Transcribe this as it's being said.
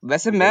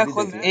वैसे तो मैं जल्दी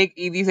खुद देख लें। एक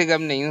ईदी से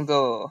कम नहीं हूँ, तो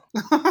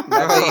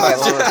मैं तो ये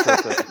कहता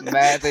हूँ,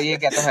 मैं तो ये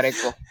कहता हूँ हर एक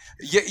को।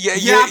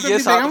 ये आपने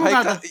सात अपनी भाई बेगम को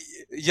का कहा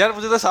यार,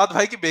 मुझे तो सात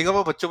भाई की बेगम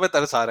और बच्चों पे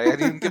तरस आ रहा है।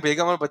 यानी उनके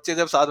बेगम और बच्चे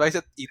जब सात भाई से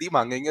ईदी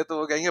मांगेंगे तो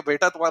वो कहेंगे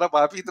बेटा तुम्हारा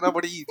बाप ही इतना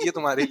बड़ी ईदी है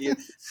तुम्हारे लिए।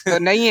 तो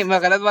नहीं है, मैं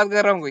गलत बात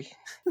कर रहा हूँ कोई?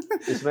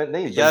 इसमें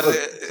नहीं, यार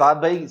बिल्कुल सात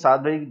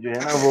भाई जो है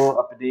ना, वो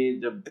अपनी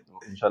जब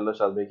इंशाल्लाह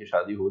सात भाई की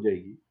शादी हो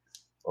जाएगी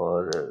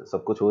और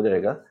सब कुछ हो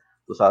जाएगा,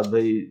 तो सात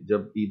भाई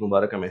जब ईद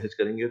मुबारक का मैसेज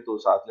करेंगे तो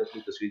साथ में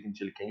अपनी तस्वीर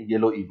नीचे लिखेंगे ये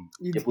लो ईदी,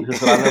 ये पूरे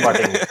ससुराल में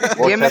बांटेंगे।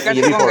 ये मैं व्हाट्सएप कर में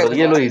ये भी चुका हूँ फॉरवर्ड, कई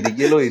ये लो दफा। ईदी,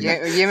 ये लो ईदी।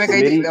 ये मैं तो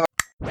कई मेरी दफा।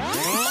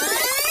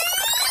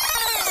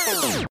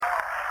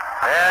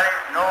 There is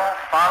no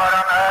power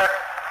on earth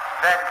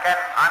that can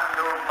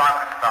undo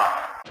Pakistan.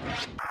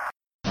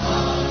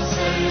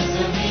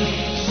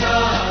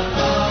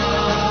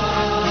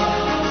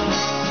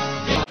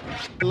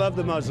 I love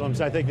the Muslims.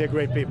 I think they're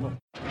great people.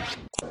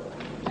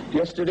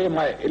 Yesterday,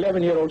 my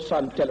 11-year-old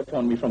son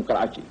telephoned me from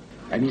Karachi,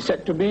 and he said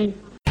to me,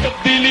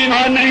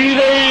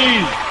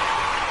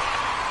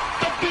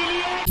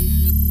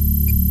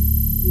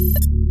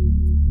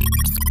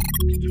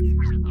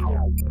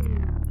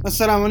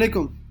 अस्सलाम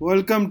वालेकुम,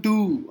 welcome to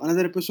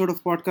another episode of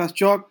podcast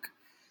चौक।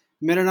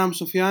 मेरा नाम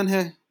सुफियान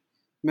है,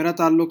 मेरा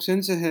ताल्लुक़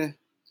सिंध से है।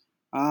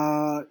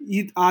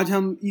 आज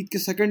हम ईद के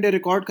सेकंड डे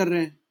रिकॉर्ड कर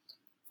रहे हैं।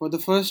 For the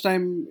first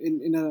time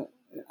in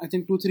I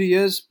think 2-3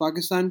 years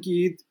Pakistan की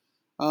ईद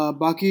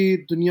बाकी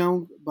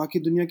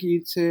दुनिया की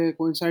ईद से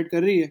कोइंसाइड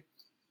कर रही है,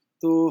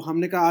 तो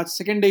हमने कहा आज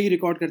सेकंड डे ही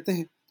रिकॉर्ड करते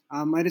हैं।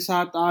 हमारे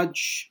साथ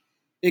आज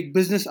एक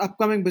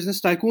अपकमिंग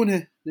बिजनेस टाइकून है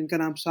जिनका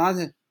नाम साद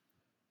है।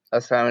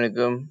 अस्सलाम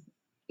वालेकुम,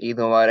 ईद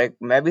मुबारक।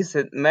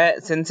 मैं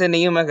सिंध से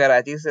नहीं हूँ, मैं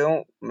कराची से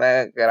हूँ।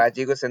 मैं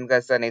कराची को सिंध का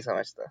हिस्सा नहीं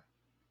समझता।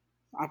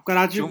 आप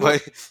कराची क्यों को भाई?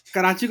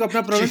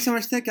 अपना प्रोविंस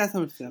समझते हैं? क्या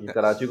समझते हैं ये आप?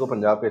 कराची को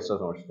पंजाब का हिस्सा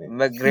समझते हैं।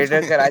 मैं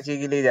ग्रेटर कराची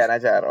के लिए जाना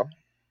चाह रहा हूँ।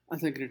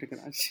 अच्छा, ग्रेटर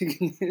कराची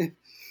के लिए।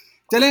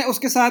 चलें,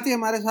 उसके साथ ही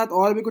हमारे साथ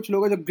और भी कुछ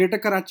लोग हैं जो ग्रेटर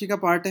कराची का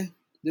पार्ट है,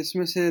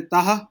 जिसमें से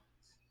ताहा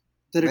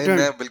द नहीं, रिटर्न।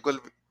 मैं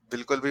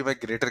बिल्कुल भी मैं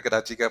ग्रेटर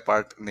कराची का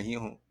पार्ट नहीं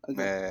हूँ।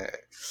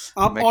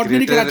 आप मैं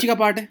ऑर्डिनरी ग्रेटर कराची का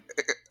पार्ट है।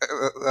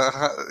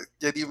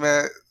 यदि मैं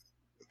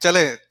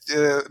चले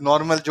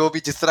नॉर्मल जो भी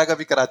जिस तरह का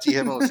भी कराची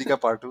है मैं उसी का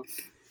पार्ट हूँ।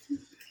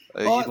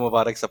 ईद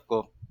मुबारक सबको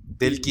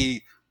दिल की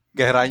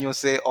गहराइयों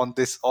से ऑन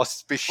दिस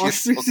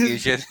ऑस्पिशियस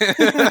ओकेजन।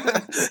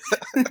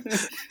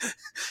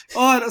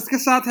 और उसके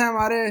साथ है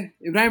हमारे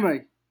इब्राहिम भाई।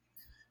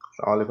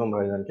 अस्सलाम वालेकुम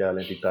भाईजान, क्या हाल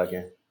है? ठीक ठाक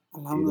हैं? ईद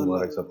अल्हम्दुलिल्लाह।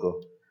 मुबारक सबको।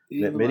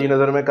 मेरी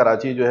नज़र में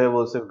कराची जो है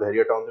वो सिर्फ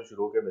बहरिया टाउन से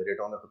शुरू होकर बहरिया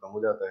टाउन में खत्म हो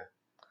जाता है।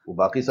 वो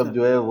बाकी सब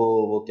जो है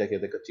वो क्या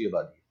कहते हैं, कच्ची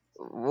आबादी है।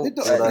 वो नहीं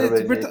तो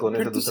एक कोने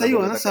फिर से तो दूसरे सही हुआ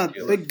कोने ना तक साथ।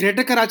 कच्ची आबादी।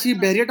 ग्रेटर कराची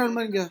बहरिया टाउन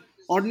बन गया।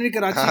 ऑर्डिनरी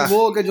कराची वो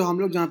हो गया जो हम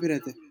लोग जहाँ पे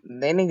रहते हैं।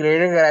 नहीं,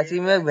 ग्रेटर कराची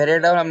में बहरिया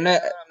टाउन हमने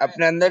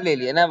अपने अंदर ले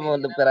लिया ना,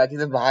 मतलब कराची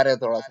से बाहर है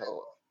थोड़ा सा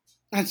वो।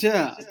 अच्छा,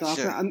 तो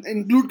आपने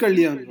इंक्लूड कर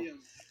लिया उनको।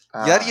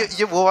 यार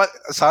ये वो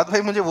साथ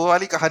भाई, मुझे वो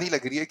वाली कहानी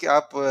लग रही है कि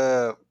आप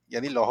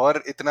यानी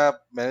लाहौर इतना,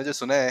 मैंने जो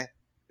सुना है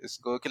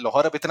इसको कि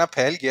लाहौर अब इतना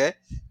फैल गया है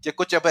कि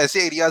कुछ अब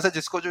ऐसे एरियाज है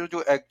जिसको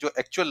जो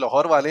एक्चुअल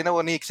लाहौर वाले ना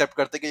वो नहीं एक्सेप्ट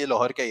करते कि ये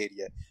लाहौर का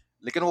एरिया है,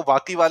 लेकिन वो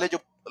बाकी वाले जो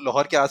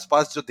लाहौर के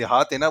आसपास जो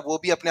देहात है ना वो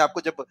भी अपने आप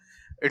को जब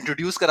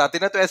इंट्रोड्यूस कराते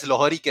ना तो ऐसे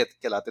लाहौरी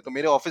कहलाते। तो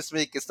मेरे ऑफिस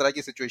में किस तरह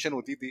की सिचुएशन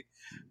होती थी,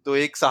 तो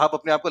एक साहब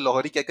अपने आप को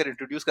लाहौरी कहकर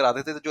इंट्रोड्यूस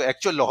कराते थे, तो जो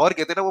एक्चुअल लाहौर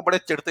कहते ना वो बड़े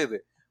चिढ़ते थे।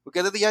 वो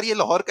कहते थे यार ये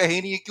लाहौर का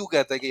है नहीं, ये क्यों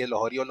कहता है कि ये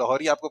लाहौरी। और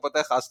लाहौरी आपको पता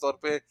है खासतौर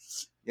पे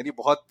यानी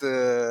बहुत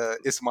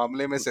इस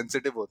मामले में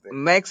सेंसिटिव होते हैं।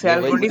 मैं एक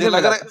सियालकोटी से लग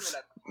मिला रहा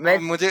है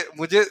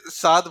मुझे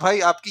साद भाई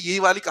आपकी यही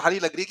वाली कहानी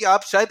लग रही है कि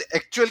आप शायद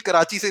एक्चुअल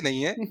कराची से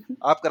नहीं है,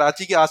 आप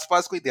कराची के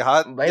आसपास कोई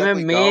देहात भाई, या मैं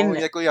कोई मेन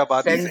गांव या कोई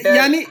आबादी से। सेंटर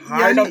यानी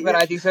हार्ट ऑफ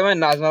कराची से, मैं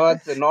नाज़िमाबाद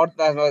से, नॉर्थ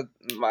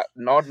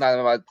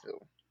नाज़िमाबाद से हूँ।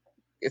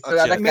 इससे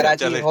ज्यादा अच्छा,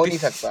 कराची चले हो नहीं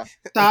सकता।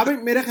 ताबिक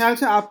मेरे ख्याल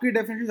से आपकी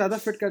डेफिनेशन ज्यादा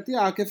फिट करती है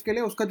आकिफ के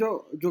लिए। उसका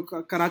जो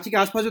कराची के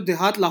आसपास जो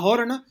देहात लाहौर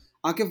है ना,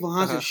 आकिफ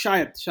वहां से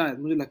शायद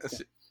मुझे लगता है।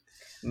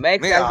 मैं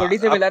एक सियालकोटी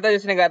से मिला था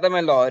जिसने कहा था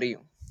मैं लाहौरी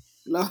हूँ।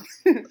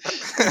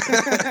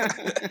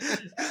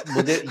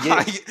 मुझे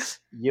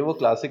ये वो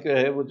क्लासिक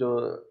है, वो जो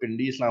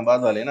पिंडी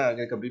इस्लामाबाद वाले ना,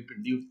 अगर कभी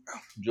पिंडी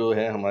जो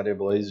है हमारे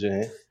बॉयज जो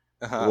हैं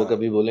वो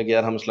कभी बोले कि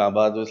यार हम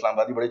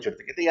इस्लामाबादी बड़े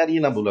चिढ़ते, कहते यार ये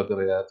ना बोला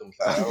करो यार, तुम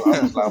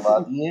हम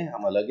इस्लामाबादी हैं,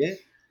 हम अलग है,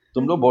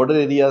 तुम लोग बॉर्डर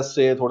एरिया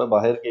से थोड़ा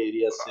बाहर के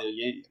एरिया से,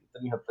 ये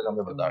इतनी हद तक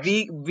हमें बर्दाश्त।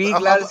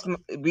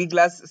 B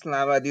class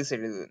इस्लामाबादी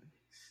citizen.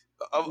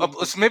 अब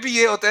उसमें भी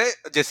ये होता है,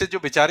 जैसे जो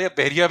बेचारे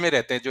बहरिया में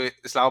रहते हैं, जो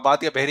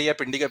इस्लामाबाद या बहरिया या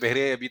पिंडी का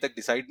बहरिया अभी तक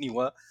डिसाइड नहीं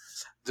हुआ,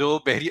 जो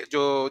बहरिया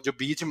जो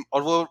बीच में,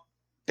 और वो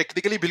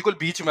टेक्निकली बिल्कुल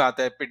बीच में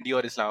आता है पिंडी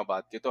और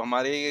इस्लामाबाद के। तो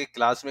हमारे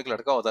क्लास में एक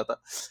लड़का होता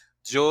था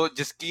जो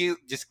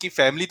जिसकी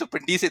फैमिली तो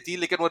पिंडी से थी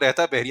लेकिन वो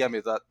रहता बहरिया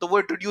में था, तो वो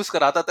इंट्रोड्यूस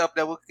कराता था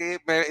अपने को कि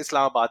मैं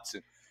इस्लामाबाद से,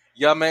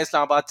 या मैं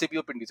इस्लामाबाद से भी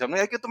हूँ, पिंडी से। हमने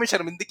कहा कि तुम्हें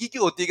शर्मिंदगी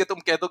क्यों होती है कि तुम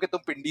कह दो कि तुम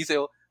पिंडी से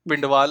हो,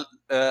 पिंडवाल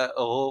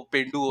हो,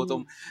 पेंडू हो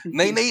तुम।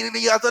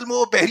 नहीं असल में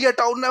वो बहरिया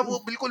टाउन ना वो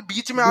बिल्कुल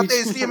बीच में आते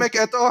हैं, इसलिए मैं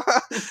कहता हूँ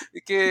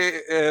कि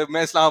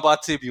मैं इस्लामाबाद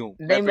से भी हूँ,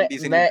 मैं पिंडी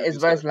से मैं नहीं। इस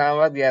बार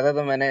इस्लामाबाद गया था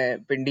तो मैंने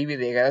पिंडी भी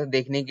देखा था,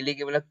 देखने के लिए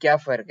कि मतलब क्या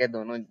फर्क है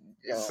दोनों।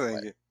 सही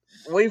है।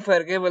 वही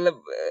फर्क है,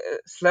 मतलब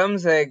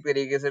स्लम्स है एक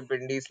तरीके से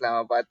पिंडी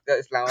इस्लामाबाद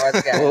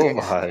के ओ आगे।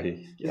 भाई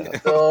क्या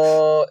तो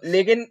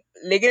लेकिन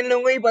लेकिन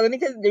लोगों को ये पता नहीं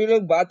चल, जब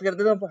लोग बात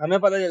करते हैं तो हमें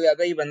पता चल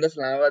जाता है ये बंदा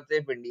इस्लामाबाद से,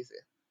 पिंडी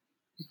से।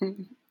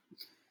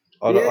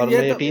 और ये मैं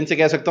तो यकीन से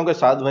कह सकता हूँ कि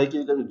साद भाई की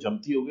अगर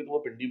जमती होगी तो वो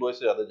पिंडी बॉय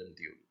से ज्यादा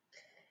जमती होगी।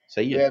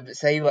 सही है।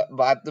 सही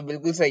बात तो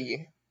बिल्कुल सही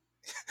है।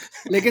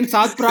 लेकिन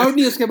साथ प्राउड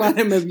नहीं उसके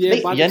बारे में भी, ये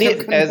नहीं बात यानी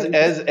accept करना एज पड़ेगा।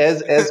 एज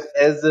एज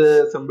एज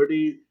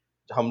somebody,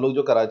 हम लोग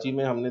जो कराची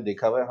में हमने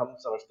देखा हुआ है, हम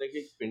समझते हैं कि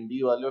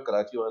पिंडी वाले और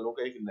कराची वालों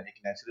का एक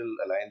नेचुरल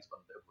अलायंस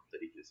बनता है पूरी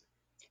तरीके से।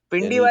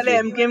 पिंडी यानी वाले जो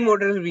एमकेएम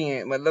वोटर्स भी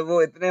हैं, मतलब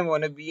वो इतने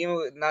वॉनबी हैं,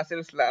 वो ना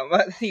सिर्फ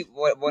इस्लामाबाद ही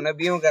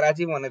वॉनबी हैं,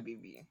 कराची वॉनबी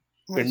भी हैं।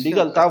 पिंडी अच्छा,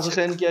 का अल्ताफ अच्छा।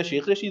 हुसैन क्या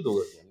शेख रशीद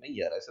होगा क्या? नहीं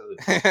यार, ऐसा तो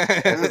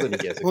नहीं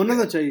कह सकते होना तो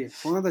यार। चाहिए,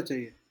 होना तो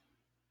चाहिए।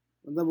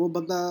 मतलब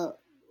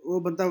वो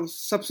बंदा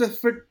सबसे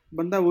फिट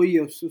बंदा वही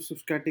है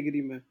उस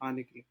कैटेगरी में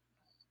आने के लिए।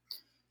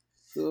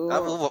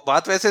 अब तो वो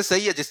बात वैसे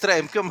सही है, जिस तरह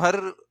एमकेएम हर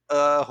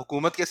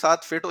हुकूमत के साथ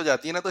फिट हो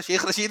जाती है ना, तो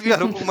शेख रशीद भी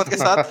हर हुकूमत के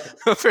साथ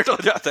फिट हो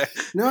जाता है।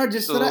 नहीं, और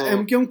जिस तो तरह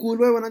एमकेएम कूल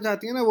बॉय बनना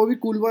चाहती है ना, वो भी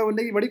कूल बॉय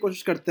बनने की बड़ी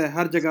कोशिश करता है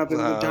हर जगह पे,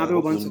 मतलब जहाँ पे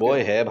वो वो बन कूल सके।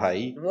 बॉय है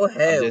भाई। वो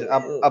है अब जैसे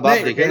अब वो अब आप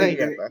नहीं, देखें ना, नहीं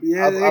करता।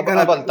 ये अब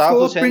गलत है। अल्ताफ उसको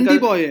वो हुसैन पिंडी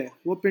का बॉय है,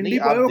 वो नहीं, पिंडी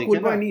आप बॉय है, वो देखें कूल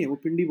ना, बॉय नहीं है, वो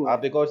पिंडी बॉय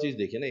आप एक और चीज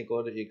देखें ना,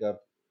 एक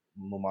आप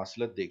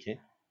मुमासलत देखें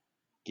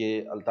कि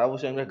अल्ताफ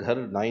हुसैन का घर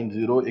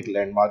 90 एक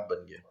लैंडमार्क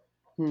बन गया।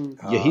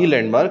 है। यही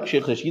लैंडमार्क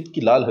शेख रशीद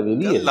की लाल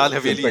हवेली है, लाल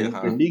हवेली है,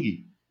 हाँ। पिंडी की।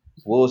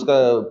 वो उसका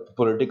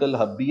पॉलिटिकल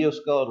हब भी है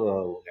उसका, और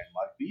वो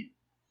लैंडमार्क भी है।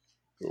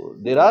 तो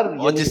देयर आर,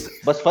 और यानी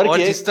बस फर्क और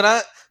ये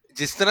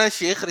जिस तरह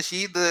Sheikh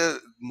Rashid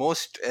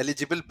most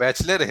eligible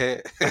bachelor है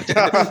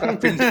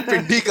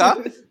पिंडी का,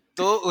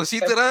 तो उसी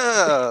तरह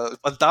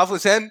अल्ताफ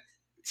हुसैन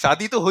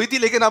शादी तो हुई थी,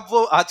 लेकिन अब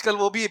वो आजकल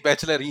वो भी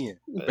बैचलर ही हैं,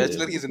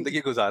 बैचलर की जिंदगी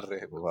गुजार रहे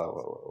हैं। वाह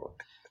वाह वाह वाह।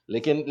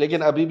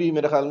 लेकिन अभी भी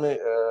मेरे ख्याल में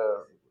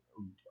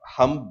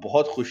हम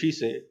बहुत खुशी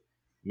से,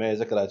 मैं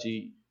एज अ कराची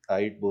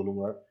आइट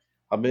बोलूँगा,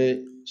 हमें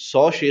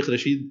 100 शेख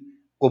रशीद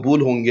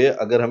कबूल होंगे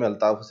अगर हमें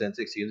अल्ताफ हुसैन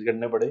से एक्सचेंज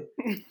करने पड़े।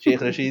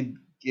 शेख रशीद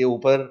के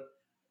ऊपर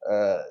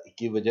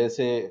की वजह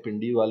से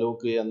पिंडी वालों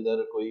के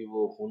अंदर कोई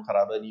वो खून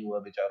खराबा नहीं हुआ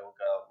बेचारों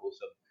का, वो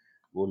सब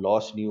वो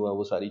लॉस नहीं हुआ,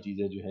 वो सारी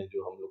चीज़ें जो हैं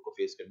जो हम लोग को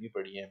फेस करनी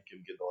पड़ी हैं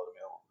एमकेएम के दौर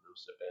में और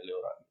उससे पहले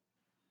और आगे।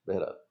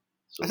 बहरहाल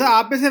अच्छा,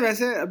 आप में से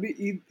वैसे अभी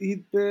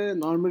ईद पे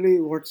नॉर्मली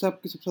व्हाट्सएप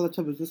की सबसे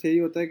अच्छा बिजनेस यही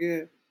होता है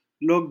कि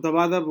लोग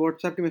दबादब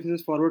व्हाट्सएप के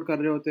मैसेजेस फॉरवर्ड कर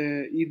रहे होते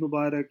हैं, ईद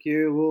मुबारक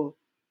ये वो।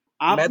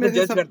 आप मैं तो में से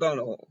जज करता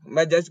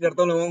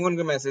हूँ लोगों को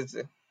उनके मैसेज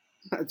से।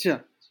 अच्छा,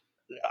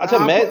 अच्छा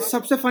मैं आपको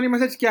सबसे फनी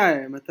मैसेज क्या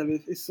है,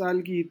 मतलब इस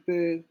साल की ईद पे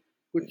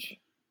कुछ?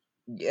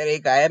 यार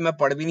एक आया, मैं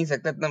पढ़ भी नहीं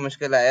सकता, इतना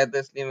मुश्किल आया, तो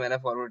इसलिए मैंने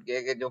फॉरवर्ड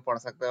किया कि जो पढ़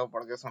सकता है वो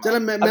पढ़ के सुना। चलो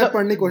मैं अच्छा,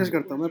 पढ़ने की कोशिश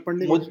करता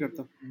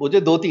हूँ,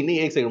 मुझे 2-3 नहीं,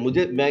 एक सेकंड,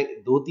 मुझे मैं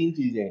 2-3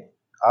 चीजें हैं।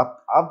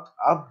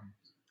 आप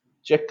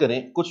चेक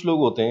करें, कुछ लोग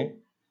होते हैं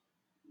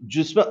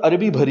जिसमें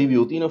अरबी भरी हुई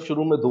होती है ना,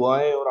 शुरू में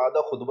दुआएं और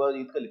आधा खुतबा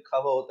ईद का लिखा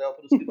हुआ होता है, और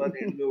फिर उसके बाद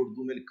एंड में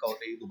उर्दू में लिखा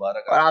होता है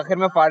दोबारा और आखिर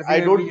में फारसी आई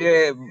में भी डोंट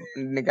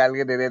ये निकाल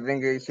के दे देते हैं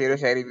कि शेर व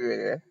शायरी भी भेज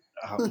रहे हैं।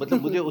 हाँ,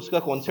 मतलब मुझे उसका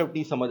कॉन्सेप्ट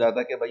नहीं समझ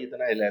आता कि भाई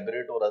इतना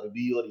एलेबरेट और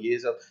अरबी और ये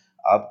सब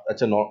आप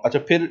अच्छा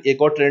फिर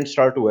एक और ट्रेंड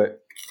स्टार्ट हुआ है,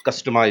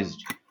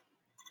 कस्टमाइज्ड।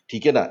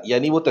 ठीक है ना,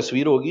 यानी वो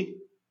तस्वीर होगी,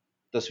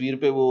 तस्वीर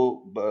पे वो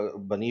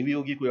बनी हुई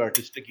होगी कोई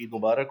आर्टिस्टिक ईद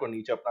मुबारक, और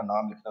नीचे अपना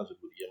नाम लिखना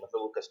जरूरी है,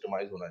 मतलब वो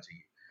कस्टमाइज होना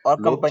चाहिए।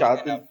 और लोग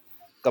चाहते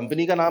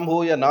कंपनी का नाम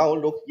हो या ना हो,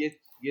 लोग ये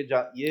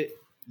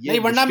नहीं,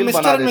 वरना मुश्किल बना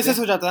मिस्टर देते मिसेस हैं।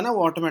 हो जाता है ना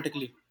वो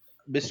ऑटोमेटिकली।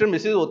 मिस्टर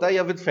मिसेज होता है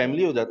या विद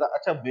फैमिली हो जाता है।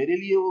 अच्छा, मेरे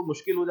लिए वो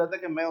मुश्किल हो जाता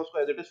है कि मैं उसको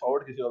एज इट इज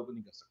फॉरवर्ड किसी और को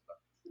नहीं कर सकता।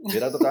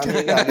 मेरा तो काम ये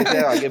है कि आगे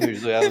से आगे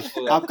भेज दो यार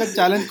उसको। आपका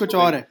चैलेंज कुछ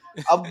और है।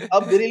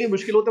 अब मेरे लिए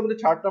मुश्किल होता है, मुझे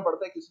छांटना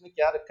पड़ता है किसने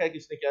क्या रखा है,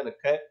 किसने क्या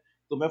रखा है।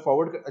 तो मैं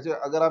फॉरवर्ड अच्छा,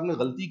 अगर आपने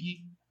गलती की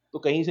तो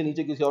कहीं से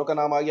नीचे किसी और का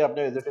नाम आ गया,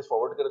 आपने एज इट इज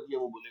फॉरवर्ड कर दिया,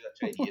 वो बोलेगा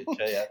अच्छा ये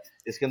अच्छा है यार,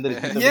 इसके अंदर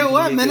इतनी ये तमीज़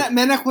हुआ, नहीं है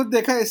मैंने खुद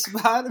देखा इस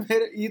बार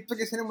मेरे ईद पे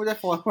किसी ने मुझे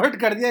फॉरवर्ड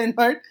कर दिया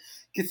इनवाइट,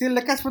 किसी ने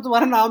लिखा इसमें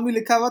तुम्हारा नाम भी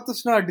लिखा हुआ, तो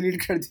उसने डिलीट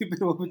कर दी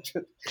फिर वो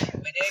पिक्चर।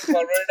 मुझे एक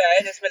फॉरवर्ड आया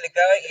जिसमें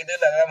लिखा हुआ ईद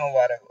उल अज़हा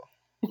मुबारक हो।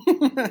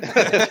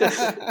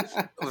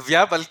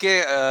 या बल्कि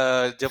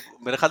जब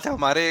मेरे ख्याल से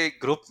हमारे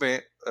ग्रुप में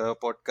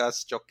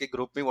पॉडकास्ट चौक के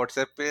ग्रुप में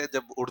व्हाट्सएप पे,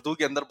 जब उर्दू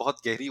के अंदर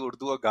बहुत गहरी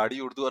उर्दू और गाढ़ी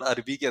उर्दू और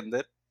अरबी के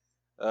अंदर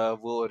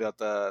वो हो रहा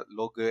था,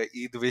 लोग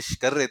ईद विश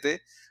कर रहे थे,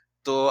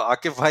 तो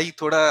आकिफ भाई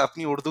थोड़ा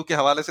अपनी उर्दू के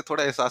हवाले से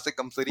थोड़ा एहसास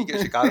कमसरी के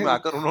शिकार में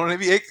आकर उन्होंने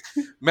भी एक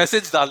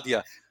मैसेज डाल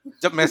दिया।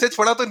 जब मैसेज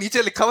पढ़ा तो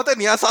नीचे लिखा हुआ था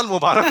नया साल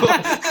मुबारक हो।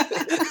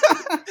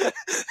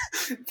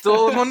 तो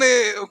उन्होंने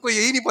को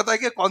यही नहीं पता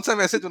कि कौन सा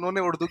मैसेज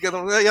उन्होंने उर्दू किया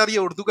था। यार ये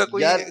उर्दू का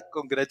कोई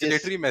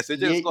कांग्रेचुलेटरी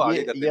मैसेज है, उसको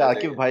आगे कर देना चाहिए।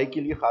 आकिफ भाई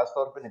के लिए खास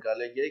तौर पे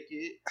निकाला गया है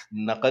कि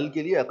नकल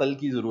के लिए अकल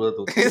की जरूरत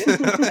होती है।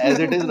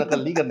 एज इट इज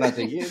नकल नहीं करना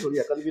चाहिए, थोड़ी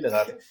अकल भी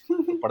लगा ले,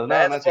 तो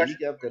पढ़ना आना चाहिए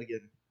कि आप कर गए।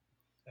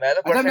 मैं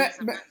तो नाम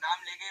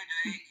लेके जो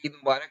है ईद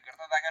मुबारक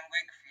करता ताकि उनको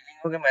एक फीलिंग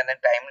हो कि मैंने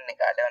टाइम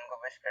निकाला उनको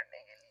विश करने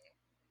के लिए।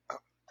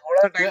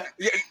 थोड़ा टाइम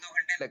 1-2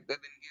 घंटे लगता है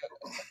दिन के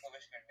उनको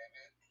विश करने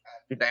में,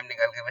 आपकी टाइम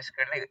निकाल के विश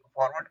करने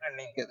फॉरवर्ड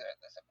करने की जरूरत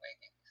है सबको एक।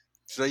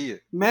 सही है।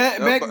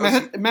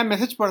 मैं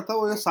मैसेज पढ़ता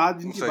हूँ, वो साथ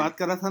जिनकी बात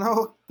कर रहा था ना,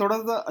 वो थोड़ा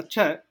सा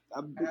अच्छा है,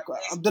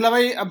 अब्दुल्ला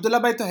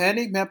भाई तो है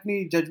नहीं, मैं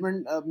अपनी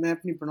जजमेंट, मैं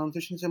अपनी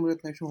प्रोनाउंसिएशन से मुझे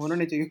इतना इशू होना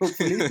नहीं चाहिए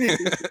होपफुली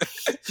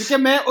क्योंकि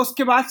मैं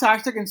उसके बाद से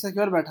आज तक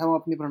इनसिक्योर बैठा हूँ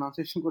अपनी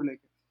प्रोनाउंसिएशन को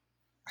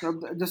लेकर।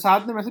 अब जो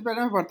साथ में मैसेज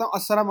पहले मैं पढ़ता हूँ,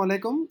 अस्सलाम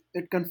वालेकुम,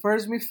 it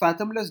confers me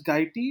fathomless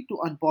gaiety to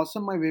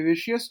unbosom my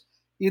vivacious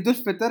Eid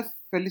al-Fitr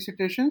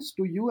felicitations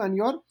to you and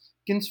your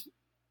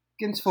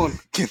kinsfolk.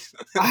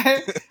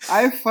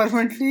 I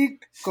fervently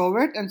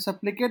covet and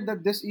supplicate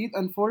that this Eid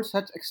unfolds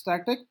such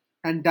ecstatic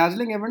and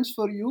dazzling events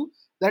for you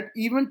that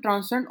even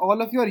transcend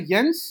all of your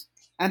yens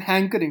and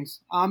hankerings.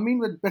 Ameen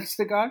with best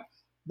regard,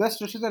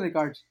 best wishes and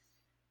regards.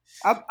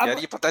 अब यार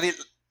ये पता नहीं,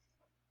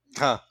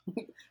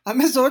 हाँ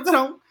मैं सोच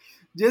रहा हूँ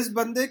जिस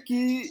बंदे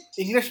की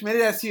इंग्लिश मेरे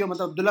जैसी हो,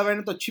 मतलब अब्दुल्ला भाई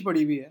ने तो अच्छी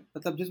पढ़ी हुई है,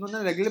 मतलब जिस बंदे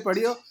ने रेगुलर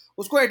पढ़ी हो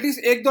उसको एटलीस्ट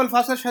एक दो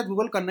अल्फाज का शायद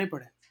गूगल करना ही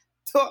पड़े,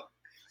 तो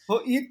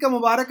वो ईद का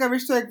मुबारक का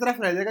विश तो एक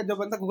तरफ रह जाएगा। जो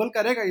बंदा गूगल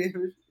करेगा ये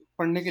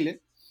पढ़ने के लिए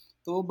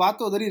तो वो बात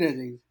तो उधर ही रह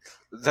जाएगी।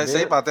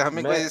 सही बात है,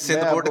 हमें कोई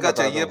सिंध बोर्ड का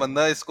चाहिए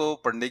बंदा इसको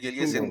पढ़ने के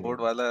लिए, सिंध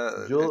बोर्ड वाला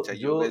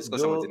चाहिए होगा इसको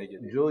समझने के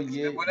लिए। जो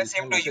ये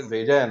मैसेज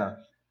भेजा है ना,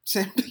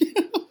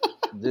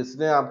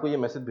 जिसने आपको ये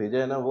मैसेज भेजा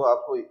है ना, वो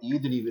आपको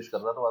ईद नहीं विश कर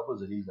रहा था, वो आपको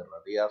जलील कर रहा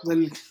था यार।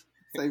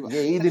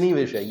 ये ईद नहीं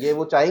विश है, ये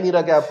वो चाह ही नहीं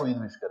रहा कि आपको ईद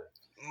विश करे।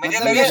 मुझे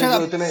लगा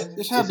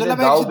इतने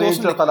दाव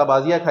पेच और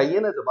कलाबाजियां खाई है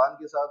ना जबान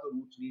के साथ और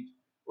ऊंच नीच,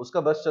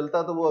 उसका बस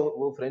चलता तो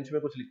वो फ्रेंच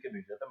में कुछ लिख के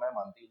भेज देता। मैं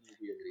मानती हूँ,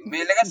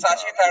 मुझे लगा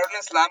साशी थारूर ने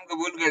इस्लाम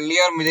कबूल कर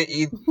लिया और मुझे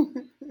ईद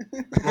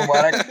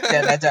मुबारक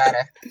कहना चाह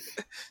रहा है।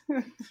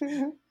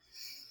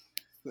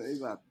 सही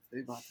बात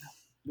है।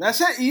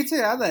 वैसे ईद से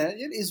याद है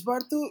यार, इस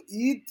बार तो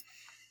ईद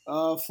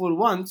फॉर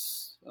वंस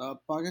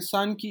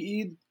पाकिस्तान की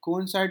ईद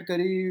कोइंसाइड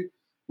करी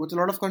with a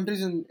lot of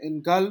countries in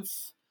Gulf,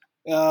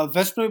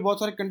 waste में भी बहुत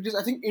सारे कंट्रीज।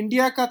 आई थिंक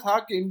इंडिया का था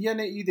कि इंडिया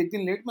ने ईद एक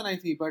दिन लेट मनाई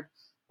थी, बट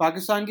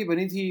पाकिस्तान की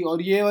बनी थी।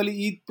 और ये वाली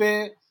ईद पे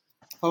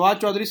फवाद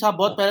चौधरी साहब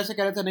बहुत पहले से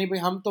कह रहे थे नहीं भाई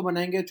हम तो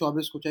बनाएंगे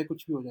 24 को, चाहे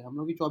कुछ भी हो जाए, हम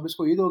लोग की 24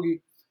 को ईद होगी।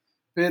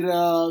 फिर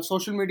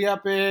सोशल मीडिया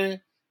पे,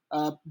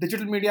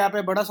 डिजिटल मीडिया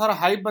पे बड़ा सारा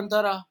हाइप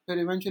बनता रहा। फिर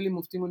इवेंचुअली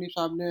मुफ्ती मुनीर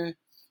साहब ने,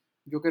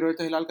 जो कि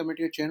रोहित हिलाल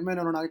कमेटी के चेयरमैन,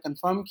 उन्होंने आगे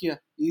कंफर्म किया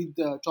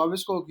ईद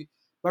 24 को होगी।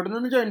 बट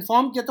उन्होंने जो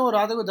इन्फॉर्म किया था वो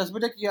रात को 10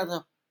 बजे किया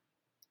था,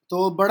 तो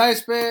बड़ा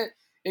इस पे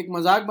एक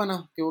मजाक बना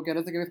कि वो कह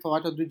रहे थे कि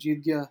फवाद चौधरी जीत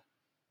गया।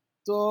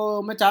 तो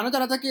मैं जानना चाह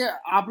रहा था कि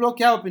आप लोग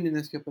क्या ओपिनियन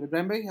है इसके ऊपर।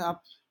 इब्राहिम भाई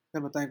आप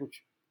क्या बताएं कुछ।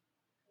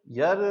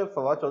 यार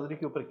फवाद चौधरी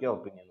के ऊपर क्या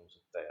ओपिनियन हो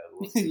सकता है यार,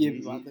 ये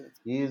भी बात है।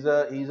 He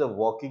is a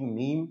walking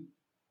meme,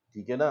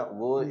 ठीक है ना।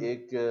 वो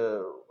एक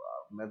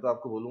मैं तो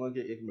आपको बोलूंगा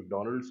कि एक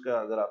मैकडॉनल्ड्स का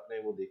अगर आपने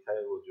वो देखा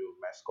है, वो जो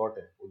मैस्कॉट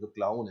है, वो जो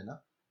क्लाउन है ना,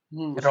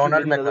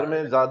 रोनाल्ड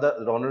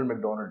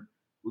मैकडॉनल्ड,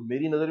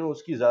 मेरी नजर में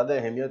उसकी ज्यादा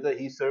अहमियत है।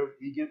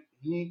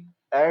 he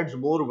adds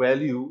more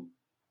value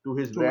to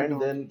his brand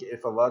than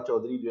Fawad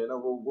Chaudhary जो है ना,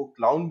 वो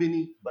क्लाउन भी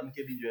नहीं बन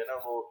के भी जो है ना,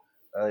 वो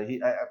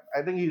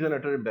I think he's an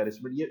utter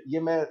embarrassment। ये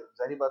मैं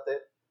जाहिर बात है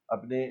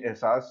अपने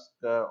एहसास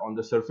का ऑन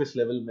द सरफेस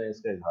लेवल में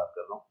इसका इजहार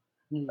कर रहा हूँ।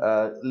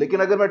 लेकिन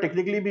अगर मैं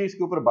टेक्निकली भी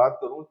इसके ऊपर बात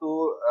करूँ तो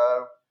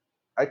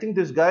I think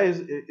this guy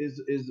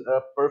is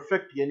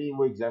perfect, यानी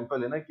वो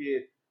एग्जांपल है ना कि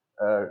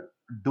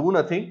डू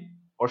नथिंग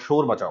और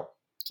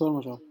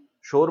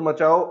शोर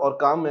मचाओ और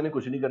काम मैंने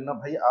कुछ नहीं करना।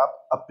 भाई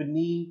आप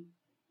अपनी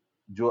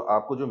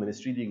आपको जो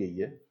मिनिस्ट्री दी गई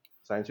है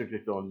साइंस एंड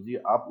टेक्नोलॉजी,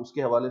 आप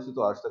उसके हवाले से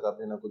तो आज तक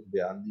आपने ना कुछ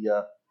बयान दिया,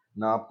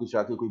 ना आप कुछ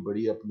आके कोई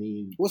बड़ी अपनी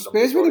वो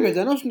स्पेस भी नहीं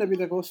भेजा ना उसने अभी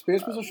तक। वो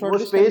स्पेस पे तो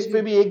शॉर्टलिस्ट, वो स्पेस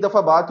पे भी एक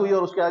दफा बात हुई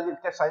और उसके आगे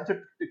क्या साइंस एंड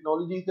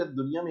टेक्नोलॉजी का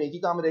दुनिया में एक ही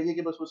काम रह गया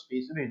कि बस वो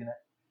स्पेस में भेजना है।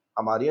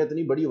 हमारे यहाँ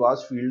इतनी बड़ी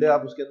वास्ट फील्ड है,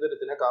 आप उसके अंदर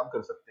इतना काम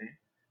कर सकते हैं,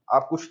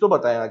 आप कुछ तो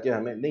बताएं आके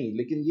हमें। नहीं,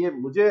 लेकिन ये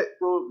मुझे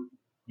तो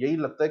यही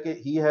लगता है कि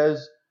he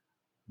has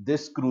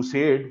this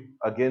crusade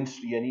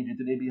against, यानी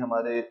जितने भी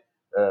हमारे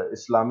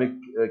इस्लामिक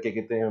क्या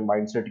कहते हैं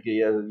माइंडसेट के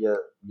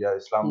या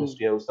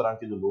इस्लामिस्ट या उस तरह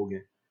के जो लोग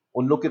हैं,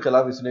 उन लोग के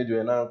खिलाफ इसने जो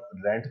है ना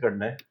रैंट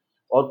करना है।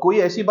 और कोई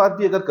ऐसी बात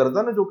भी अगर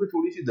करता ना जो कि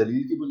थोड़ी सी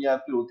दलील की बुनियाद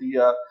पे होती है,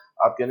 या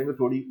आप कहने में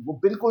थोड़ी वो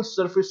बिल्कुल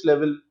सरफेस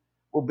लेवल,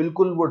 वो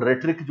बिल्कुल वो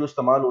रेटरिक जो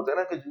इस्तेमाल होता है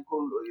ना कि जिनको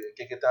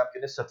क्या कहते हैं आप कहते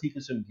हैं सती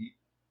किस्म की,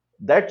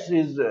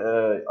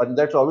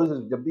 दैट्स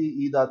ऑलवेज। जब भी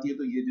ईद आती है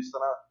तो ये जिस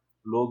तरह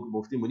लोग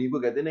मुफ्ती मुनीर को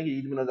कहते हैं ना कि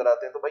ईद में नजर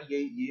आते हैं, तो भाई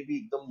ये भी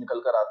एकदम निकल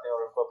कर आते हैं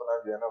और उनको अपना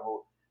जो है ना वो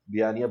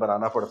बयानिया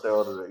बनाना पड़ता है,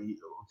 और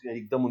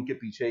एकदम उनके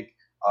पीछे एक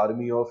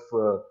आर्मी ऑफ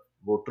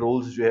वो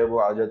ट्रोल्स जो है वो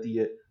आ जाती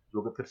है,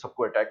 जो कि फिर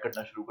सबको अटैक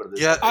करना शुरू कर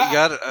देते हैं।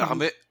 यार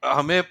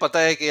हमें पता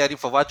है कि यार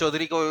फवाद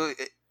चौधरी को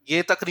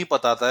ये तक नहीं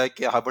पता था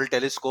कि हबल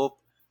टेलीस्कोप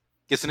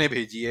किसने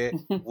भेजी है।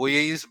 वो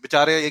यही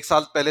बेचारे एक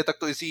साल पहले तक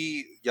तो इसी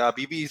या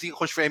अभी भी इसी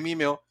खुशफहमी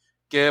में हो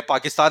कि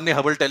पाकिस्तान ने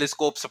हबल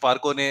टेलीस्कोप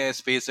सफारकों ने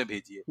स्पेस में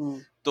भेजी है।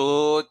 तो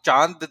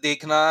चांद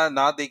देखना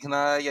ना देखना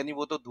यानी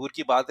वो तो दूर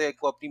की बात है,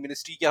 इनको अपनी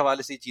मिनिस्ट्री के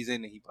हवाले से चीजें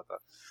नहीं पता।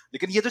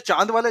 लेकिन ये जो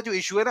चांद वाला जो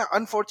इशू है ना,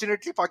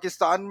 अनफॉर्चुनेटली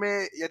पाकिस्तान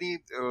में यानी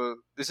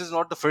this is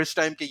not the first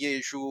time कि ये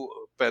इशू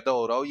पैदा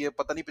हो रहा हो। ये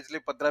पता नहीं पिछले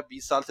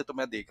 15-20 साल से तो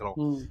मैं देख रहा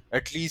हूँ,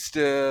 एटलीस्ट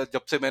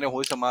जब से मैंने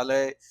होश संभाला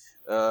है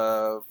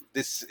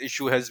this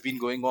issue has been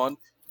going on.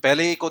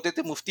 पहले एक होते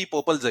थे मुफ्ती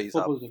पोपल जई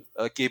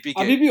साहब केपी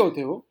के, अभी भी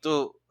होते वो तो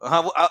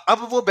हाँ वो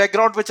अब वो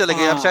बैकग्राउंड पे चले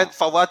गए। अब शायद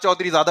फवाद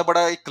चौधरी ज्यादा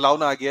बड़ा एक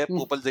क्लाउन आ गया है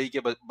पोपल जई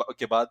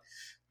के बाद।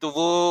 तो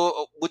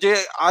वो मुझे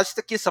आज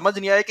तक ये समझ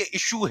नहीं आया कि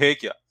इशू है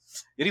क्या,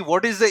 यानी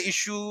व्हाट इज द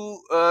इशू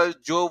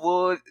जो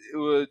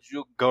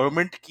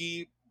गवर्नमेंट की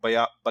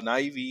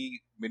बनाई हुई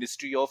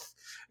मिनिस्ट्री ऑफ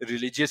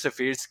रिलीजियस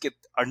अफेयर्स के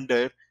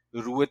अंडर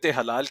रुयते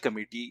हलाल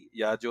कमेटी,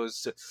 या जो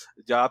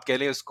आप कह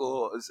लें उसको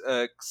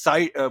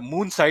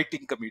मून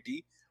साइटिंग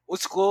कमेटी,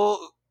 उसको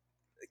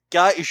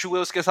क्या इशू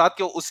है उसके साथ,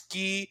 कि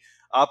उसकी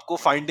आपको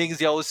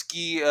फाइंडिंग्स या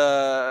उसकी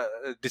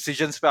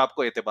डिसीजंस पे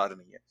आपको एतबार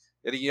नहीं है।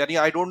 यानी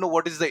I don't know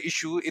what is the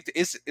issue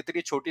इस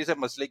इतने छोटे से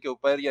मसले के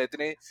ऊपर, या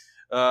इतने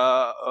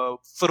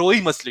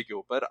फरोई मसले के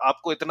ऊपर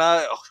आपको इतना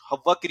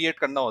हवा क्रिएट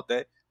करना होता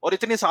है, और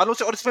इतने सालों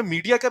से, और इसमें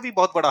मीडिया का भी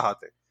बहुत बड़ा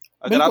हाथ है।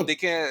 अगर आप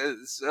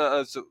देखें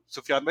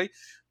सुफियान भाई,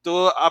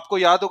 तो आपको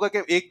याद होगा कि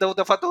एक दो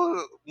दफा तो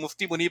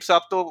मुफ्ती मुनीब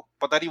साहब, तो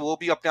पता नहीं वो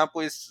भी अपने आप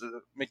को इस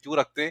में क्यों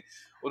रखते हैं,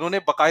 उन्होंने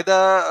बकायदा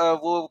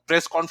वो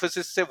प्रेस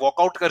कॉन्फ्रेंसेस से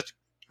वॉकआउट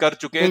कर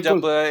चुके हैं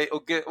जब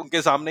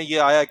उनके सामने ये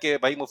आया कि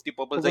भाई मुफ्ती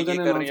पॉपल्स ये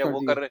कर रहे हैं,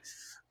 वो कर रहे हैं,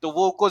 तो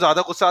वो को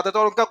ज्यादा गुस्सा आता था।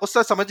 और उनका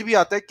गुस्सा समझ भी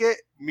आता है कि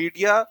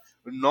मीडिया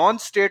नॉन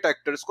स्टेट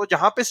एक्टर्स को,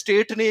 जहां पे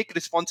स्टेट ने एक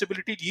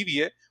रिस्पॉन्सिबिलिटी ली हुई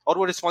है और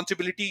वो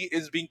responsibility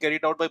is being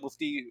carried out by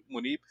Mufti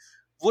Munib,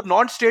 वो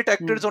नॉन स्टेट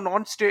एक्टर्स और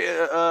नॉन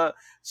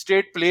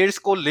स्टेट प्लेयर्स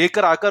को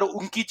लेकर आकर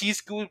उनकी चीज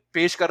क्यों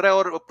पेश कर रहा है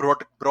और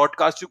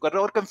ब्रॉडकास्ट क्यों कर रहा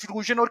है और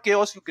कंफ्यूजन और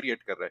केओस क्यों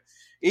क्रिएट कर रहा है।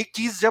 एक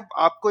चीज जब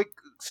आपको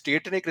एक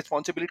स्टेट ने एक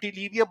रिस्पॉन्सिबिलिटी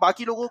ली हुई है,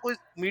 बाकी लोगों को,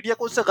 मीडिया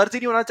को उससे गर्ज ही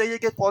नहीं होना चाहिए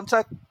कि कौन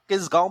सा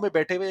किस गांव में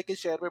बैठे हुए,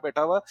 किस शहर में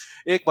बैठा हुआ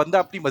एक बंदा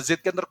अपनी मस्जिद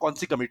के अंदर कौन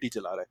सी कमेटी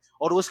चला रहा है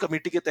और उस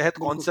कमेटी के तहत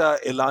कौन सा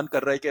ऐलान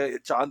कर रहा है कि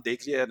चांद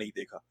देख लिया या नहीं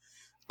देखा।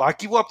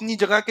 बाकी वो अपनी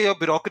जगह के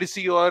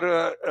ब्यूरोक्रेसी और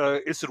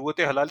इस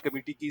रुयते हलाल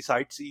कमेटी की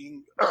साइट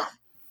सीइंग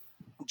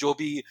जो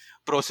भी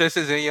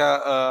प्रोसेसेस हैं या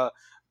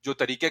जो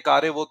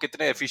तरीकेकार है वो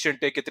कितने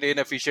एफिशिएंट है, कितने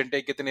इनएफिशिएंट है,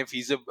 कितने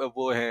फीजिबल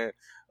वो है,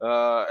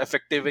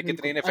 इफेक्टिव है,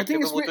 कितने इनइफेक्टिव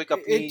है, वो तो एक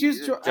अपनी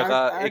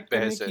जगह एक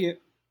बहस है।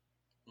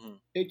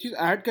 एक चीज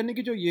ऐड करने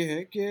की जो ये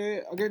है कि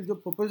अगर जो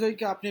प्रपोजल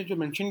के आपने जो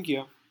मेंशन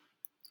किया,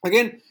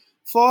 अगेन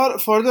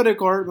फॉर द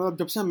रिकॉर्ड, मतलब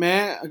जब से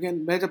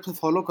मैं जब से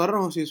फॉलो कर रहा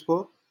हूँ इस चीज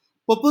को,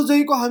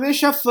 प्रपोजल को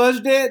हमेशा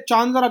फर्स्ट डे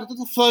चांद नजर आता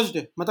था। फर्स्ट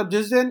डे मतलब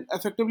जिस दिन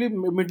इफेक्टिवली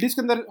मिडिल ईस्ट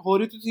के अंदर हो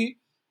रही थी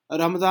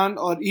रमजान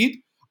और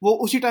ईद, वो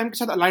उसी टाइम के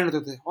साथ अलाइन होते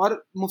थे और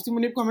मुफ्ती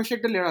मुनीब को हमेशा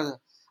एक दिन ले रहा था।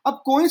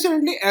 अब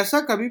कोइंसिडेंटली ऐसा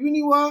कभी भी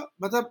नहीं हुआ,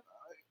 मतलब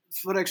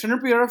for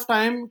extended period of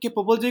time कि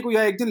प्रपोजल को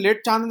या एक दिन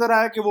लेट चांद नजर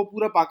आया कि वो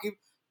पूरा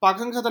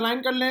पाकिस्तान के साथ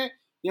अलाइन कर लें,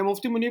 या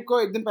मुफ्ती मुनीब को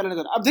एक दिन पहले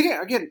नजर। अब देखिए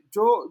अगेन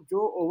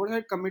जो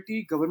ओवरसाइट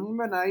कमेटी गवर्नमेंट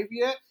में बनाई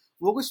हुई है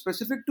वो कोई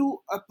स्पेसिफिक टू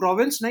अ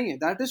प्रोविंस नहीं है,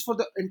 that is for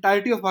the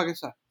entirety of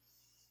Pakistan.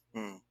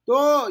 तो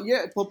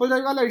ये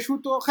प्रपोजल वाला इशू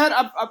तो खैर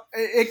अब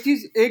एक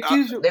चीज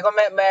देखो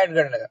मैं ऐड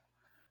करने का,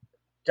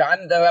 चांद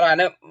नजर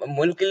आने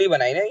मुल्क के लिए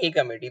बनाई ना ये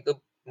कमेटी, तो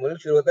मुल्क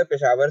शुरू होता है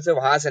पेशावर से,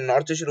 वहां से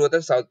नॉर्थ से शुरू होता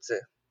है, साउथ से।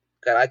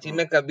 कराची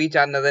में कभी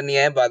चांद नजर नहीं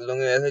आया बादलों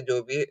की वजह से,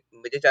 जो भी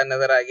मुझे चांद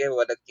नजर आ गया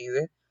वो अलग चीज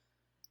है।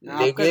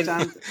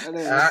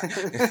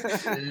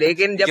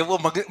 लेकिन जब वो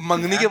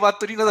मंगनी के बाद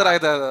तो नहीं नजर आया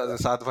था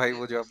साथ भाई,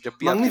 वो जब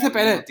भी मंगनी से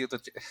पहले होती है तो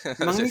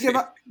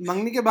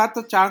मंगनी के बाद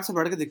तो चांद से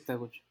बढ़ के दिखता है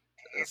कुछ।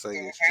 सही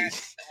है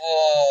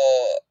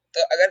वो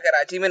तो अगर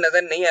कराची में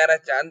नजर नहीं आ रहा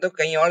चांद तो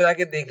कहीं और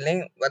जाके देख लें,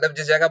 मतलब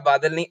जिस जगह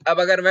बादल नहीं। अब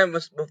अगर मैं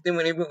मुफ्ती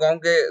मुनीब को कहूं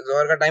कि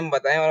जोहर का टाइम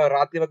बताएं और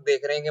रात के वक्त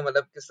देख रहे हैं कि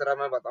मतलब किस तरह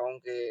मैं बताऊं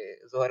कि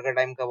जोहर का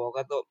टाइम कब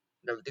होगा, तो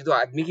गलती तो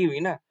आदमी की हुई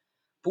ना।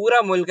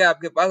 पूरा मुल्क है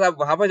आपके पास, आप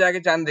वहां पर जाके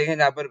चांद देखें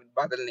जहाँ पर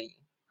बादल नहीं।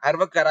 हर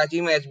वक्त कराची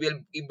में एचबीएल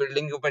की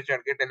बिल्डिंग के ऊपर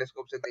चढ़ के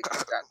टेलीस्कोप से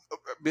देखते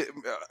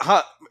चांद।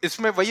 हाँ,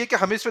 इसमें वही है कि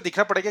हमें इसमें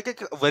देखना पड़ेगा कि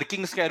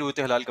वर्किंग्स क्या है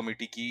रुयते हलाल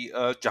कमेटी की।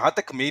 जहां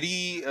तक मेरी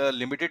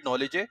लिमिटेड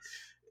नॉलेज है,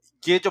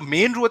 ये जो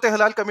मेन रुयते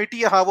हलाल कमेटी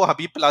है, हाँ वो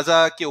हबीब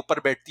प्लाजा के ऊपर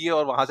बैठती है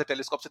और वहां से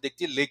टेलीस्कोप से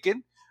देखती है,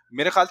 लेकिन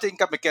मेरे ख्याल से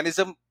इनका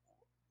मैकेनिज्म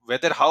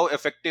वेदर हाउ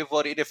इफेक्टिव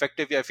और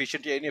इनइफेक्टिव या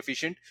एफिशिएंट या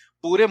इनएफिशिएंट,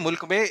 पूरे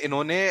मुल्क में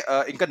इन्होंने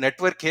इनका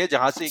नेटवर्क है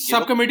जहां से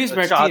सब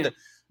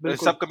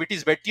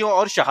कमेटीज बैठती हैं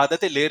और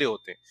शहादतें ले रहे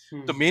होते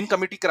हैं। तो मेन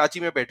कमेटी कराची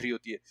में बैठ रही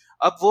होती है।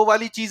 अब वो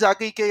वाली चीज आ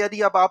गई कि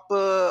यदि अब आप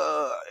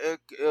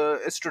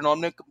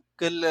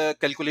एस्ट्रोनॉमिकल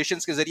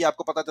कैलकुलेशंस के जरिए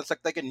आपको पता चल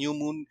सकता है कि न्यू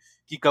मून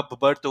की कब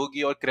बर्थ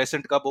होगी और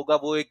क्रेसेंट कब होगा,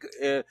 वो एक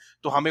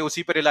तो हमें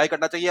उसी पर रिलाई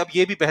करना चाहिए। अब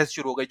ये भी बहस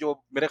शुरू हो गई,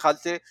 जो मेरे ख्याल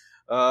से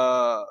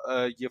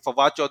ये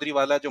फवाद चौधरी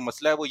वाला जो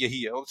मसला है वो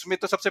यही है। उसमें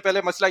तो सबसे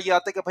पहले मसला ये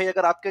आता है कि भाई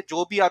अगर आपके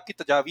जो भी आपकी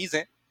तजावीज़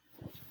हैं,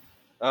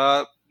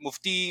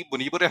 मुफ्ती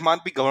मुनीबुर रहमान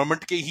भी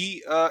गवर्नमेंट के ही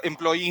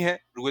एम्प्लॉई हैं,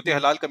 रुयते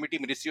हलाल committee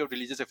ministry of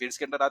religious affairs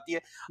के अंदर आती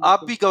है,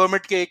 आप भी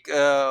गवर्नमेंट के एक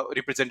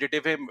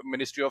रिप्रेजेंटेटिव है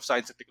ministry of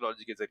science and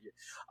technology के जरिए।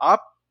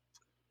 आप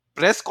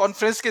प्रेस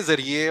कॉन्फ्रेंस के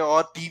जरिए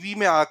और टीवी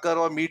में आकर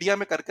और मीडिया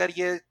में कर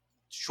ये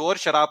शोर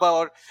शराबा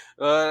और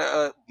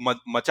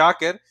मचा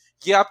कर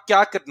ये आप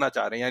क्या करना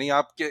चाह रहे हैं? यानी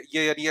आप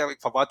यानी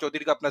फवाद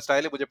चौधरी का अपना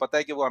स्टाइल है, मुझे पता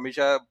है कि वो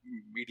हमेशा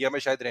मीडिया में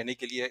शायद रहने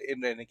के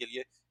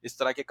लिए इस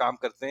तरह के काम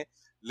करते हैं,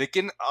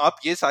 लेकिन आप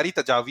ये सारी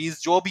तजावीज़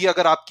जो भी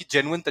अगर आपकी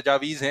जेन्युइन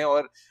तजावीज़ हैं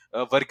और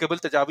वर्केबल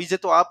तजावीज़ है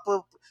तो आप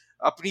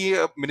अपनी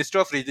मिनिस्टर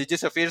ऑफ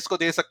रिलीजियस अफेयर्स को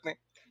दे सकते हैं।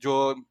 जो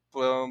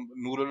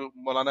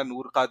मौलाना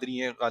नूर कादरी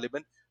हैं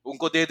गालिबन,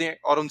 उनको दे दें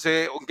और उनसे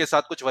उनके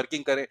साथ कुछ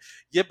वर्किंग करें।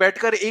 ये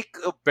बैठकर एक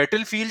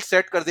बैटलफील्ड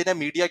सेट कर देना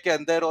मीडिया के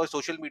अंदर और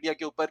सोशल मीडिया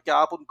के ऊपर कि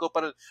आप उनके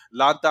ऊपर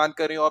लान तान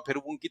करें और फिर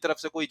उनकी तरफ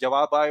से कोई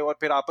जवाब आए और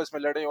फिर आपस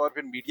में लड़ें और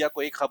फिर मीडिया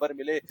को एक खबर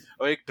मिले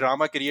और एक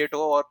ड्रामा क्रिएट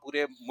हो और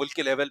पूरे मुल्क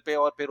के लेवल पे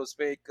और फिर उस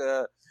पे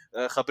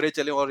एक खबरें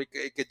चले और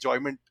एक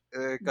एंजॉयमेंट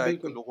का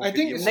एक लोगों आई के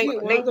थिंक लिए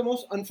one of the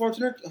most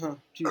unfortunate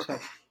चीज है।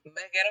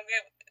 मैं कह रहा हूँ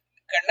कि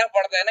करना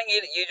पड़ता है ना,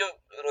 ये जो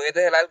रोहित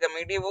हिलाल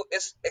कमेटी वो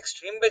इस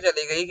एक्सट्रीम पे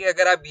चली गई कि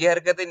अगर आप ये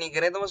हरकतें नहीं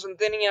करें तो वो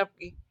सुनते नहीं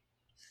आपकी।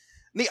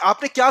 नहीं,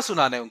 आपने क्या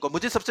सुनाना है उनको?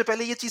 मुझे सबसे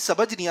पहले ये चीज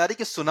समझ नहीं आ रही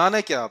कि सुनाना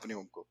है क्या आपने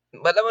उनको।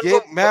 मतलब ये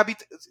मैं अभी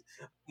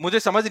मुझे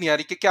समझ नहीं आ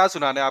रही कि क्या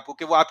सुनाना है आपको,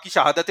 कि वो आपकी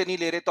शहादतें नहीं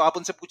ले रहे तो आप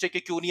उनसे पूछे कि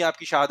क्यों नहीं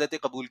आपकी शहादतें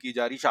कबूल की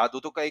जा रही।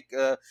 शहादतों का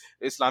एक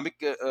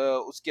इस्लामिक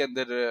उसके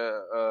अंदर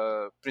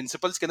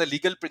प्रिंसिपल्स के अंदर,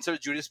 लीगल प्रिंसिपल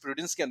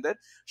ज्यूरिस्प्रूडेंस के अंदर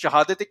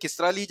शहादतें किस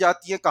तरह ली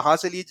जाती हैं, कहाँ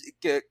से ली,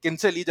 किन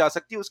से ली जा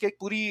सकती है, उसके एक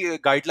पूरी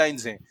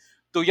गाइडलाइंस हैं।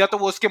 तो या तो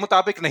वो उसके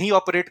मुताबिक नहीं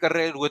ऑपरेट कर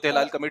रहे रोहित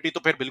हिलाल कमेटी, तो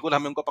फिर बिल्कुल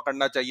हमें उनको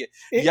पकड़ना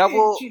चाहिए, या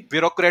वो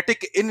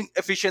ब्यूरोक्रेटिक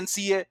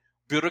इनएफिशिएंसी है,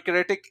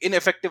 ब्यूरोक्रेटिक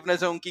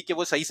इनइफेक्टिवनेस है उनकी, कि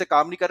वो सही से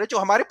काम नहीं कर रहे, जो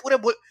हमारे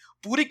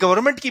पूरी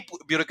गवर्नमेंट की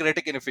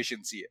ब्यूरोक्रेटिक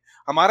इनएफिशिएंसी है।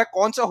 हमारा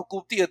कौन सा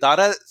हुकूमती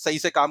इदारा सही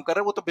से काम कर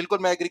रहा है, वो तो बिल्कुल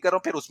मैं एग्री कर रहा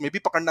हूँ, फिर उसमें भी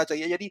पकड़ना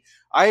चाहिए। यानी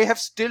I have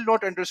still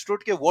not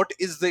understood कि what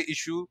is the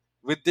issue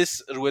with this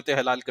Rohit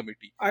Hilal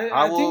committee. I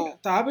think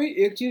ताहा भाई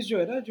एक चीज जो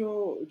है ना, जो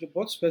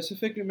बहुत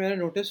स्पेसिफिक मैंने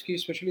नोटिस की,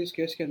 स्पेशली इस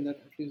केस के अंदर,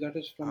 at least that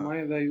is from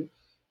my view,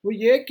 वो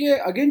ये कि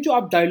अगेन जो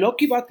आप डायलॉग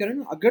की बात करें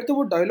ना, अगर तो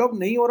वो डायलॉग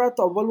नहीं हो रहा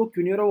तो अव्वल वो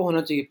क्यों नहीं हो रहा, वो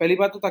होना चाहिए पहली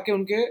बात तो, ताकि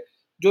उनके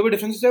जो भी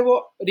डिफरेंसेस है वो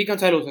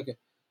रिकंसाइल हो सके।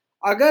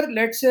 अगर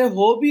लेट से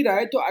हो भी रहा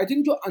है तो आई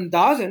थिंक जो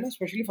अंदाज है ना,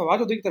 स्पेशली फवाद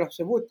चौधरी की तरफ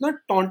से, वो इतना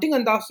टॉन्टिंग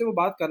अंदाज से वो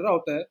बात कर रहा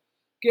होता है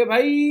कि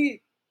भाई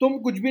तुम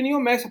कुछ भी नहीं हो,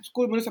 मैं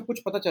सबको, मुझे सब कुछ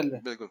पता चल रहा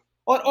है। बिल्कुल।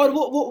 और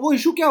वो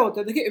इशू क्या होता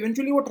है, देखिए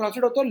इवेंचुअली वो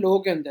ट्रांसलेट होता है लोगों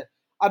के अंदर।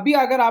 अभी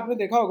अगर आपने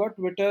देखा होगा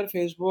ट्विटर,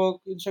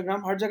 फेसबुक,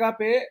 इंस्टाग्राम, हर जगह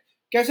पे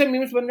कैसे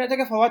मीम्स बन रहे थे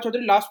कि फवाद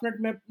चौधरी लास्ट मिनट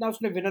में अपना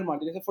उसने विनर मार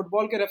दिया। जैसे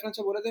फुटबॉल के रेफरेंस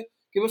से बोल रहे थे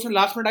कि वो उसने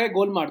लास्ट मिनट आके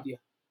गोल मार दिया,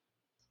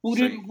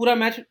 पूरा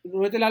मैच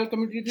रोहित लाल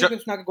कमेटी थी कि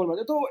उसने आके गोल मार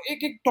दिया। तो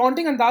एक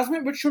टॉन्टिंग अंदाज में,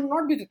 which should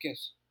not be the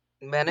case.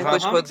 मैंने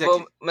कुछ खुतबों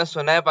में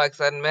सुना है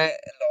पाकिस्तान में,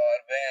 लाहौर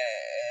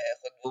में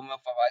खुतबों में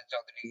फवाद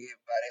चौधरी के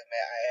बारे में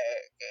आया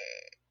है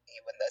कि ये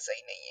बंदा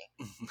सही नहीं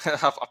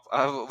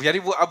है। यानी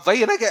वो अब वही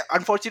है ना कि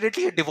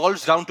unfortunately it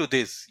डिवॉल्व्स down to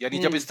this. यानी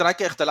जब इस तरह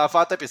के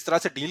इख्तलाफात आप इस तरह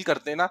से डील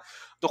करते हैं ना,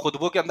 तो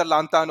खुतबों के अंदर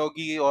लानतान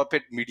होगी और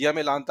फिर मीडिया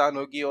में लानतान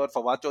होगी और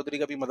फवाद चौधरी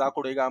का भी मजाक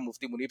उड़ेगा,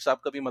 मुफ्ती मुनीब साहब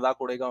का भी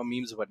मजाक उड़ेगा और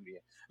मीम्स बन रही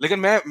है। लेकिन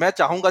मैं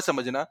चाहूंगा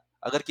समझना,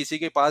 अगर किसी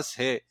के पास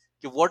है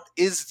कि what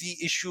is the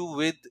issue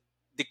with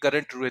the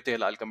current Rohit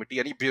Hilal committee,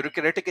 यानी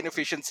ब्यूरोक्रेटिक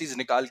इनएफिशिएंसीज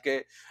निकाल के,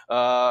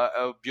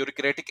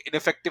 ब्यूरोक्रेटिक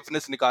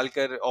इनइफेक्टिवनेस निकाल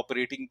कर,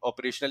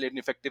 ऑपरेशनल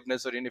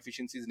इनइफेक्टिवनेस और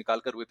इनएफिशिएंसीज निकाल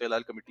कर रोहित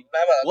हिलाल committee,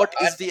 what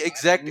is the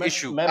exact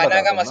issue?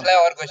 अना का मसला है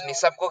और कुछ नहीं,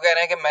 सबको कह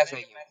रहे हैं कि मैं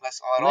सही हूं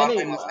बस, और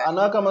नहीं,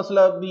 अना का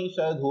मसला भी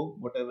शायद हो,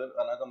 व्हाटएवर,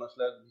 अना का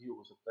मसला भी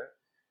हो सकता है।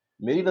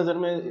 मेरी नजर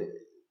में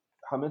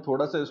हमें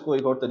थोड़ा सा इसको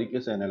एक और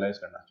तरीके से एनालाइज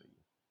करना चाहिए।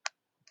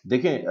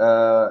 देखें,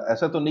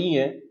 ऐसा तो नहीं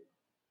है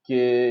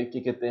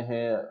कि कहते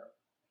हैं,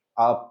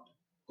 आप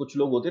कुछ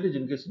लोग होते हैं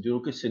जो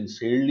कि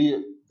sincerely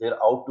they are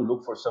out to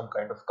look for some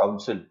kind of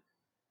council.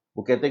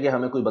 वो कहते हैं कि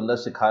हमें कोई बंदा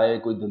सिखाए,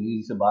 कोई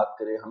दलील से बात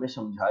करे, हमें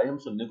समझाए, हम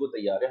सुनने को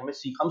तैयार है,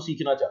 हम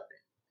सीखना चाहते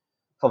हैं।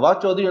 Fawad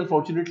Chaudhary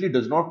unfortunately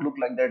does not look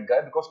like that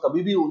guy, because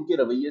कभी भी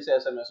उनके रवैये से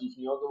ऐसा महसूस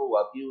नहीं हुआ कि वो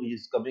वाकई he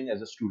is coming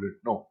as a student.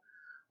 No,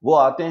 वो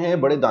आते हैं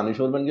बड़े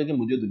दानिशवर बन गए कि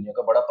मुझे दुनिया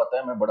का बड़ा पता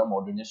है, मैं बड़ा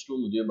मॉडर्निस्ट हूँ,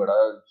 मुझे बड़ा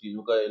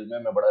चीजों का इल्म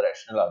है, मैं बड़ा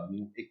रैशनल आदमी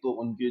हूँ। एक तो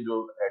उनके जो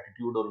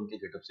एटीट्यूड और उनके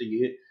गेटअप से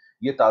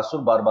ये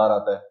तासुर बार बार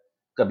आता है।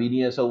 कभी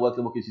नहीं ऐसा हुआ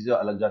कि वो किसी से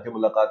अलग जाके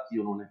मुलाकात की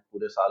उन्होंने,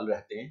 पूरे साल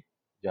रहते हैं,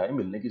 जाए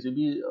मिलने किसी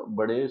भी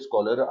बड़े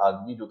स्कॉलर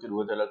आदमी जो कि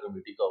रोहित हिलाल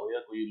कमेटी का हो या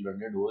कोई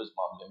लर्नेड हो इस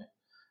मामले में,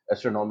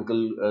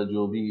 एस्ट्रोनॉमिकल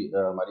जो भी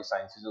हमारी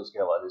साइंसेज है उसके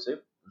हवाले से,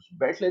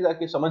 बैठ ले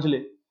जाके समझ ले।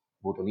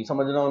 वो तो नहीं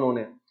समझना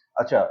उन्होंने।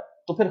 अच्छा,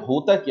 तो फिर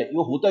होता क्या,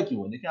 ये होता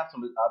क्यों है? देखिए,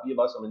 आप ये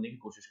बात समझने की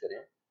कोशिश करें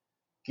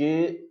कि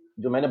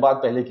जो मैंने बात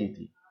पहले की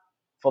थी,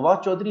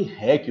 फवाद चौधरी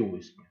है क्यों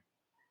इसमें?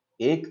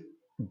 एक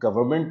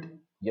गवर्नमेंट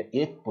या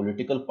एक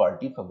पॉलिटिकल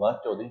पार्टी फवाद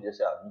चौधरी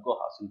जैसे आदमी को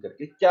हासिल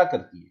करके क्या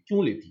करती है,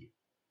 क्यों लेती है?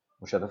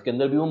 मुशर्रफ के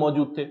अंदर भी वो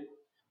मौजूद थे,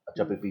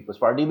 अच्छा फिर पीपल्स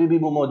पार्टी में भी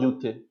वो मौजूद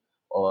थे,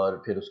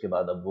 और फिर उसके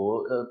बाद अब वो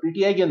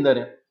पीटीआई के अंदर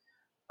है।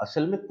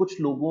 असल में कुछ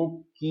लोगों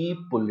की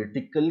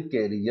पॉलिटिकल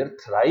कैरियर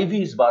थ्राइव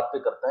ही इस बात पे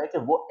करता है कि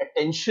वो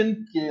अटेंशन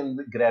के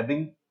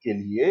ग्रैबिंग के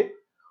लिए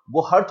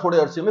वो हर थोड़े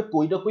अरसे में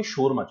कोई ना कोई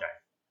शोर मचाए,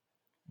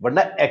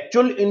 वरना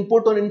एक्चुअल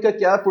इनपुट और इनका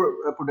क्या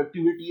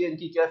प्रोडक्टिविटी है,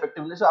 इनकी क्या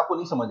इफेक्टिवनेस है, आपको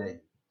नहीं समझ आएगी।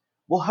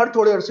 वो हर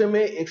थोड़े अरसे में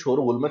एक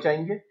शोरगुल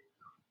मचाएंगे।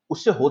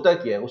 उससे होता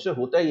क्या है? उससे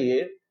होता ये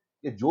है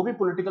कि जो भी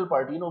पॉलिटिकल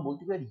पार्टी है ना, वो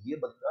बोलती है ये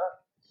बंदा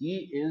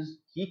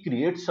ही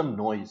क्रिएट्स सम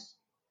नॉइज।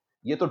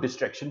 ये तो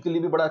डिस्ट्रैक्शन के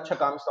लिए भी बड़ा अच्छा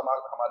काम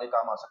इस्तेमाल हमारे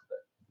काम आ सकता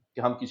है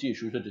कि हम किसी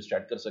इशू से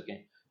डिस्ट्रैक्ट कर सकें।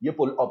 ये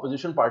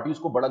ऑपोजिशन पार्टी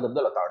उसको बड़ा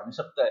गंदा लताड़ भी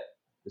सकता है।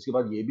 इसके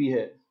बाद ये भी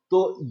है,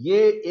 तो ये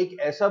एक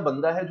ऐसा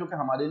बंदा है जो कि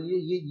हमारे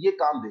लिए ये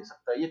काम दे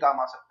सकता है, ये काम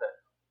आ सकता है।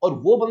 और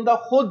वो बंदा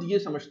खुद ये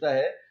समझता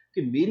है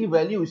कि मेरी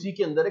वैल्यू इसी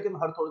के अंदर है कि मैं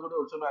हर थोड़े थोड़े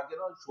वर्षों में आके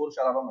ना शोर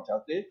शराबा मचा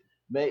के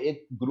मैं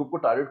एक ग्रुप को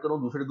टारगेट करूं,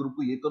 दूसरे ग्रुप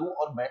को ये करूं,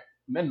 और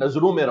मैं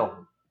नजरों में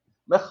रहूं,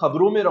 मैं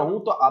खबरों में रहूं,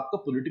 तो आपका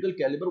पॉलिटिकल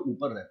कैलिबर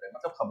ऊपर रहता है।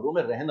 मतलब खबरों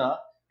में रहना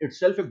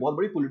इटसेल्फ एक बहुत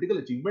बड़ी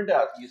पॉलिटिकल अचीवमेंट है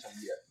आपकी, ये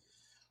समझिए।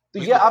 तो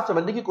ये आप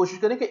समझने की कोशिश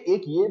करें कि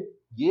एक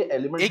ये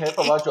एलिमेंट है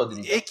फवाद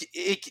चौधरी का।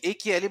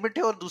 एक ये एलिमेंट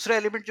है, और दूसरा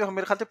एलिमेंट जो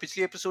मेरे ख्याल से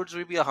पिछले एपिसोड्स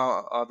में भी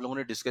आप लोगों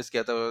ने डिस्कस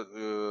किया था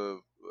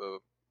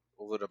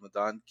ओवर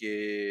रमजान के,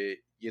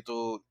 ये तो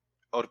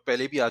और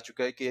पहले भी आ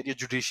चुका है कि ये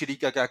जुडिशरी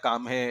का क्या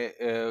काम है,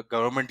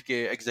 गवर्नमेंट के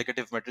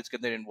एग्जीक्यूटिव मैटर्स के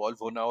अंदर इन्वॉल्व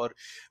होना, और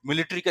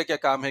मिलिट्री का क्या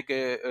काम है कि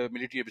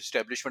मिलिट्री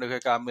एस्टेब्लिशमेंट का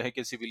काम है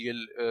कि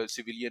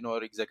सिविलियन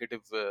और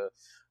एग्जीक्यूटिव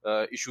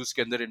इश्यूज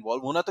के अंदर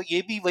इन्वॉल्व होना। तो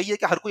ये भी वही है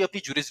कि हर कोई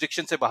अपनी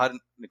जुरिस्डिक्शन से बाहर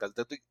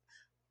निकलता है। तो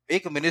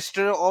एक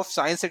minister of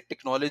science and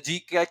technology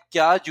का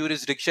क्या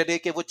ज्यूरिसडिक्शन है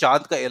कि वो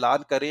चांद का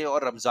ऐलान करे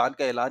और रमजान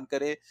का ऐलान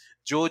करे,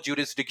 जो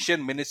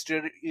jurisdiction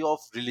ministry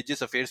of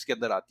religious affairs के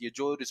अंदर आती है,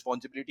 जो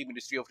responsibility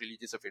ministry of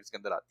religious affairs के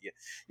अंदर आती है।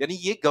 यानी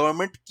ये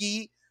गवर्नमेंट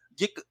की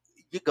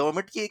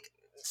एक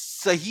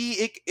सही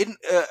एक इन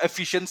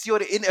एफिशिएंसी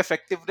और इन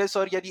इफेक्टिवनेस,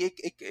 और यानी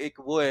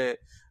एक वो है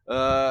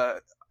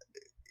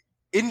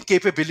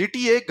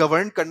इनकेपेबिलिटी है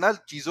गवर्न करना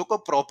चीजों को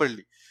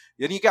प्रॉपरली।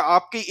 यानी कि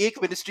आपके एक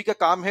मिनिस्ट्री का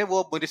काम है,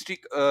 वो मिनिस्ट्री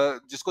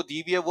जिसको दी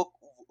हुई है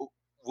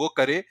वो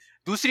करे,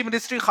 दूसरी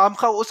मिनिस्ट्री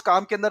खामखा उस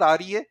काम के अंदर आ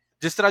रही है।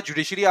 जिस तरह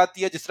जुडिशरी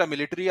आती है, जिस तरह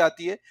मिलिट्री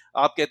आती है,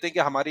 आप कहते हैं कि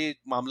हमारे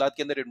मामलात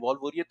के अंदर इन्वॉल्व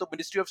हो रही है, तो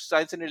ministry of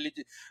science and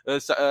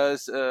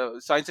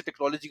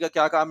technology का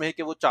क्या काम है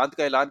कि वो चांद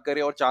का ऐलान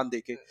करे और चांद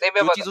देखे।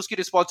 जो चीज उसकी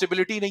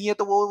रिस्पॉन्सिबिलिटी नहीं है,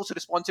 तो वो उस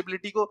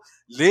रिस्पॉन्सिबिलिटी को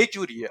ले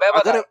क्यों रही है?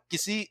 अगर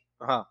किसी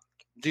हाँ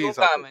जी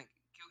काम है,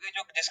 क्योंकि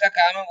जो जिसका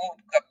काम है वो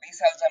 20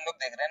 साल से हम लोग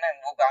देख रहे हैं ना,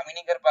 वो काम ही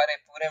नहीं कर पा रहे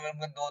पूरे में।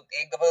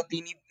 एक दफा तो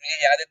तीन ही,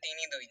 मुझे याद है, तीन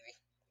ही हुई थी,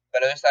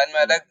 बलूचिस्तान में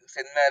अलग,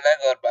 सिंध में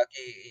अलग, और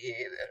बाकी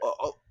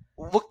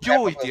वो क्यों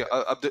हुई थी?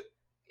 अब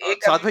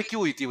साथ में क्यों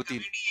हुई थी वो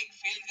तीन? एक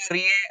फेल कर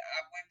रही है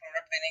आपको एक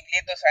प्रोडक्ट देने के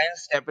लिए, तो साइंस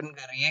स्टेप इन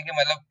कर रही है कि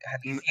मतलब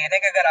हदीस ये है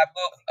कि अगर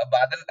आपको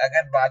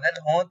अगर बादल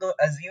हो तो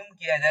अज्यूम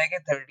किया जाए कि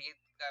 30th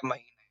का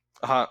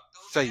महीना है। हाँ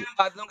तो सही।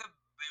 बादलों के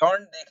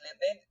बियॉन्ड देख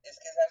लेते हैं।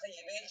 इसके हिसाब से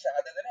ये भी एक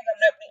शहादत है ना कि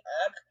हमने अपनी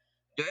आंख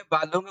जो है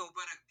बादलों के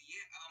ऊपर रख दी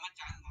है, अब हमें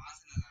चांद वहां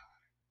से नजर आ रहा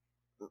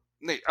है।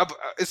 नहीं, अब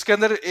इसके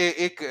अंदर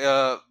एक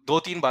दो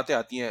तीन बातें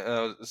आती हैं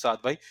साथ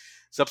भाई।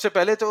 सबसे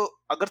पहले तो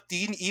अगर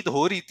 3 ईद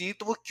हो रही थी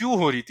तो वो क्यों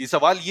हो रही थी,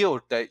 सवाल ये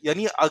उठता है।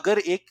 यानी अगर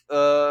एक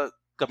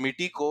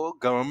कमेटी को,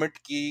 गवर्नमेंट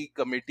की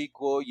कमेटी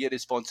को ये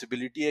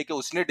रिस्पॉन्सिबिलिटी है कि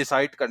उसने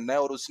डिसाइड करना है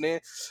और उसने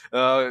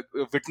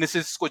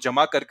विटनेसेस को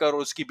जमा करके और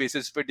उसकी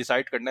बेसिस पे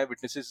डिसाइड करना है,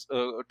 विटनेसेस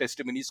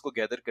टेस्टिमनीज को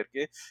गैदर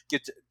करके कि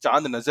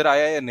चांद नजर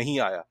आया या नहीं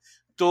आया,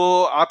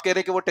 तो आप कह रहे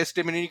हैं कि वो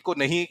टेस्टिमनी को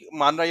नहीं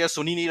मान रहा या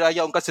सुन ही नहीं रहा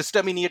या उनका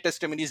सिस्टम ही नहीं है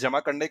टेस्टिमनी जमा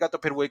करने का, तो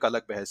फिर वो एक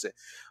अलग बहस है।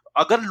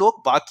 अगर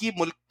लोग बाकी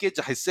मुल्क के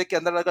हिस्से के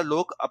अंदर अगर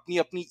लोग अपनी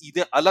अपनी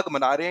ईदें अलग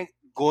मना रहे हैं,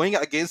 गोइंग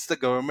अगेंस्ट द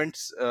गवर्नमेंट,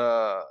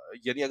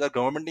 यानी अगर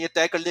गवर्नमेंट ने ये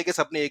तय कर लिया कि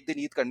सबने एक दिन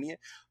ईद करनी है,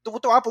 तो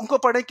वो आप उनको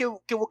पढ़े कि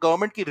वो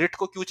गवर्नमेंट की रिट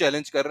को क्यों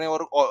चैलेंज कर रहे हैं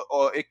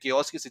और एक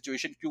केओस की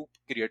सिचुएशन क्यों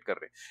क्रिएट कर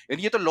रहे हैं।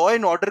 यानी ये तो लॉ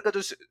एंड ऑर्डर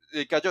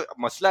का जो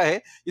मसला है,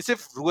 ये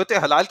सिर्फ रुयत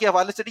हलाल के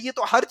हवाले से नहीं, ये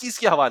तो हर चीज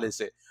के हवाले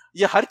से।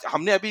 ये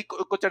हमने अभी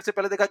कुछ अर्से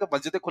पहले देखा कि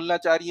मस्जिदें खुलना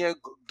चाह रही हैं,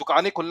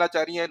 दुकानें खुलना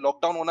चाह रही हैं,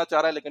 लॉकडाउन होना चाह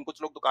रहा है, लेकिन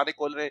कुछ लोग दुकानें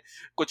खोल रहे हैं,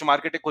 कुछ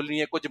मार्केटें खुल रही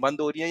हैं, कुछ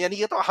बंद हो रही हैं। यानी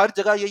ये तो हर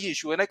जगह यही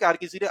इशू है ना कि हर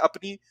किसी ने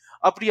अपनी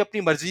अपनी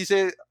अपनी मर्जी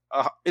से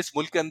इस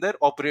मुल्क के अंदर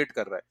ऑपरेट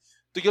कर रहा है।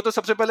 तो ये तो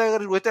सबसे पहले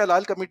अगर रुयत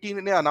हलाल कमेटी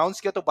ने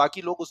अनाउंस किया तो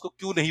बाकी लोग उसको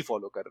क्यों नहीं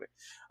फॉलो कर रहे?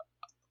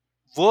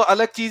 वो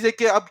अलग चीज है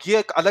कि अब ये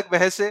एक अलग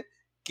बहस है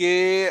कि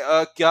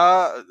क्या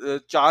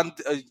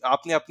चांद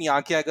आपने अपनी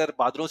आंखें अगर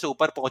बादलों से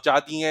ऊपर पहुंचा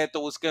दी हैं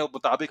तो उसके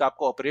मुताबिक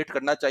आपको ऑपरेट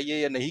करना चाहिए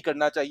या नहीं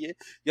करना चाहिए।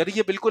 यानी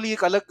ये बिल्कुल ही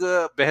एक अलग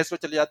बहस में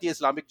चली जाती है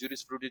इस्लामिक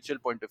ज्यूरिस्प्रूडेंशियल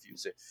पॉइंट ऑफ व्यू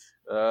से,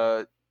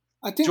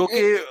 जो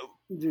कि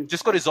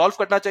जिसको रिजॉल्व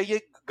करना चाहिए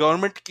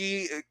गवर्नमेंट की।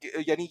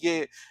 यानी ये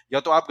या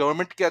तो आप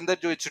गवर्नमेंट के अंदर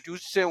जो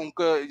इंस्टीट्यूट्स हैं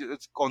उनका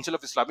काउंसिल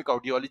ऑफ इस्लामिक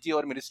आइडियोलॉजी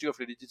और मिनिस्ट्री ऑफ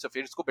रिलीजियस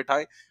अफेयर्स को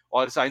बैठाएं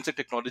और साइंस एंड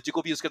टेक्नोलॉजी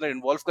को भी इसके अंदर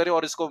इन्वॉल्व करें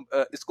और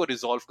इसको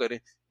रिजॉल्व करें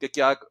कि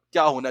क्या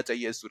क्या होना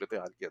चाहिए इस सूरत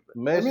हाल के अंदर।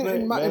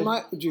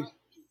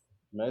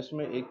 मैं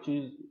इसमें एक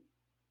चीज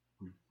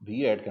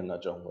भी ऐड करना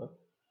चाहूंगा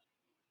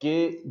कि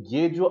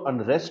ये जो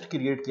अनरेस्ट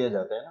क्रिएट किया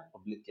जाता है ना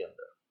पब्लिक के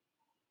अंदर,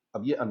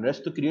 अब ये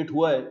अनरेस्ट तो क्रिएट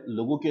हुआ है,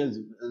 लोगों के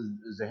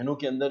जहनों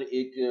के अंदर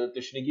एक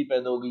तशनीगी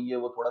पैदा हो गई है,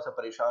 वो थोड़ा सा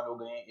परेशान हो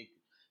गए हैं,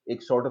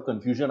 एक सॉर्ट ऑफ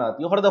कंफ्यूजन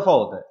आती है, हर दफा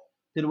होता है।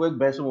 फिर वो एक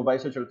बहस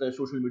मुबाहिसा चलता है,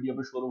 सोशल मीडिया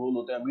पर शोरगुल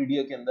होता है,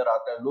 मीडिया के अंदर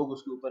आता है, लोग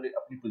उसके ऊपर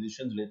अपनी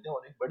पोजीशंस लेते हैं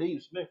और एक बड़ी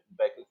उसमें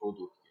बैक एंड फोर्थ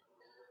होती है।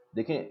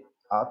 देखें,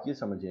 आप ये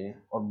समझें,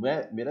 और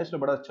मेरा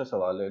इसमें बड़ा अच्छा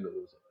सवाल है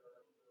लोगों से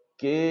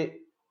कि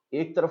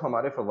एक तरफ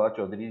हमारे फवाद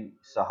चौधरी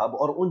साहब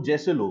और उन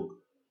जैसे लोग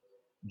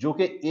जो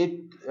कि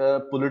एक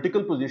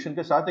पॉलिटिकल पोजीशन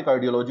के साथ एक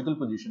आइडियोलॉजिकल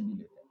पोजीशन भी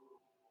लेते हैं,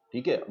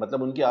 ठीक है।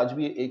 मतलब उनकी आज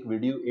भी एक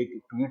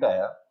ट्वीट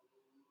आया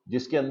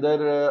जिसके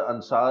अंदर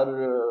अंसार,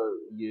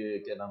 ये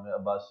क्या नाम है,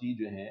 अब्बासी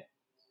जो हैं,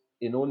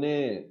 इन्होंने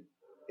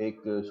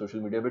एक सोशल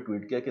मीडिया पे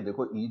ट्वीट किया कि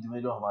देखो ईद में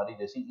जो हमारी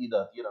जैसी ईद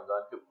आती है,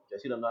 रमजान के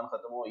जैसी रमजान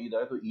खत्म हो ईद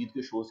आए तो ईद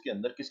के शोज के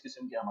अंदर किस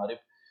किस्म के हमारे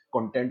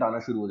कंटेंट आना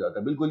शुरू हो जाता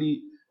है, बिल्कुल ही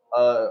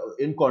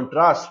in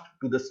contrast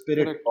to the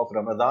spirit Correct. Of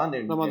Ramzan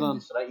and Ramzan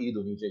जिस तरह ईद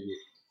होनी चाहिए,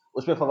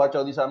 उसमें फवाद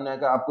चौधरी साहब ने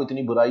कहा आपको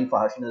इतनी बुराई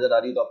फहाशी नजर आ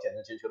रही है तो आप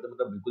चैनल चेंज कर दो,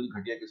 मतलब बिल्कुल ही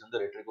घटिया किस्म का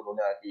रेटरिक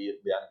उन्होंने आके ये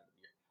बयान कर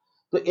दिया।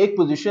 तो एक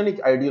पोजीशन,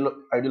 एक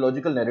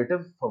आइडियोलॉजिकल नैरेटिव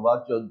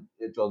फवाद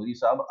चौधरी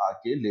साहब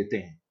आके लेते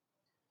हैं,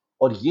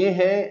 और ये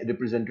है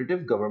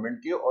रिप्रेजेंटेटिव गवर्नमेंट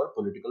के और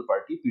पॉलिटिकल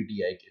पार्टी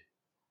पीटीआई के।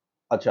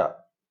 अच्छा,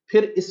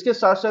 फिर इसके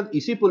साथ साथ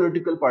इसी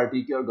पॉलिटिकल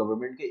पार्टी के और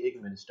गवर्नमेंट के एक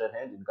मिनिस्टर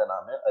हैं जिनका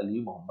नाम है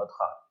अली मोहम्मद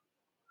खान।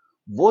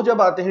 वो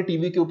जब आते हैं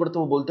टीवी के ऊपर तो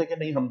वो बोलते हैं कि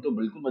नहीं, हम तो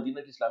बिल्कुल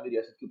मदीना की इस्लामी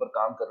रियासत के ऊपर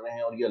काम कर रहे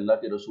हैं और ये अल्लाह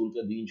के रसूल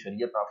का दीन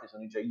शरीयत नाफिज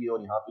होनी चाहिए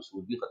और यहाँ पे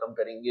सूद भी खत्म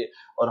करेंगे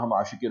और हम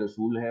आशिक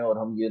रसूल हैं और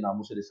हम ये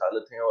नामुस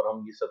रिसालत हैं और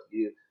हम ये सब,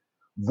 ये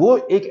वो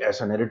एक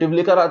ऐसा नैरेटिव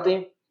लेकर आते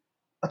हैं।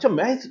 अच्छा,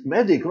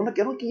 मैं देख रहा हूँ, मैं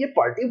कह रहा हूँ कि ये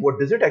party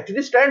what does it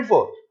actually stand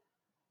for,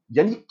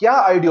 यानी क्या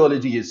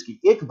आइडियोलॉजी है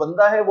इसकी। एक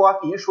बंदा है वो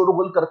आके ये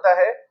शोरगुल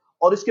करता है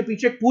और इसके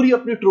पीछे पूरी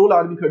अपनी ट्रोल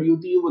आर्मी खड़ी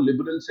होती है, वो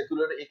लिबरल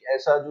सेक्युलर, एक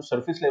ऐसा जो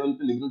सरफेस लेवल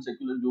पे लिबरल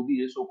सेक्युलर जो भी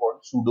है, सो कॉल्ड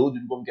सूडो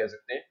जिनको हम कह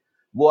सकते हैं,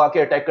 वो आके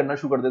अटैक करना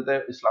शुरू कर देता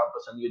है इस्लाम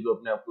पसंद, ये जो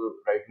अपने आप को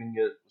राइट विंग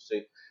है उससे।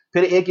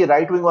 फिर एक ये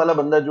राइट विंग वाला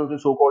बंदा जो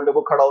सो कॉल्ड है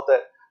वो खड़ा होता है,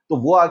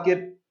 तो वो आके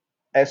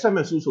ऐसा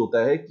महसूस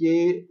होता है कि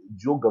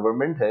जो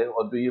गवर्नमेंट है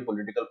और जो ये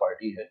पॉलिटिकल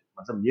पार्टी है,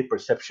 मतलब ये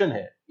परसेप्शन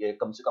है, ये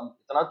कम से कम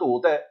इतना तो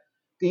होता है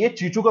कि ये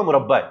चीचू का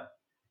मुरब्बा है।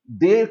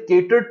 They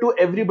cater to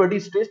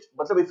everybody's taste,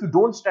 मतलब if you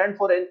don't stand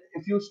for,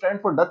 if you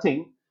stand for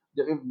nothing,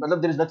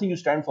 मतलब there is nothing you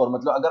stand for,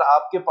 मतलब अगर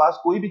आपके पास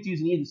कोई भी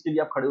चीज नहीं है जिसके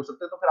लिए आप खड़े हो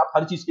सकते हैं तो फिर आप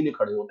हर चीज के लिए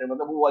खड़े होते हैं,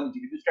 मतलब वो वाली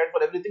चीज, if you stand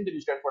for everything then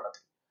you stand for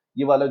nothing,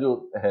 ये वाला जो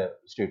है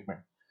स्टेटमेंट।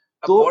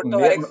 तो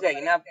हर एक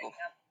चाहिए ना आपको,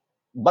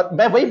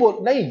 मैं वही बोल,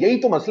 नहीं यही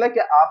तो मसला है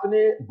कि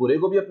आपने बुरे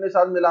को भी अपने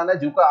साथ मिलाना है,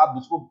 जिसको आप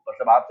जिसको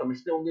मतलब आप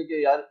समझते होंगे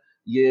कि यार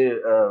ये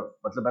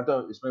मतलब मैं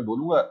तो इसमें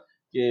बोलूंगा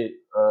कि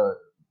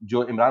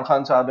जो इमरान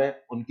खान साहब हैं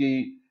उनकी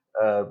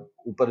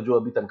ऊपर जो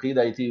अभी तनकीद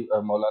आई थी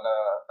मौलाना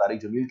तारिक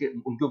जमील के,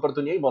 उनके ऊपर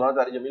तो नहीं आई, मौलाना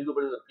तारिक जमील के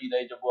ऊपर जो तनकीद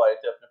आई, जब वो आए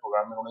थे अपने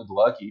प्रोग्राम में उन्होंने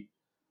दुआ की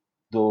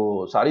तो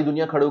सारी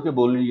दुनिया खड़े होकर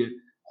बोल रही है,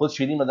 खुद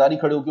शीरी मजारी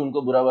खड़े होकर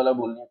उनको बुरा वाला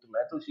बोल रही है। तो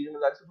मैं तो शीरी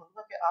मजारी से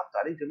बोलूंगा कि आप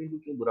तारिक जमील को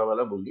क्यों बुरा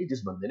वाला बोल रही है,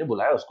 जिस बंदे ने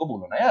बुलाया उसको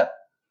बोलो ना यार,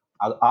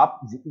 आप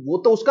वो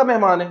तो उसका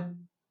मेहमान है,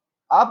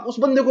 आप उस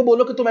बंदे को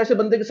बोलो कि तुम ऐसे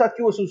बंदे के साथ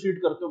क्यों एसोसिएट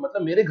करते हो।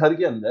 मतलब मेरे घर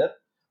के अंदर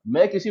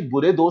मैं किसी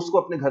बुरे दोस्त को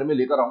अपने घर में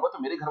लेकर आऊंगा तो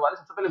मेरे घर वाले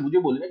सबसे पहले मुझे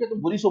बोलेंगे कि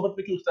तुम बुरी सोबत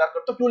में क्यों इख्तियार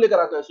करते हो, क्यों लेकर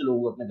आते हो ऐसे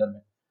लोगों को अपने घर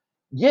में।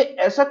 ये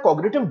ऐसा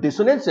कॉग्निटिव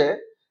डिसोनेंस है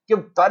कि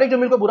तारिक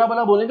जमील को बुरा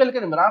भला बोलेंगे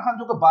लेकिन इमरान खान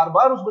जो को बार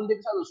बार उस बंदे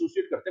के साथ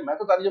एसोसिएट करते हैं। मैं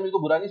तो तारिक जमील को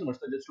बुरा नहीं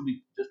समझता,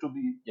 जस्ट टू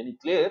बी यानी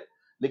क्लियर,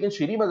 लेकिन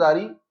शीरी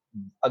मजारी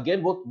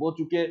अगेन वो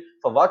चूंकि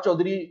Fawad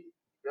Chaudhary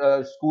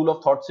school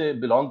of thought से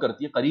बिलोंग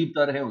करती है, करीब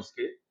तर है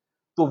उसके,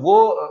 तो वो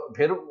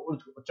फिर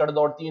चढ़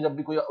दौड़ती हैं जब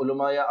भी कोई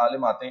उलमा या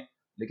आलिम आते हैं,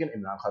 लेकिन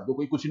इमरान खान को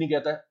कोई कुछ नहीं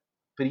कहता है।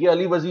 फिर ये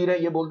अली वजीर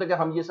है, ये बोलते हैं कि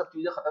हम ये सब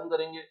चीजें खत्म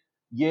करेंगे,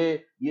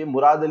 ये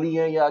मुराद अली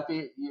है या कि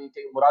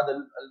ये मुराद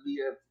अली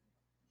है,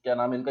 क्या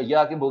नाम है इनका, ये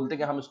आके बोलते हैं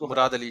कि हम इसको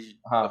मुराद अली,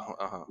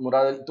 हाँ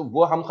मुराद अली, तो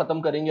वो हम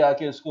खत्म करेंगे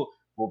आके इसको,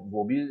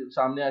 वो भी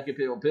सामने आके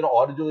फिर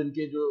और जो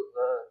इनके जो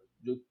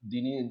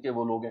दीनी इनके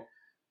वो लोग हैं,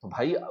 तो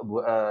भाई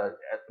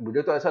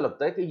मुझे तो ऐसा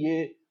लगता है कि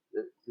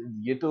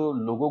ये तो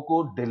लोगों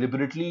को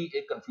डेलिबरेटली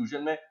एक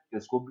कंफ्यूजन में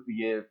इसको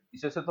ये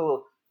इसे से तो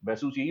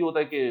महसूस यही होता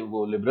है कि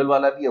वो लिबरल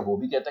वाला भी है, वो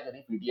भी कहता है कि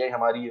नहीं पीटीआई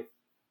हमारी है,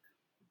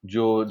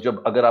 जो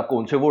जब अगर आपको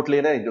उनसे वोट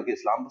लेना है जो कि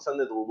इस्लाम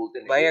पसंद है तो वो बोलते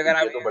हैं भाई अगर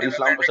आप तो बड़ी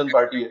इस्लाम पसंद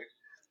पार्टी है।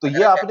 तो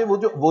ये आपने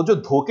वो जो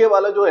धोखे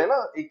वाला जो है ना,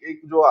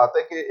 एक जो आता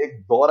है कि एक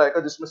दौर आएगा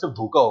जिसमें सिर्फ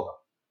धोखा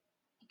होगा,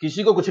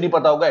 किसी को कुछ नहीं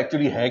पता होगा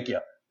एक्चुअली है क्या।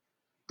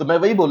 तो मैं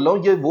वही बोल रहा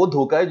हूँ, ये वो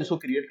धोखा है जिसको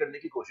क्रिएट करने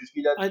की कोशिश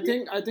की जाती है।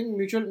 आई थिंक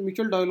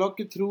म्यूचुअल डायलॉग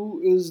के through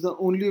is the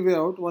only way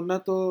out, वरना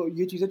तो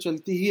ये चीजें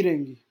चलती ही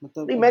रहेंगी।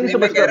 मतलब नहीं मैं नहीं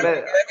समझता,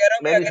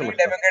 मैं नहीं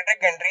समझता।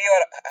 डेमोक्रेटिक कंट्री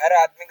और हर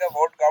आदमी का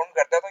वोट काउंट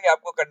करता है तो ये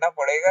आपको करना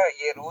पड़ेगा,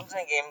 ये रूल्स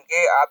हैं गेम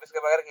के, आप इसके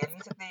बगैर खेल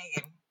नहीं सकते ये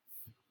गेम।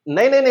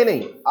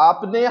 नहीं,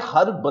 आपने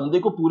हर बंदे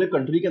को पूरे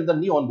कंट्री के अंदर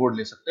नहीं ऑन बोर्ड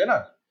ले सकते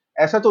ना।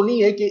 ऐसा तो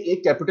नहीं है कि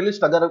एक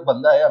कैपिटलिस्ट अगर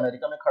बंदा है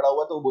अमेरिका में खड़ा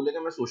हुआ तो वो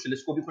बोलेगा मैं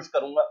सोशलिस्ट को भी खुश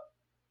करूंगा,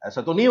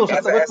 ऐसा तो नहीं हो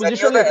सकता। वो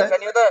पोजीशन लेता है। ऐसा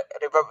नहीं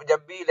होता,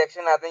 जब भी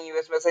इलेक्शन आते हैं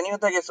यूएस में ऐसा नहीं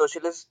होता कि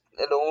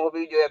सोशलिस्ट लोगों को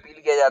भी जो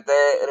अपील किया जाता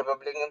है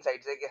रिपब्लिकन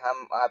साइड से कि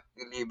हम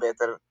आपके लिए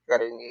बेहतर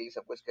करेंगे, ये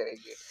सब कुछ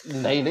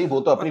करेंगे। नहीं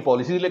वो तो अपनी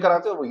पॉलिसी लेकर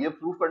आते हैं, वो ये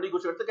प्रूव करने की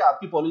कोशिश करते हैं कि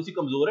आपकी पॉलिसी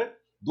कमजोर है।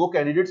 दो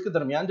कैंडिडेट्स के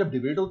दरमियान जब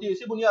डिबेट होती है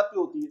इसी बुनियाद पे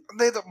होती है।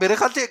 नहीं तो मेरे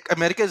ख्याल से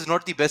America is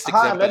not the best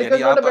example.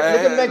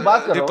 लेकिन मैं एक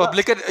बात कर रहा हूं,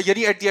 रिपब्लिकन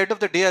यानी at the end of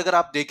the day अगर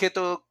आप देखें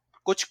तो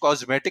कुछ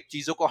कॉस्मेटिक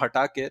चीजों को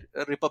हटा के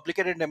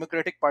Republican and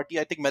Democratic party,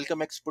 I think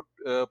Malcolm X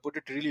put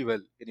it really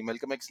well. यानी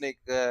मैल्कम एक्स ने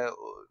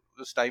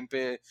उस टाइम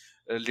पे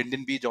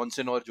लिंडन बी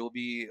जॉनसन और जो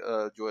भी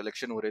जो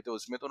इलेक्शन हो रहे थे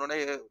उसमें, तो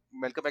उन्होंने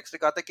मैल्कम एक्स ने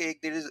कहा था कि एक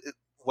there is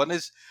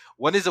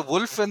one is a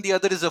wolf and the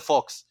other is a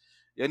fox.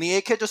 यानी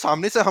एक है जो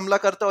सामने से हमला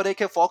करता है और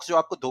एक है फॉक्स जो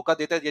आपको धोखा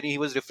देता है। यानी he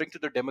was referring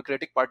to the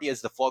Democratic party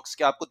as the fox,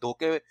 कि आपको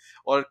धोखे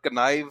और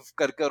कनाइव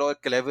कर और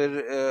क्लेवर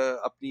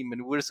अपनी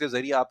मैन्यूवर्स के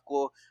जरिए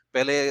आपको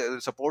पहले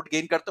सपोर्ट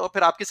गेन करते हैं और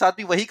फिर आपके साथ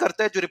भी वही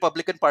करता है जो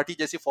रिपब्लिकन पार्टी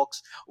जैसी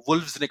फॉक्स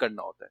वुल्व्स ने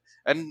करना होता है,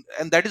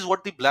 and that is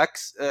what the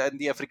blacks and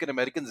the African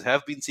Americans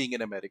have been seeing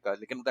in America,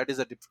 लेकिन दैट इज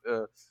अ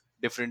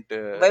डिफरेंट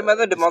भाई मैं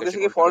तो डेमोक्रेसी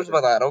के फॉल्ट्स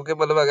बता रहा हूँ कि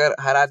मतलब अगर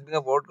हर आदमी का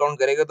वोट काउंट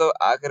करेगा तो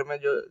आखिर में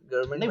जो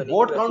गवर्नमेंट नहीं,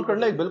 वोट काउंट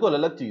करना एक बिल्कुल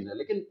अलग चीज है,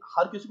 लेकिन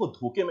हर किसी को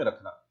धोखे में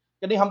रखना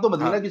कि नहीं हम तो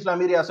मदीना की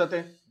इस्लामी रियासत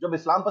है, जब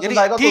इस्लाम पसंद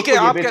आएगा तो उसको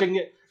ये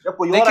बेचेंगे, जब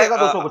कोई और आएगा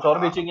तो उसको कुछ और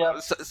बेचेंगे आप।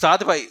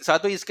 साथ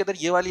भाई इसके अंदर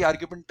ये वाली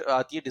आर्गुमेंट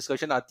आती है,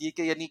 डिस्कशन आती है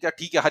कि यानी क्या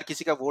ठीक है हर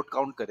किसी का वोट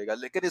काउंट करेगा,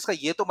 लेकिन इसका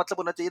ये तो मतलब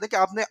होना चाहिए ना कि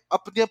आपने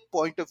अपने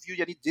पॉइंट ऑफ व्यू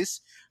यानी जिस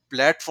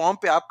प्लेटफॉर्म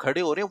पे आप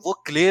खड़े हो रहे हैं वो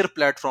क्लियर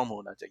प्लेटफॉर्म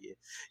होना चाहिए।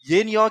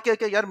 ये नहीं हो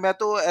कि यार मैं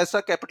तो ऐसा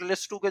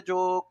कैपिटलिस्ट हूं कि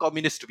जो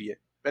कम्युनिस्ट भी है,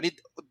 यानी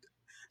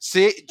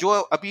से जो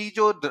अभी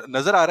जो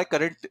नजर आ रहा है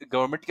करंट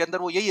गवर्नमेंट के अंदर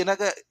वो यही है ना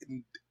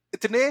कि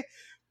इतने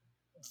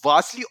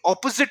वास्टली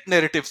ऑपोजिट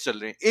नैरेटिव्स चल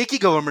रहे हैं एक ही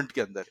गवर्नमेंट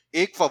के अंदर।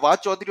 एक फवाद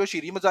चौधरी और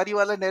शीरी मजारी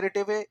वाला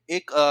नैरेटिव है,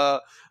 एक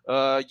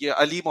ये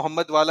अली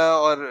मोहम्मद वाला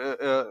और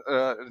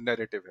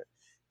नैरेटिव है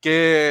कि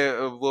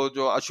वो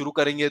जो शुरू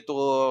करेंगे तो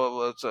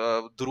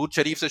दुरूद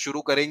शरीफ से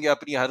शुरू करेंगे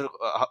अपनी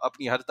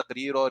हर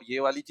तकरीर और ये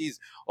वाली चीज,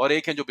 और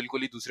एक है जो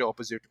बिल्कुल ही दूसरे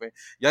ऑपोजिट में।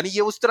 यानी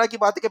ये उस तरह की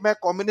बात है कि मैं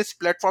कम्युनिस्ट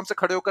प्लेटफॉर्म से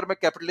खड़े होकर मैं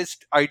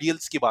कैपिटलिस्ट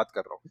आइडियल्स की बात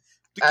कर रहा हूँ,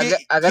 तो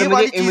अगर ये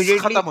मुझे वाली चीज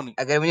खत्म होनी।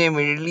 अगर मुझे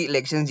इमीडिएटली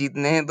इलेक्शन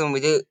जीतने हैं तो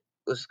मुझे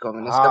उस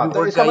कम्युनिस्ट का हाँ, भी तो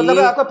वोट इसका मतलब है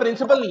चाहिए। आपका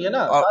प्रिंसिपल नहीं है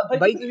ना और साथ भाई,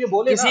 भाई तो ये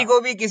बोले किसी ना को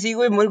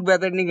भी मुल्क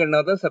बेहतर नहीं करना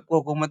होता, सबको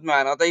हुकूमत में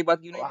आना होता है। ये बात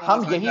क्यों नहीं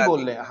हम समझ यही में बोल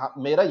आती? रहे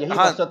हैं। मेरा यही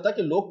हाँ मकसद था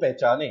कि लोग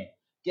पहचाने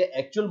कि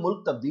एक्चुअल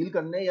मुल्क तब्दील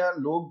करने या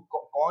लोग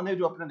कौन है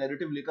जो अपना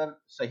नैरेटिव लेकर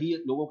सही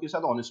लोगों के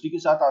साथ ऑनेस्टी के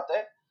साथ आता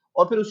है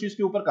और फिर उस चीज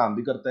के ऊपर काम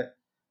भी करता है।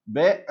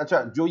 मैं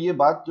अच्छा जो ये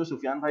बात जो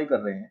सुफियान भाई कर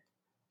रहे हैं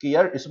कि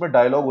यार इसमें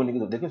डायलॉग होने की,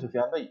 तो देखिए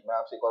सुफियान भाई मैं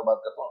आपसे एक और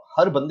बात करता हूँ,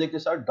 हर बंदे के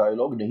साथ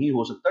डायलॉग नहीं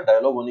हो सकता।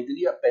 डायलॉग होने के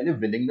लिए पहले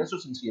विलिंगनेस और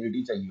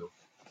सिंसियरिटी चाहिए हो।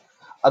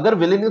 अगर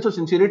विलिंगनेस और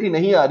सिंसियरिटी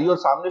नहीं आ रही और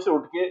सामने से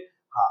उठ के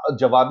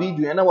जवाबी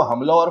जो है ना वो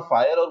हमला और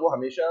फायर, और वो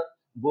हमेशा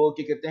वो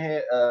क्या कहते हैं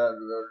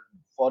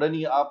फौरन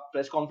ही आप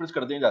प्रेस कॉन्फ्रेंस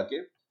कर दें जाके,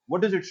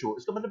 व्हाट डज इट शो?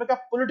 इसका मतलब है कि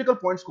आप पॉलिटिकल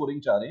पॉइंट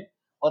स्कोरिंग चाह रहे हैं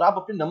और आप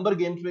अपने नंबर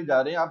गेम्स में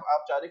जा रहे हैं।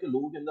 आप चाह रहे हैं कि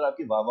लोगों के अंदर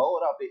आपकी वाह वाह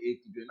और आप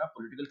एक जो है ना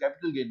पॉलिटिकल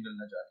कैपिटल गेन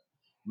करना चाह रहे हैं।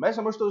 मैं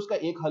समझता हूँ इसका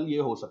एक हल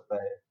ये हो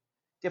सकता है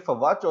कि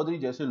फवाद चौधरी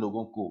जैसे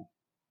लोगों को,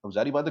 अब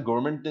जारी बात है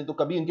गवर्नमेंट ने तो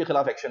कभी इनके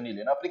खिलाफ एक्शन नहीं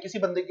लेना, अपने किसी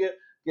बंदे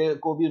के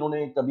को भी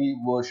उन्होंने कभी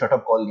वो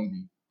शटअप कॉल नहीं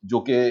दी जो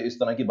कि इस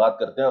तरह की बात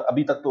करते हैं,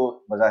 अभी तक तो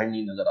मज़ाहिर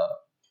नहीं नजर आ रहा।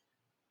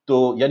 तो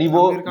यानी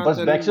वो बस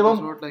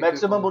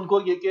मैक्सिमम उनको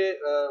ये कि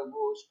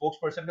वो स्पोक्स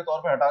पर्सन के तौर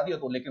पे हटा दिया,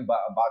 तो लेकिन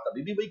बात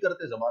अभी भी वही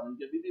करते, जबान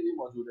उनकी अभी भी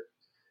मौजूद है।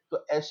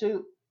 तो ऐसे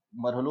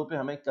मरहलों पे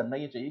हमें करना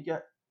ये चाहिए क्या,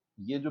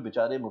 ये जो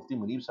बेचारे मुफ्ती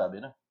मुनीर साहब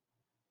है ना,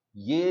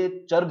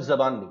 ये चर्ब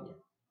जबान नहीं है,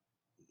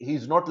 he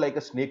is not like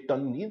a snake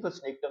tongue, नहीं तो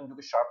स्नेक टंग जो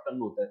कि शार्प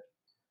टंग होता है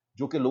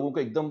जो कि लोगों को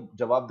एकदम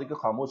जवाब देकर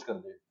खामोश कर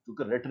दे,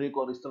 क्योंकि रेटरिक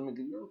और इस तरह में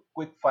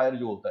क्विक फायर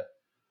जो होता है।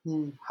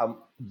 हम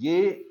ये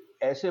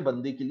ऐसे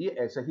बंदे के लिए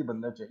ऐसा ही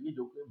बंदा चाहिए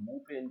जो कि मुंह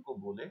पे इनको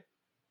बोले,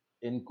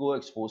 इनको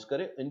एक्सपोज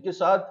करे, इनके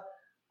साथ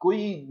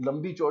कोई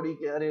लंबी चौड़ी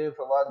के अरे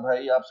फवाद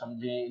भाई आप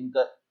समझे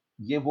इनका,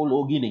 ये वो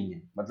लोग ही नहीं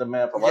है। मतलब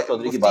मैं फवाद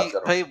चौधरी की बात कर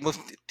रहा हूँ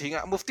भाई, ठीक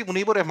है, मुफ्ती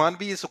मुनीबुर रहमान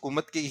भी इस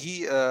हुकूमत के ही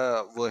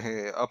वो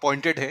है,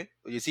 अपॉइंटेड है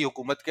इसी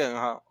हुकूमत के।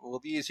 हाँ, वो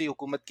भी इसी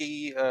हुकूमत के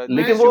ही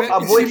लेकिन वो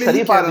अब वो एक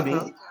शरीफ आदमी,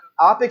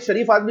 आप एक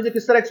शरीफ आदमी से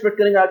किस तरह एक्सपेक्ट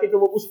करेंगे आके कि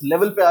वो उस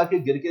लेवल पे आके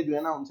गिर के जो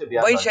है ना उनसे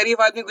बयान भाई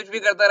शरीफ आदमी कुछ भी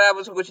करता रहा, आप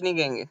उसको कुछ नहीं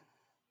कहेंगे।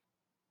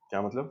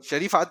 क्या मतलब?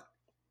 शरीफ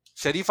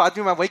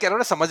आदमी, मैं वही कह रहा हूँ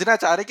ना, समझना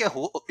चाह रहे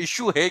कि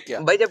इशू है क्या।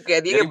 भाई जब कह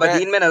दिए कि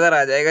बदीन में नजर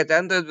आ जाएगा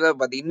चांद, तो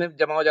बदीन में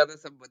जमा हो जाते,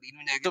 सब बदीन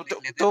में जाके देख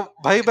लेते। तो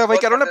भाई मैं वही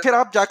कह रहा हूँ ना, फिर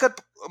आप जाकर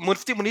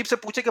मुफ्ती मुनीब से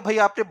पूछे कि भाई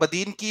आपने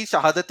बदीन की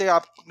शहादतें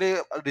आपने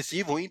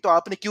रिसीव हुई तो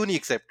आपने क्यों नहीं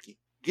एक्सेप्ट की,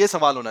 ये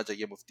सवाल होना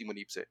चाहिए मुफ्ती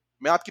मुनीब से।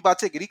 मैं आपकी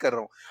बात से एग्री कर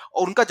रहा हूँ,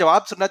 और उनका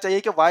जवाब सुनना चाहिए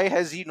कि why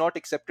has he not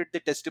accepted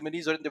the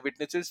testimonies और द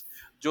विटनेसेस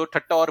जो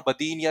ठट्टा और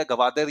बदीन या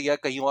गवादर या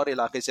कहीं और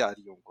इलाके से आ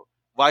रही है उनको,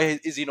 why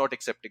is he not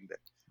accepting that,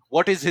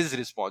 what is his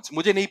response,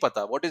 मुझे नहीं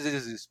पता व्हाट इज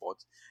हिज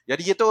रिस्पॉन्स।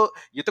 यानी ये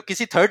तो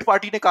किसी थर्ड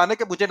पार्टी ने कहा ना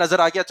कि मुझे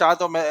नजर आ गया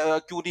चांद और मैं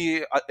क्यों नहीं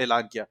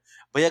ऐलान किया।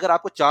 भाई अगर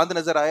आपको चांद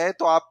नजर आया है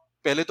तो आप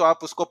पहले तो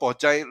आप उसको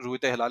पहुंचाएं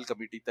रूयत हलाल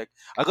कमेटी तक।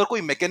 अगर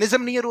कोई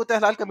मैकेनिज्म नहीं है रूयत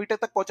हलाल कमेटी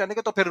तक पहुंचाने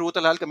का, तो फिर रूयत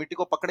हलाल कमेटी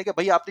को पकड़े कि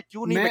भाई आपने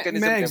क्यों नहीं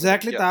मैकेनिज्म। मैं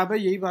एग्जैक्टली ताब है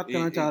यही बात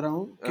करना चाह रहा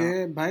हूँ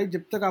कि भाई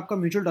जब तक आपका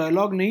म्यूचुअल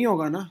डायलॉग नहीं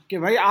होगा ना, कि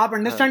भाई आप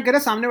अंडरस्टैंड करें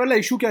सामने वाला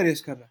इशू क्या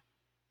रेस कर रहा है,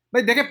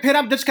 भाई देखे फिर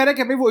आप जज करें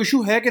कि भाई वो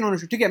इशू है कि नॉन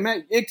इशू। ठीक है, मैं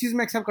एक चीज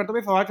में एक्सेप्ट करता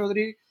हूँ, फवाद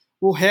चौधरी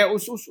वो है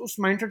उस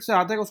माइंडसेट से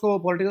आता है कि उसको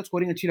पॉलिटिकल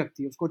स्कोरिंग अच्छी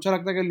लगती है, उसको अच्छा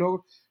लगता है कि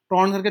लोग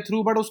टॉन करके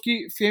थ्रू, बट उसकी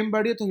फेम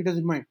बढ़ी है तो he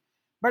doesn't mind.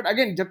 But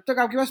again जब तक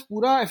आपके पास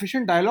पूरा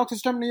एफिशिएंट डायलॉग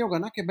सिस्टम नहीं होगा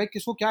ना कि भाई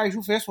किसको क्या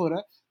इशू फेस हो रहा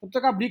है, तब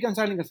तक आप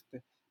रिकंसाइल नहीं कर सकते।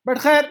 बट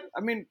खैर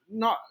आई मीन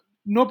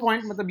नो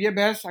पॉइंट, मतलब ये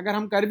बहस अगर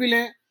हम कर भी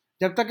लें,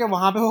 जब तक कि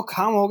वहाँ पे वो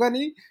काम होगा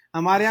नहीं,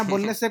 हमारे यहाँ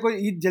बोलने से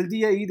कोई ईद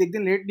जल्दी या ईद एक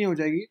दिन लेट नहीं हो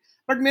जाएगी।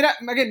 बट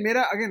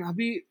मेरा अगेन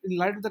अभी in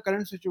light of the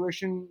current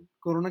situation,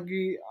 corona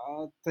की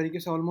तरीके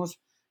से ऑलमोस्ट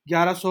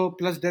 1100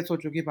 प्लस डेथ्स हो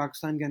चुकी है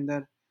पाकिस्तान के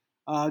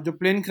अंदर। जो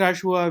प्लेन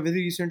क्रैश हुआ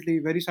very recently,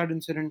 very sad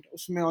incident,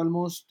 उसमें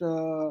almost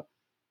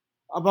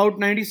about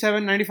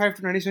 95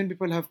 to 97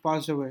 people have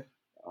passed away.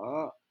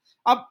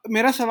 अब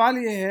मेरा सवाल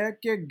ये है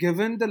कि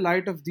given the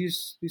light of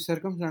these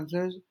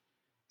circumstances,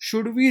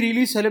 should we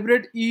really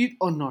celebrate Eid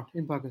or not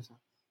in Pakistan?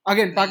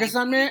 Again,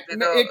 Pakistan में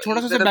मैं एक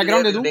छोटा सा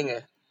बैकग्राउंड दे दूं,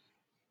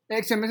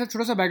 मैं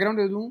छोटा सा बैकग्राउंड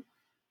दे दूं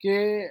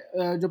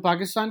कि जो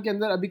पाकिस्तान के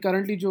अंदर अभी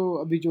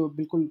जो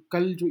बिल्कुल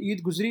कल जो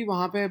ईद गुजरी,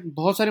 वहाँ पे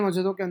बहुत सारी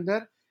मस्जिदों के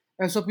अंदर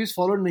SOPs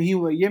फॉलो नहीं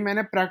हुए। ये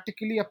मैंने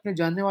प्रैक्टिकली अपने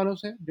जानने वालों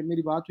से जब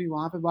मेरी बात हुई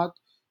वहाँ पे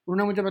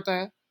उन्होंने मुझे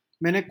बताया।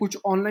 मैंने कुछ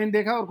ऑनलाइन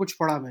देखा और कुछ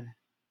पढ़ा मैंने,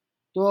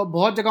 तो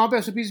बहुत जगहों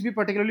पे SOPs भी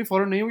पर्टिकुलरली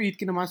फॉलो नहीं हुई ईद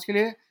की नमाज के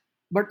लिए।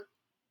 बट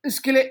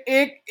इसके लिए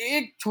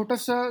एक छोटा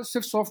सा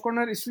सिर्फ सॉफ्ट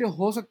कॉर्नर इसलिए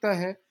हो सकता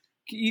है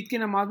कि ईद की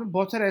नमाज में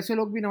बहुत सारे ऐसे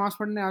लोग भी नमाज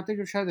पढ़ने आते हैं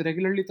जो शायद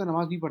रेगुलरली तो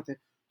नमाज नहीं पढ़ते,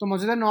 तो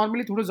मस्जिदें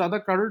नॉर्मली थोड़ी ज़्यादा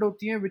क्राउडेड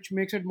होती हैं, which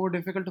makes it more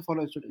difficult to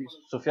follow SOPs.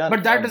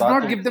 But that does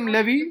not give them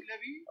levy.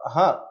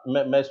 हाँ,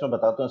 मैं इसमें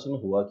बताता हूँ असल में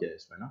हुआ क्या है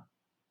इसमें ना।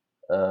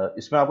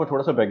 इसमें आपको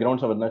थोड़ा सा बैकग्राउंड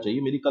समझना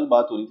चाहिए। मेरी कल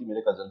बात हो रही थी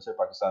मेरे कजन से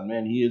पाकिस्तान में,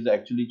 एंड ही इज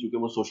एक्चुअली, चूंकि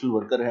वो सोशल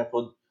वर्कर है,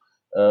 खुद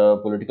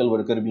पॉलिटिकल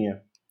वर्कर भी हैं,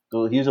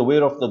 तो he is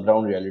aware of the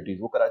ground realities.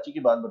 वो कराची की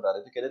बात बता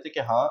रहे थे, कह रहे थे कि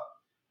हाँ,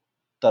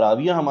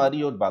 तरावियां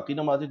हमारी और बाकी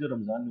नमाजें जो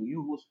रमजान में हुई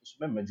वो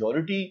उसमें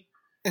मेजॉरिटी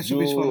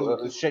जो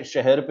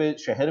शहर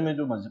में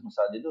जो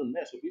मसाजिद है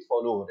उनमें SOPs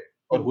फॉलो हो रहे हैं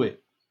और हुए।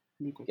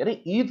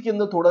 यानी ईद के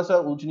अंदर थोड़ा सा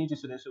ऊंच नीच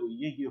इस तरह से हुई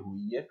है। ये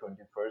हुई है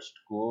 21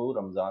 को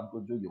रमजान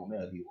को, जो यौम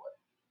अली हुआ है।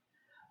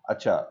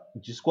 अच्छा,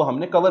 जिसको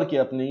हमने कवर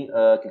किया अपनी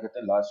क्या कहते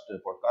हैं लास्ट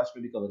पॉडकास्ट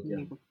में भी कवर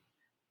किया।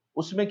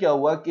 उसमें क्या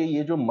हुआ कि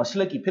ये जो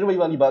मसले की, फिर वही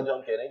वाली बात जो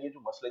हम कह रहे हैं, ये जो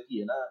मसले की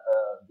है ना,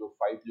 जो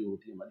फाइट जो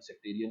होती है हमारी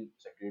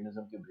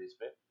सेक्टेरियनिज्म के बेस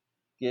पे,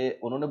 कि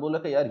उन्होंने बोला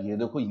कि यार ये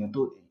देखो, ये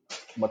तो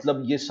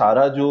मतलब ये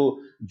सारा जो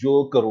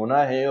कोरोना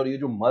है और ये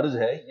जो मर्ज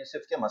है, ये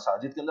सिर्फ क्या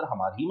मसाजिद के अंदर,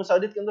 हमारी ही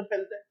मसाजिद के अंदर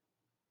फैलता है?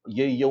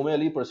 ये यौम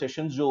अली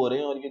प्रोसेशंस जो हो रहे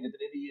हैं और ये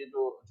जितने भी ये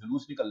जो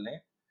जुलूस निकल रहे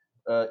हैं,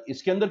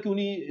 इसके अंदर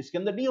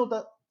नहीं होता।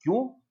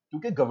 क्यों?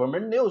 क्योंकि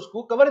गवर्नमेंट ने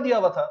उसको कवर दिया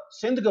हुआ था।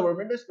 सिंध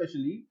गवर्नमेंट ने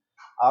स्पेशली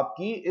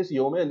आपकी इस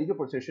यौम अली के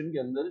प्रोसेशन के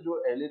अंदर जो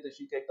अहले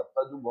तशरीह का एक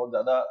तबका जो बहुत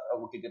ज्यादा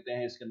वो क्या कहते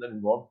हैं इसके अंदर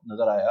इन्वॉल्व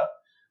नजर आया,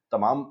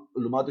 तमाम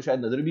उलमा तो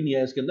शायद नजर भी नहीं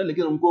आया इसके अंदर,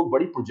 लेकिन उनको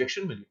बड़ी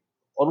प्रोजेक्शन मिली।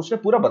 और उसने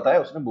पूरा बताया,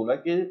 उसने बोला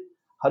कि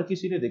हर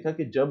किसी ने देखा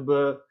कि जब,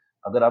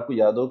 अगर आपको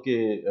याद हो कि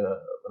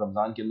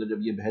रमजान के अंदर जब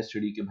ये बहस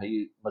छिड़ी कि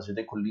भाई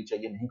मस्जिदें खुलनी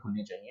चाहिए नहीं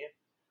खुलनी चाहिए,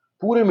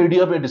 पूरे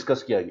मीडिया पे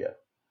डिस्कस किया गया।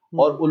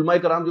 और उलमाए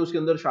कराम जो उसके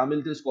अंदर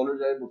शामिल थे, स्कॉलर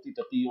चाहे मुफ्ती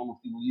तकी हो,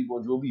 मुफ्ती मुजीब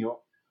हो, जो भी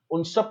हो,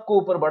 उन सबको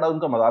ऊपर बड़ा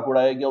उनका मजाक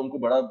उड़ाया गया, उनको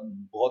बड़ा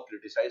बहुत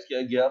क्रिटिसाइज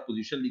किया गया,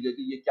 पोजीशन ली गई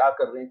कि ये क्या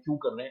कर रहे हैं, क्यों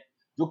कर रहे हैं,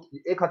 जो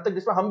एक हद तक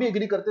जिसमें हम भी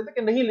एग्री करते थे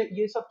कि नहीं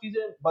ये सब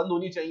चीजें बंद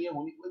होनी चाहिए,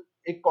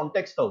 एक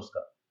कॉन्टेक्स्ट था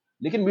उसका।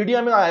 लेकिन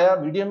मीडिया में आया,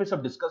 मीडिया में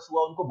सब डिस्कस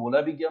हुआ, उनको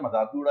बोला भी गया,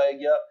 मजाक भी उड़ाया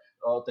गया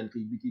और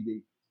तनकीद भी की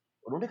गई।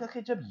 उन्होंने कहा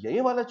कि जब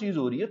ये वाला चीज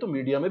हो रही है तो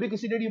मीडिया में भी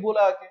किसी ने नहीं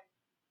बोला आके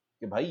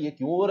कि भाई ये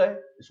क्यों हो रहा है,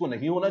 इसको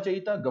नहीं होना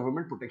चाहिए था।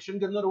 गवर्नमेंट प्रोटेक्शन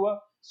के अंदर हुआ,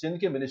 सिंध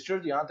के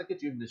मिनिस्टर, यहाँ तक कि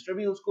चीफ मिनिस्टर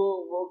भी उसको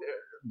वो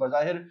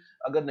बजाहिर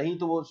अगर नहीं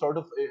तो वो सॉर्ट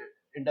ऑफ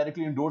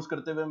इनडायरेक्टली इंडोर्स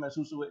करते हुए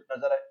महसूस हुए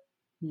नजर आए।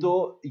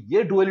 तो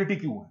ये डुअलिटी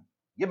क्यों है,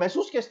 ये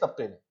महसूस किया इस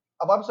तबके ने।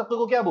 अब आप सबके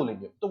को क्या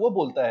बोलेंगे? तो वो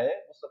बोलता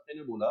है, उस तबके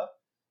ने बोला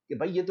कि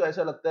भाई ये तो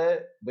ऐसा लगता है,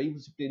 भाई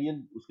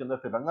सेक्टेरियन उसके अंदर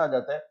फिर रंगा आ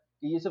जाता है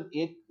कि ये सब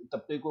एक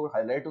तबके को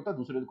हाईलाइट होता है,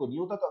 दूसरे को नहीं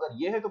होता। तो अगर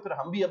ये है तो फिर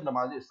हम भी अब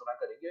नमाज इस तरह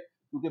करेंगे,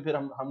 क्योंकि फिर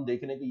हम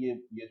देख रहे हैं कि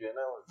ये जो है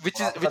ना,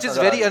 which is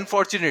very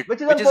unfortunate,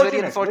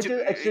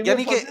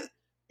 यानी कि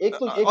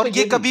और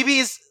ये कभी भी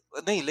इस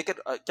नहीं, लेकिन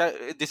क्या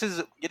दिस इज,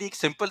 यानी एक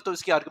सिंपल तो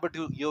इसकी आर्गुमेंट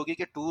ये होगी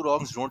कि two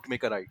wrongs don't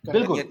make a right.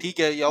 ठीक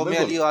है, यौम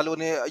अली वालों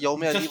ने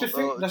यौम अली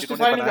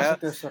जिन्होंने बनाया,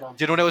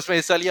 जिन्होंने उसमें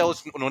हिस्सा लिया,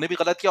 उन्होंने भी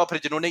गलत किया, और फिर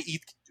जिन्होंने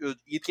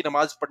ईद की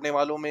नमाज पढ़ने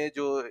वालों में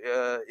जो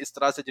इस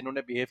तरह से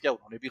जिन्होंने बिहेव किया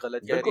उन्होंने भी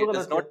गलत किया। इट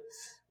डज नॉट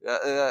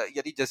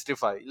यानी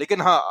जस्टिफाई।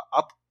 लेकिन हाँ,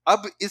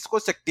 अब इसको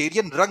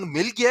सेक्टेरियन रंग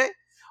मिल गया है।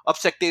 अब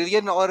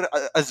सेक्टेरियन और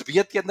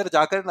अज़बियत के अंदर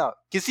जाकर ना,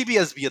 किसी भी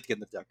अज़बियत के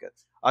अंदर जाकर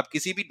आप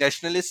किसी भी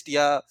नेशनलिस्ट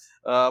या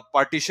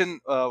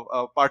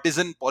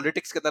पार्टिजन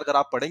पॉलिटिक्स के अंदर अगर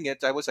आप पढ़ेंगे,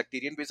 चाहे वो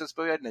सेक्टेरियन बेसिस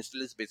पे हो या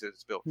नेशनलिस्ट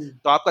बेसिस पे हो,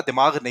 तो आपका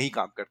दिमाग नहीं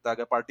काम करता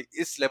अगर पार्टी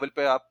इस लेवल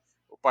पे आप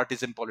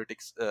पार्टिजन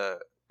पॉलिटिक्स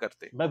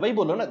करते। मैं वही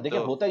बोल रहा हूँ ना, देखिए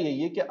होता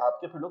यही है कि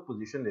आपके फिर लोग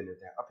पोजीशन ले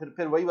लेते हैं। अब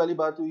फिर वही वाली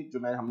बात हुई जो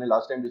हमने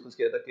लास्ट टाइम डिस्कस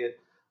किया था कि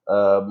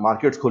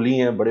मार्केट्स खुली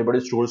हैं, बड़े बड़े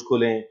स्टोर्स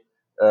खुले हैं,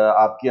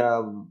 आपके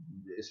यहाँ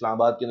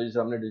इस्लामाबाद के अंदर जैसे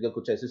हमने डिस्कस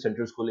कुछ ऐसे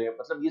सेंटर्स खुले हैं,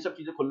 मतलब ये सब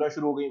चीजें खुलना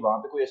शुरू हो गई, वहां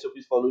पे कोई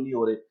SOPs फॉलो नहीं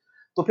हो रहे।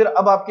 तो फिर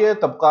अब आपके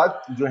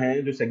तबकात जो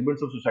हैं, जो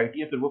सेगमेंट्स ऑफ सोसाइटी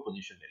है, फिर वो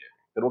पोजीशन ले लेते हैं।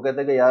 फिर वो कहते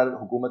हैं कि यार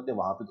हुकूमत ने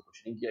वहां पे तो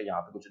कुछ नहीं किया,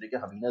 यहाँ पे कुछ नहीं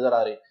किया, हम ही नजर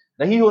आ रहे,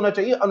 नहीं होना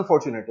चाहिए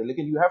अनफॉर्चुनेटली।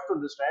 लेकिन यू हैव टू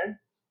अंडरस्टैंड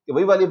कि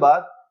वही वाली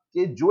बात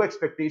कि जो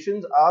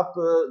एक्सपेक्टेशंस आप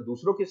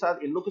दूसरों के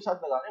साथ, इन लोग के साथ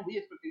लगा रहे हैं, वही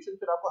एक्सपेक्टेशन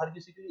फिर आपको हर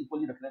किसी के लिए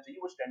इक्वली रखना चाहिए,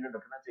 वो स्टैंडर्ड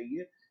रखना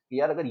चाहिए कि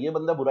यार अगर ये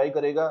बंदा बुराई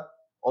करेगा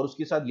और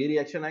उसके साथ ये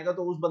रिएक्शन आएगा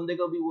तो उस बंदे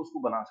का भी वो उसको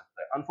बना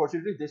सकता है।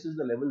 Unfortunately this is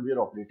the level we are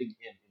operating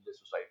in this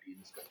society, in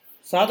this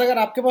country. साथ अगर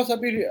आपके पास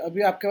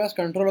अभी आपके पास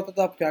कंट्रोल होता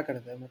तो आप क्या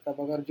करते हैं?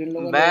 मतलब अगर जिन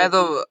लोगों मैं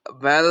तो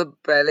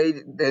पहले ही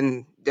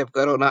दिन जब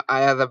कोरोना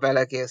आया था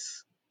पहला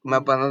केस, मैं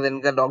 15 दिन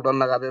का लॉकडाउन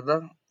लगा देता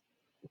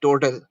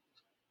टोटल।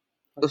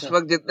 उस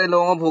वक्त जितने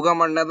लोगों को भूखा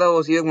मरना था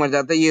उसी वक्त मर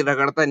जाता, ये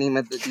रगड़ता नहीं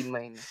मैं 3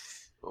 महीने।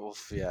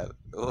 ओफ यार,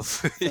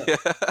 ओफ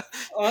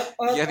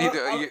यानी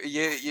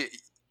ये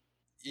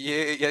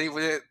ये यानी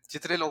मुझे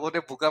जितने लोगों ने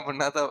भूखा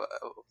मरना था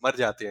मर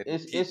जाते हैं।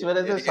 इस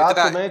वजह से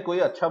साथ में कोई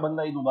अच्छा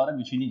बंदा ही दोबारा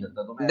विश ही नहीं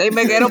करता। तो नहीं,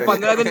 मैं कह रहा हूँ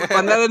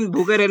 15 दिन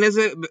भूखे रहने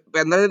से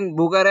 15 दिन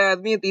भूखा रहे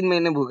आदमी 3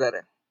 महीने भूखा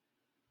रहे।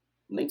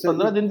 नहीं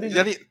 15 दिन भी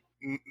यानी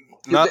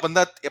ना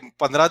बंदा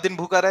 15 दिन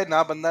भूखा रहे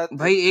ना बंदा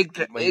भाई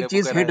एक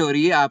चीज हिट हो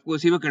रही है, आपको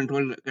उसी पे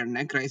कंट्रोल करना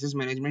है। क्राइसिस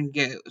मैनेजमेंट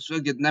क्या है, उस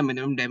वक्त जितना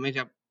मिनिमम डैमेज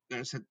आप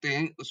कर सकते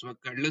हैं उस वक्त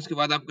कर लो, उसके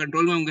बाद आप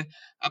कंट्रोल में होंगे।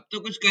 अब तो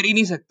कुछ कर ही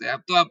नहीं सकते,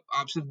 अब तो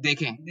आप सिर्फ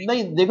देखें।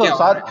 नहीं देखो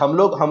साथ हम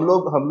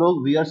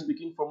लोग we are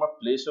speaking from a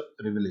place of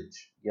privilege,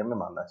 ये हमें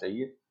मानना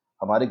चाहिए।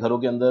 हमारे घरों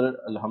के अंदर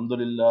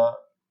अल्हम्दुलिल्लाह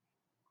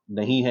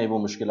नहीं है वो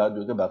मुश्किलात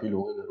जो कि बाकी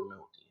लोगों के घरों में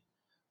होती है।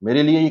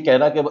 मेरे लिए ये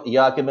कहना कि ये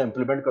आके मैं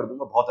इम्प्लीमेंट कर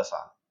दूंगा बहुत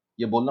आसान है,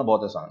 ये बोलना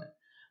बहुत आसान है।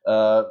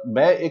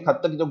 मैं एक हद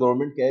तक जो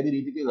गवर्नमेंट कह भी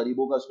रही थी कि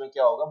गरीबों का उसमें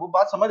क्या होगा, वो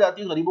बात समझ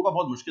आती है, गरीबों का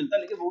बहुत मुश्किल था,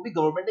 लेकिन वो भी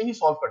गवर्नमेंट ने ही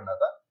सॉल्व करना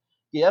था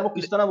कि यार वो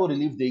किस तरह वो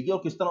रिलीफ देगी और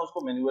किस तरह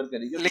उसको मैन्यूवर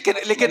करेगी।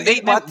 लेकिन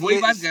एक बात वही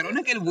बात कह रहा हूं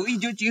ना कि वही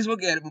जो चीज वो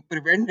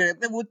प्रिवेंट कर रहे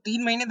थे वो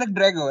 3 महीने तक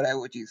ड्रैग हो रहा है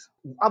वो चीज।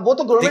 अब वो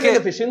तो गवर्नमेंट की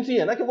एफिशिएंसी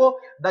है ना कि वो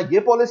ना ये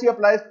पॉलिसी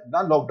अप्लाई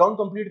ना लॉकडाउन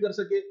कंप्लीट कर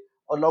सके,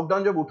 और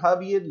लॉकडाउन जब उठा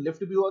भी है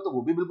लिफ्ट भी हुआ तो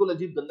वो भी बिल्कुल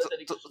अजीब गंदा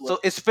तरीके से हुआ।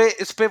 तो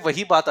इस पे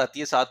वही बात आती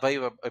है साथ भाई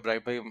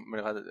इब्राहिम भाई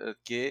मेरे ख्याल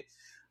के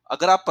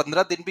अगर आप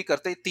 15 दिन भी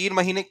करते हैं, 3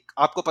 महीने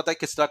आपको पता है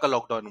किस तरह का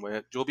लॉकडाउन हुआ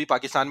है, जो भी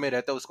पाकिस्तान में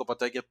रहता है उसको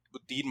पता है कि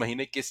 3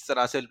 महीने किस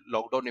तरह से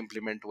लॉकडाउन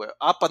इंप्लीमेंट हुआ है।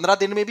 आप 15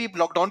 दिन में भी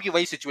लॉकडाउन की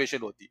वही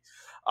सिचुएशन होती,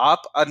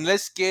 आप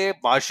अनलेस के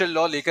मार्शल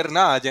लॉ लेकर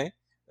ना आ जाएं,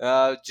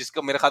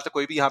 जिसका मेरे ख्याल से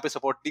कोई भी यहाँ पे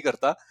सपोर्ट नहीं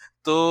करता,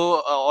 तो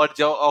और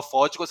जब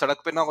फौज को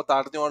सड़क पे ना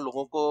उतार दें और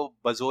लोगों को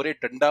बजोरे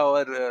डंडा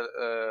और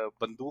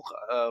बंदूक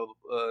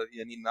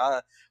यानी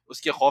ना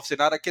उसके खौफ से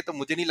ना रखे, तो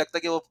मुझे नहीं लगता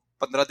कि वो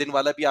 15 दिन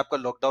वाला भी आपका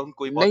लॉकडाउन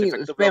कोई बहुत नहीं,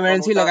 उस पे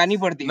इमरजेंसी लगानी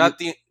पड़ती ना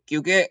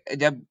क्योंकि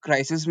जब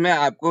क्राइसिस में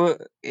आपको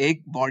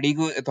एक बॉडी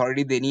को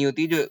अथॉरिटी देनी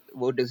होती है जो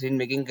वो डिसीजन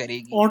मेकिंग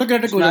करेगी,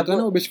 ऑटोक्रेटिक हो जाता है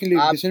ना वो बेसिकली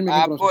डिसीजन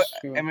मेकिंग प्रोसेस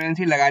आपको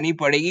इमरजेंसी लगानी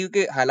पड़ेगी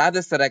क्योंकि हालात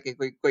इस तरह के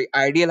कोई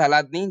आइडियल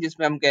हालात नहीं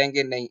जिसमें हम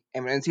कहेंगे नहीं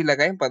इमरजेंसी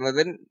लगाएं, 15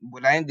 दिन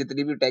बुलाएं,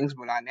 जितनी भी टैंक्स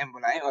बुलाने हैं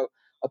बुलाएं, और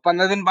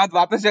 15 दिन बाद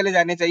वापस चले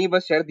जाने चाहिए,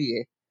 बस शर्त ही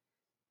है।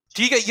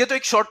 ठीक है, ये तो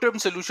एक शॉर्ट टर्म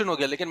सोल्यूशन हो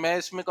गया, लेकिन मैं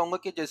इसमें कहूंगा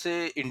कि जैसे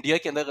इंडिया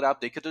के अंदर अगर आप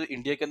देखें तो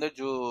इंडिया के अंदर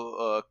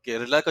जो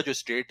केरला का जो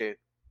स्टेट है,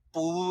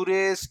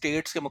 पूरे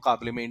स्टेट्स के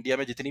मुकाबले में इंडिया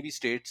में जितनी भी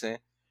स्टेट्स हैं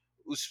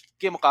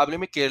उसके मुकाबले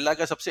में केरला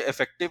का सबसे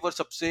इफेक्टिव और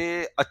सबसे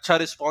अच्छा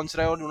रिस्पांस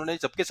रहा है, और उन्होंने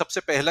जबकि सबसे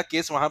पहला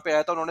केस वहां पे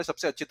आया था उन्होंने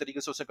सबसे अच्छे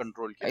तरीके से उसे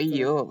कंट्रोल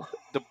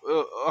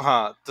किया।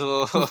 हाँ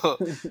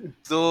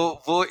तो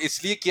वो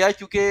इसलिए किया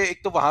क्योंकि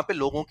एक तो वहां पे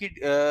लोगों की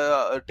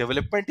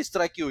डेवलपमेंट इस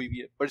तरह की हुई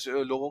है,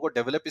 पर लोगों को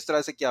डेवलप इस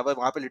तरह से किया हुआ है,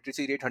 वहां पे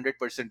लिटरेसी रेट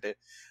 100% है,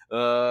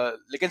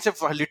 लेकिन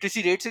सिर्फ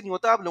लिटरेसी रेट से नहीं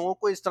होता, आप लोगों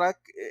को इस तरह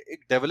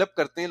एक डेवलप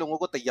करते हैं, लोगों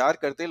को तैयार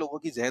करते हैं, लोगों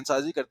की जहन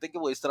साजी करते हैं कि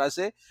वो इस तरह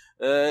से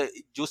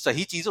जो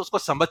सही चीज है उसको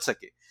समझ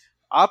सके।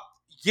 आप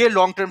ये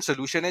लॉन्ग टर्म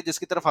सोल्यूशन है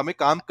जिसकी तरफ हमें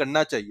काम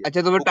करना चाहिए।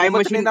 अच्छा, तो मैं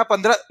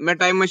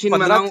टाइम मशीन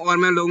बनाऊं और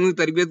मैं लोगों की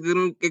तरबियत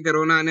करूं कि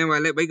कोरोना आने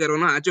वाले, भाई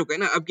कोरोना आ चुका है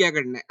ना, अब क्या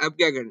करना है, अब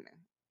क्या करना है,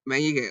 मैं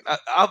ये कह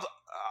रहा हूं।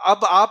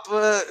 अब आप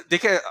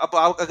देखें,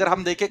 अब अगर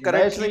हम देखें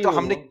करंटली, तो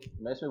हमने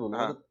मैं इसमें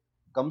बोलूंगा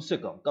कम से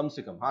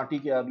कम हाँ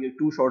ठीक है, अब ये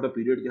टू शॉर्ट अ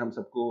पीरियड के हम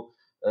सबको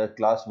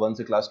क्लास 1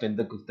 से क्लास 10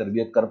 तक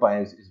तरबियत कर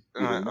पाए इस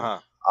पीरियड में,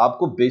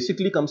 आपको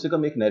बेसिकली कम से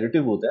कम एक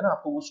नैरेटिव होता है ना,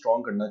 आपको वो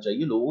स्ट्रॉन्ग करना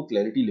चाहिए, लोगों को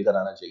क्लैरिटी लेकर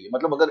आना चाहिए।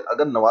 मतलब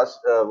अगर नवाज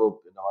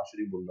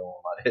शरीफ बोल रहा हूँ,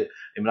 हमारे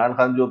इमरान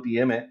खान जो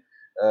पीएम है,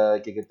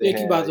 क्या कहते हैं, एक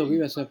ही बात होगी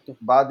वैसे, अब तो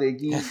बात एक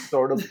ही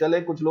सॉर्ट ऑफ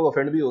चले, कुछ लोग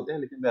ऑफेंड भी होते हैं,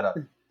 लेकिन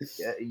बहरहाल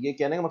ये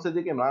कहने का मकसद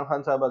है कि इमरान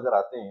खान साहब अगर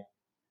आते हैं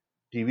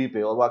टीवी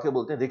पे और वाकई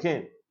बोलते हैं देखें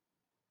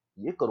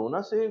ये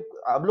कोरोना से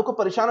आप लोग को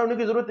परेशान होने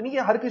की जरूरत नहीं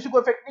है, हर किसी को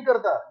इफेक्ट नहीं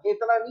करता, ये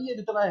इतना नहीं है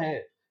जितना है,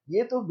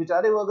 ये तो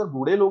बेचारे वो अगर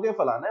बूढ़े लोग हैं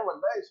फलाना है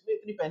वरना, इसमें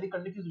इतनी पैनिक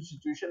करने की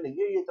सिचुएशन नहीं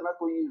है, ये इतना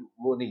कोई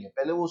वो नहीं है।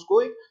 पहले वो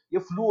उसको ये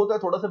फ्लू होता है,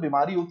 थोड़ा सा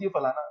बीमारी होती है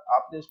फलाना,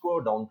 आपने इसको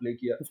डाउन प्ले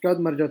किया, उसके बाद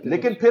मर जाते हैं।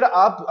 लेकिन फिर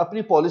आप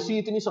अपनी पॉलिसी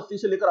इतनी सख्ती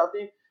से लेकर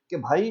आते हैं कि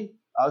भाई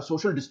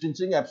सोशल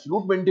डिस्टेंसिंग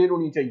एब्सोल्यूट मेंटेन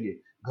होनी चाहिए,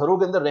 घरों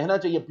के अंदर रहना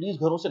चाहिए, प्लीज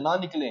घरों से ना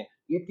निकलें,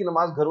 ईद की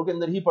नमाज घरों के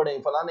अंदर ही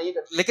पढ़ें, फलाना ये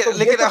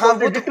लेकिन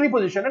कॉन्ट्रडिक्टरी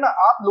पोजीशन है ना,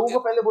 आप लोगों को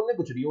पहले बोलने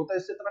कुछ नहीं होता,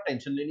 इससे इतना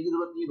टेंशन लेने की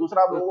जरूरत नहीं है,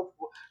 दूसरा आप लोगों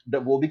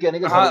को वो भी कहने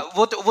के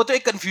वो तो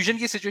एक कंफ्यूजन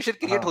की सिचुएशन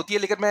क्रिएट होती है।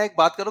 लेकिन मैं एक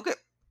बात करूं कि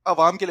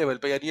अवाम के लेवल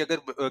पे, यानी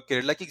अगर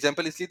केरला की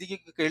एग्जांपल इसलिए दी कि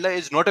Kerala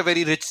is not a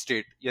very rich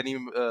state, यानी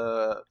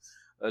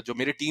जो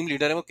मेरे टीम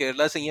लीडर है वो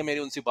केरला से ही है, मेरी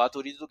उनसे बात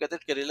हो रही थी तो कहते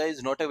हैं Kerala is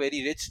not a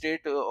very rich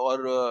state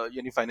और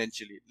यानी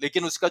फाइनेंशियली,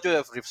 लेकिन उसका जो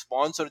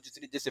रिस्पांस और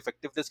जिस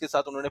इफेक्टिवनेस के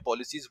साथ उन्होंने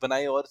पॉलिसीज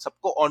बनाई और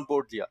सबको ऑन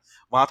बोर्ड लिया,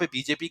 वहां पे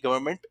बीजेपी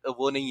गवर्नमेंट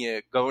वो नहीं है,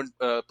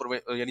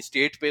 गवर्नमेंट यानी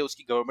स्टेट पे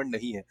उसकी गवर्नमेंट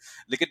नहीं है,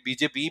 लेकिन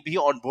बीजेपी भी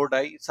ऑन बोर्ड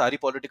आई, सारी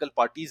पॉलिटिकल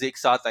पार्टीज एक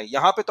साथ आई।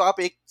 यहाँ पे तो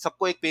आप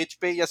सबको एक पेज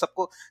पे, या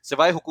सबको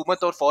सिवाय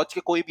हुकूमत और फौज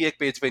के कोई भी एक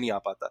पेज पे नहीं आ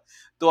पाता,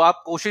 तो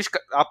आप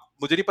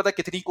मुझे नहीं पता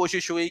कितनी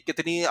कोशिश हुई,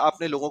 कितनी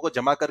आपने लोगों को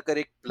जमा कर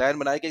एक प्लान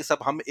बनाया कि सब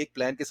हम एक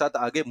प्लान के साथ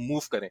आगे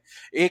मूव करें।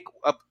 एक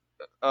अब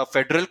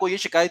फेडरल को ये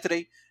शिकायत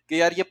रही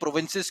कि यार ये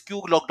प्रोविंसेस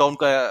क्यों लॉकडाउन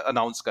का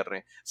अनाउंस कर रहे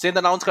हैं, सिंध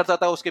अनाउंस करता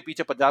था उसके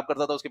पीछे पंजाब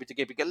करता था, उसके पीछे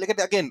केपी,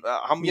 लेकिन अगेन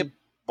हम ये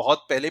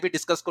बहुत पहले भी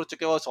डिस्कस कर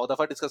चुके हैं और 100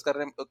 दफा डिस्कस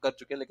कर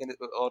चुके हैं, लेकिन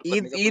और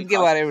ईद के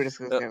बारे में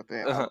डिस्कस करते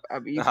हैं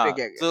अब ईद पे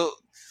क्या तो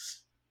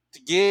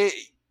ये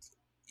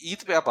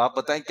ईद पे आप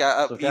बताएं क्या।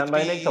 सुफियान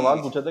भाई ने एक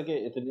सवाल पूछा था कि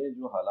इतने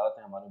जो हालात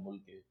हैं हमारे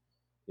मुल्क के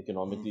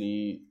इकोनॉमिकली,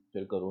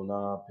 फिर कोरोना,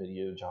 फिर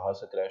ये जहाज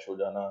से क्रैश हो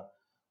जाना,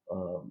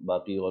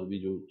 बाकी और भी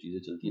जो चीजें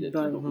चलती रहती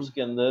हैं, तो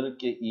उसके अंदर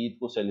के ईद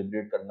को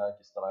सेलिब्रेट करना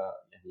किस तरह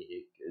यानी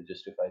एक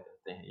जस्टिफाई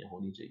करते हैं या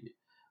होनी चाहिए,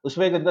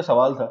 उसमें एक इतना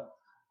सवाल था।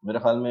 मेरे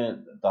ख्याल में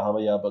ताहा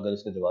भाई आप अगर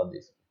इसका जवाब दे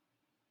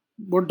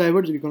सकें। What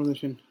diverge the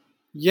conversation,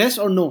 yes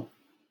और नो?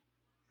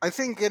 आई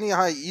थिंक यानी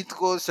हाँ, ईद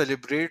को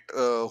सेलिब्रेट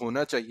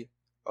होना चाहिए,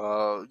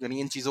 यानी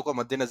इन चीजों को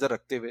मद्देनजर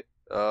रखते हुए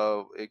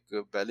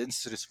एक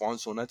बैलेंस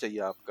रिस्पांस होना चाहिए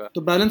आपका।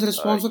 तो बैलेंस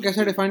रिस्पांस को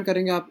कैसे डिफाइन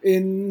करेंगे आप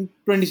इन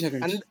 20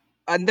 सेकंड्स?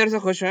 अंदर से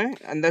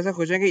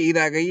खुश हैं कि ईद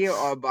आ गई है,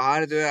 और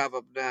बाहर जो है आप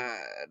अपना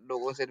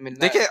लोगों से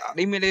मिलना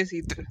नहीं मिले इस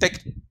ईद पे।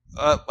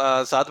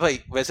 साथ भाई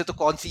वैसे तो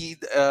कौन सी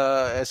ईद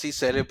ऐसी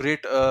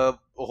सेलिब्रेट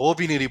हो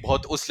भी नहीं रही,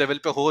 बहुत उस लेवल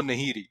पे हो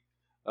नहीं रही,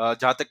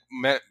 जहाँ तक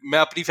मैं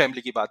अपनी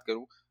फैमिली की बात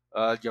करूं,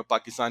 या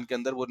पाकिस्तान के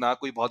अंदर वो ना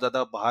कोई बहुत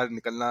ज्यादा बाहर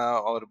निकलना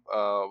और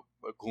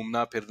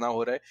घूमना फिरना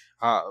हो रहा है।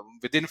 हाँ,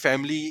 विद इन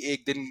फैमिली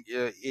एक दिन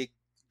एक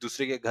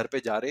दूसरे के घर पे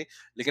जा रहे,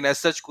 लेकिन एज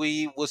सच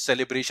कोई वो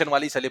सेलिब्रेशन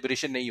वाली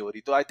सेलिब्रेशन नहीं हो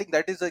रही। तो I think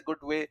that is a good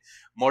way,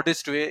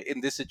 modest way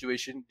in this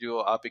situation, जो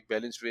आप एक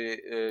बैलेंस्ड वे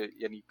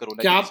यानी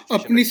कोरोना क्या आप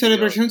अपनी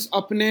सेलिब्रेशंस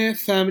अपने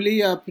फैमिली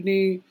या अपनी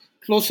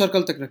क्लोज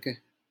सर्कल तक रखें,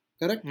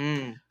 करेक्ट?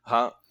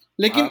 हाँ,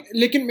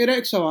 लेकिन मेरा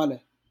एक सवाल है,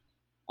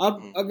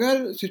 अब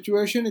अगर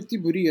सिचुएशन इतनी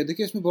बुरी है,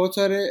 देखिए इसमें बहुत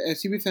सारे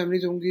ऐसी भी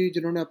फैमिलीज होंगी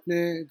जिन्होंने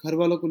अपने घर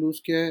वालों को लूज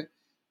किया है,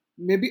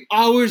 may be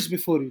hours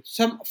before it,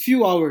 some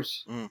few hours,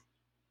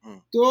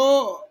 तो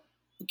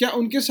क्या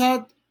उनके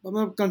साथ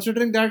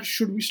considering that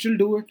should we still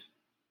do it?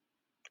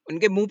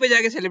 उनके मुंह पे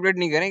जाके सेलिब्रेट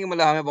नहीं करेंगे,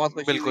 मतलब हमें बहुत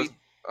खुशी हुई।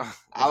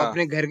 आप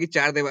अपने घर की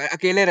चार दीवार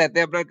अकेले रहते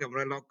हैं, अपना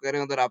कमरा लॉक करें,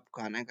 उधर आप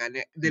खाना खा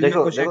लें, दिल में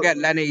खुश है कि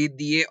अल्लाह ने ईद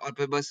दी है, और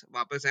फिर बस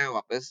वापस आए,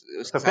 वापस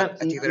उसके साथ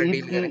अच्छी तरह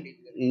डील करें।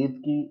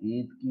 ईद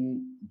की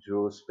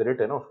जो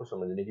स्पिरिट है ना, उसको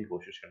समझने की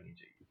कोशिश करनी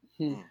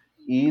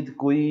चाहिए। ईद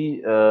कोई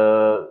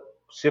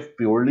सिर्फ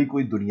प्योरली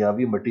कोई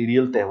दुनियावी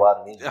मटेरियल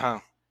त्योहार नहीं है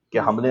कि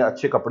हमने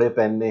अच्छे कपड़े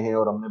पहनने हैं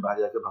और हमने बाहर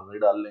जाकर भंगड़े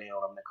डालने हैं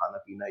और हमने खाना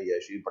पीना,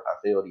 ऐशी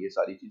पटाखे और ये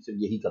सारी चीज सिर्फ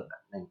यही करना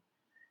है, नहीं।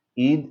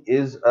 ईद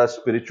इज अ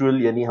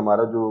स्पिरिचुअल, यानी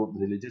हमारा जो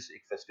रिलीजियस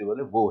एक फेस्टिवल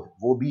है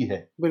वो भी है,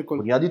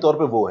 बुनियादी तौर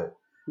पे वो है,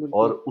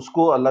 और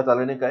उसको अल्लाह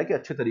ताला ने कहा है कि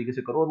अच्छे तरीके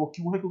से करो। और वो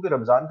क्यों है? क्योंकि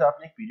रमजान का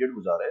आपने एक पीरियड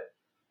गुजारा है,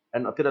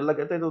 एंड फिर अल्लाह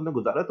कहता है तो उन्होंने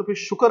गुजारा है, तो फिर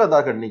शुक्र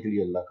अदा करने के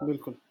लिए अल्लाह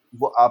का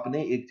वो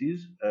आपने एक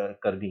चीज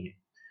करनी है।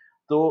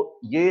 तो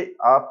ये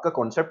आपका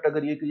कॉन्सेप्ट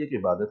अगर ये कि एक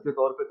इबादत के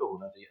तौर पे तो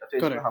होना चाहिए। अच्छा,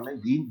 इसमें हमें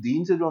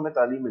दीन से जो हमें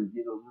तालीम मिलती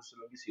है, रसूलुल्लाह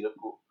सल्लल्लाहु अलैहि वसल्लम की सीरत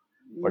को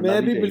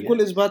मैं भी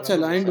बिल्कुल इस बात से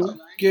अलाइंड हूँ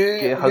कि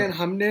अगर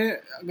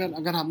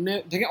हमने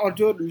देखें, और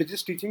जो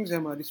रिलीजियस टीचिंग्स है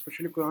हमारी,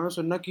 स्पेशली कुरान और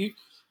सुन्नत की,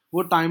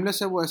 वो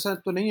टाइमलेस है। वो ऐसा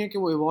तो नहीं है कि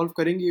वो इवॉल्व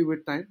करेंगी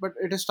with time, but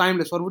it is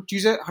timeless, और वो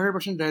चीज़ें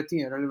 100%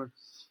 रहती हैं रेलेवेंट।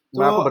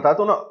 मैं आपको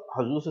बताता हूँ ना, हुजूर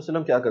सल्लल्लाहु अलैहि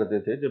वसल्लम क्या करते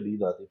थे जब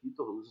ईद आती थी,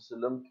 तो हुजूर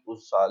सल्लल्लाहु अलैहि वसल्लम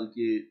उस साल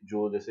के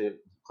जो जैसे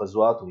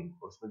ग़ज़वात हुई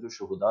और उसमें जो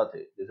शुहदा थे,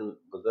 जैसे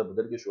ग़ज़वा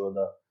बदर के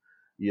शुहदा,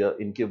 या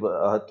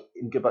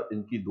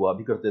इनकी दुआ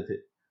भी करते थे,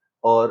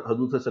 और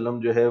हुजूर सल्लल्लाहु अलैहि वसल्लम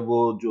जो है वो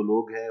जो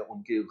लोग हैं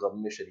उनके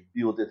गम में शरीक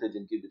भी होते थे,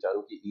 जिनके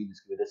बेचारों की ईद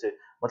इसकी वजह से,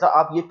 मतलब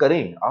आप ये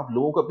करें, आप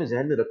लोगों को अपने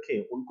जहन में रखें,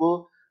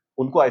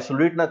 उनको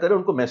आइसोलेट ना करें,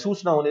 उनको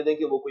महसूस ना होने दें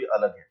कि वो कोई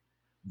अलग है,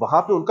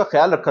 वहां पे उनका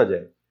ख्याल रखा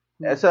जाए।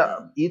 ऐसा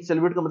ईद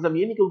सेलिब्रेट का मतलब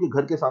ये नहीं कि उनके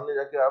घर के सामने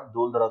जाके आप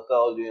ढोल धड़का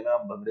और जो है ना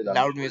भंगड़े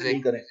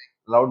नहीं करें,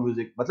 लाउड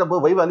म्यूजिक, मतलब वो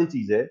वही वाली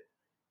चीज है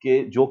कि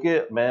जो कि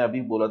मैं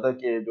अभी बोला था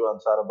कि जो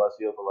अंसार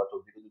अब्बासी और फवाद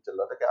चौधरी का जो चल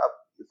रहा था कि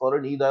आप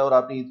फौरन ईद आए और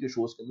आपने ईद के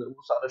शोज के अंदर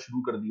वो सारा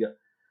शुरू कर दिया,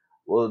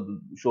 वो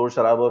शोर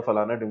शराबा और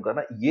फलाना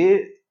ढिमकाना, ये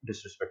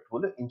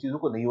डिसरिस्पेक्टफुल है। इन चीजों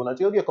को नहीं होना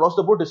चाहिए, और ये अक्रॉस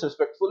द बोर्ड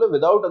डिसरिस्पेक्टफुल है,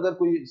 विदाउट अगर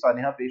कोई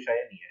सानिया पेश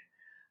आया नहीं है।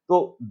 तो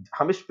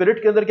हमें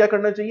स्पिरिट के अंदर क्या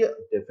करना चाहिए?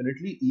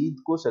 डेफिनेटली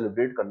ईद को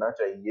सेलिब्रेट करना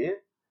चाहिए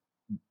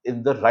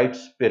in the right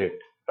spirit.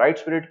 Right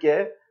spirit क्या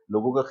है?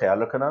 लोगों का ख्याल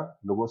रखना,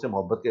 लोगों से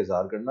मोहब्बत का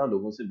इजहार करना,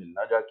 लोगों से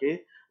मिलना, जाके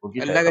उनकी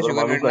खैर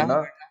मालूम करना,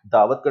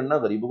 दावत करना,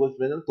 गरीबों को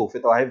तोहफे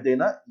तोहफे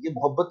देना, ये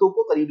मोहब्बतों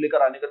को करीब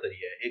लेकर आने का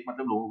तरीका है। एक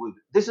मतलब लोगों को,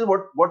 this is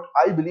what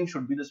I believe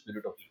should be the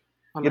spirit of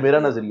Eid, ये मेरा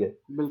नजरिया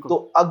है। तो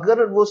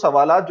अगर वो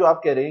सवालात जो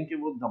आप कह रहे हैं कि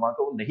वो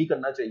धमाका वो नहीं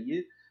करना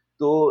चाहिए,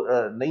 तो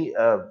नहीं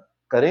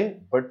करें,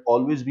 बट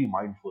ऑलवेज बी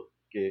माइंडफुल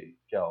कि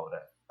क्या हो रहा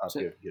है आपके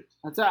इर्द-गिर्द।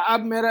 अच्छा,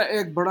 अब मेरा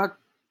एक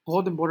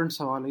बहुत इंपॉर्टेंट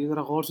सवाल है, ये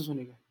जरा गौर से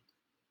सुनिएगा।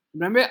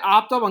 इब्राहिम भाई,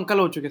 आप तो अब अंकल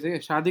हो चुके थे,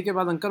 शादी के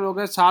बाद अंकल हो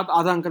गए, साथ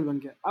आधा अंकल बन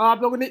गया। अब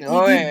आप लोगों ने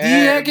ईदी दी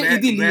है कि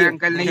ईदी ली है?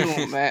 अंकल नहीं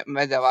हूँ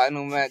मैं जवान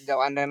हूँ, मैं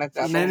जवान रहना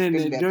चाहता हूँ।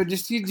 नहीं, जो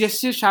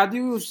जिससे शादी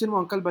हुई उस दिन वो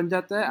अंकल बन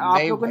जाता है।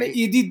 आप लोगों ने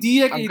ईदी दी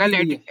है कि अंकल?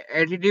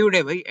 एटीट्यूड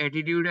है भाई,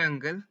 एटीट्यूड है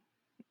अंकल।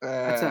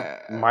 अच्छा,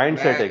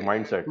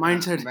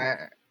 माइंडसेट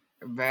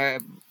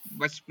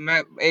मैं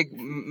एक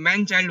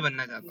मैन चाइल्ड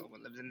बनना चाहता हूँ,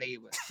 मतलब जिंदगी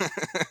भर।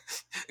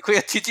 कोई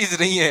अच्छी चीज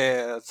नहीं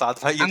है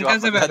साथ भाई, जो आप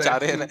बनना चाह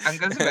रहे हैं।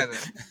 अंकल से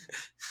बेहतर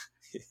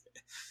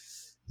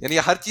यानी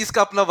हर चीज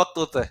का अपना वक्त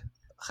होता है,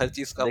 हर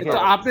चीज का। तो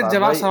आपने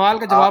सवाल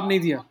का जवाब नहीं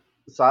दिया।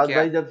 साद क्या?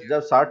 भाई जब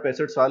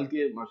 60-65 साल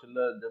के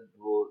माशाल्लाह जब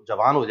वो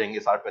जवान हो जाएंगे,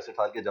 60-65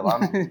 साल के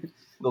जवान होंगे,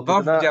 तो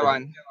बफ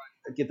जवान।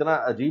 कितना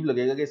अजीब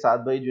लगेगा कि साद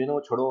भाई जो है ना वो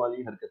छड़ों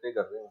वाली हरकतें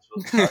कर रहे हैं उस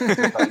वक्त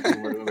 60-65 साल की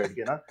उम्र में बैठ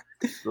के ना,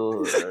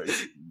 तो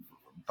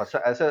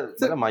ऐसा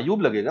मतलब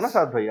मायूब लगेगा ना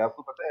साद भाई,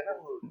 आपको पता है ना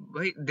वो।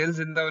 भाई दिल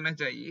जिंदा होना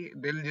चाहिए,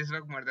 दिल जिस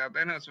वक्त मर जाता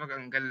है ना उस वक्त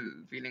अंकल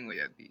फीलिंग हो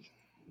जाती है।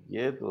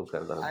 ये तो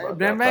खैर गलत बात है।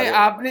 इब्राहिम भाई सारे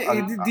आपने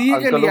ईदी के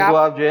अंकलों लिए को आप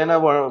आप जो है ना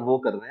वो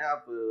कर रहे हैं,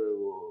 आप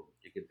वो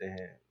क्या कहते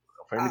हैं,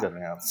 ऑफेंड कर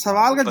रहे हैं आप।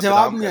 सवाल का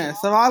जवाब बदनाम नहीं कर आया,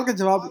 सवाल का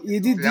जवाब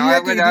ईदी दी है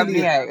जवाब कि का ईदी जवाब ली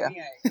नहीं है? आएगा।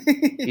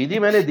 ईदी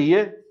मैंने दी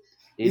है,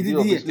 ईदी ईदी दी है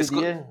ऑब्वियसली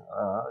किसको दी है।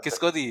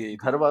 किसको दी है?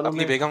 घर वालों अपनी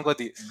में, बेगम को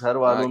दी? घर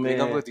वालों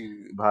बेगम को में दी।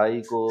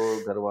 भाई को,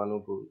 घर वालों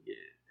को ये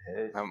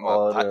है। हम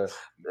और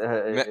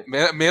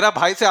मेरा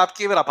भाई से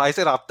आपकी, मेरा भाई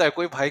से राब्ता है,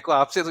 कोई भाई को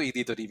आपसे तो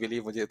ईदी तो नहीं मिली,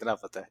 मुझे इतना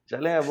पता है।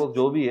 चले वो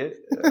जो भी है।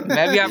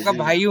 मैं भी आपका ईदी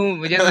भाई हूँ,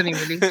 मुझे तो नहीं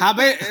मिली। हाँ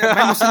भाई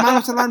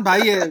मुसलमान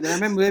भाई है,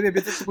 मैं मुझे भी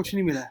अभी तक तो कुछ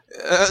नहीं मिला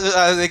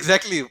है।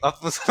 एग्जैक्टली, अब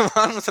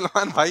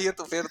मुसलमान भाई है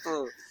तो फिर तो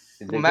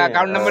मैं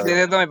अकाउंट नंबर दे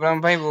देता हूँ इब्राहिम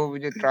भाई, वो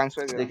मुझे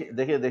ट्रांसफर कर।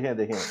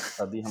 देखें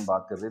अभी हम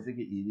बात कर रहे थे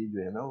कि ईदी जो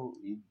है ना वो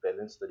ईद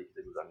बैलेंस तरीके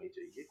से गुजारनी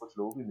चाहिए। कुछ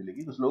लोगों को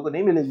मिलेगी, कुछ लोगों को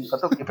नहीं मिलेगी,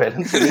 मतलब कि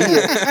बैलेंस नहीं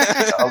है।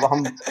 अब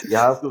हम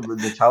यहाँ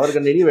निछावर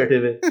करने नहीं बैठे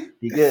हुए,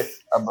 ठीक है।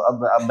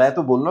 अब मैं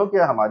तो बोल रहा हूँ कि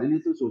हमारे लिए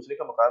तो सोचने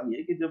का मकाम ये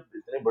है कि जब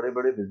इतने बड़े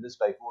बड़े बिजनेस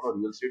टाइकून और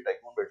रियल एस्टेट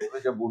टाइकून बैठे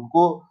हुए, जब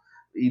उनको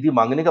ईदी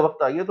मांगने का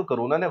वक्त आ गया तो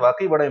कोरोना ने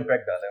वाकई बड़ा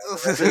इम्पैक्ट डाला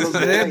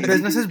है।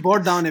 बिजनेसेस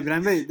बहुत डाउन है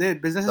इब्राहिम भाई,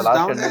 बिजनेसेस तलाश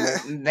डाउन करने है।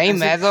 में नहीं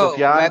मैं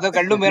तो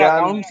कर लूँ, मेरा सुफियान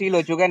अकाउंट सील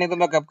हो चुका है, नहीं तो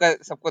मैं कब का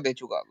सबको दे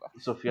चुका होगा।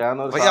 सुफियान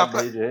और भाई साद आपका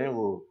भाई जो है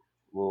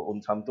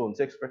वो हम तो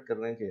उनसे एक्सपेक्ट कर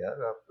रहे हैं कि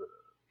यार आप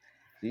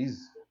प्लीज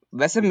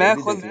वैसे इधर मैं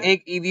भी खुद देखिए।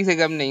 एक ईदी से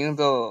कम नहीं हूँ,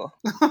 तो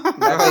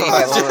मैं तो ये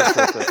कहता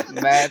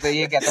हूँ, मैं तो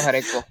ये कहता हूँ हर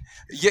एक को।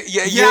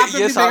 आपने ये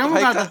अपनी साद बेगम को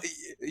भाई कहा का, था?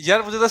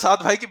 यार मुझे तो साद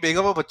भाई की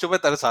बेगम और बच्चों पे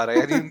तरस आ रहा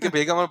है। यानी उनके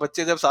बेगम और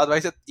बच्चे जब साद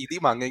भाई से ईदी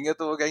मांगेंगे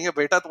तो वो कहेंगे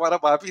बेटा तुम्हारा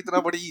बाप ही इतना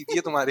बड़ी ईदी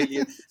है तुम्हारे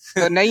लिए।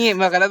 तो नहीं है,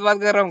 मैं गलत बात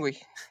कर रहा हूँ कोई?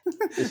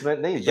 इसमें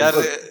नहीं, यार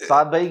बिल्कुल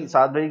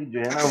साद भाई जो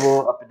है ना वो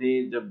अपनी,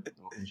 जब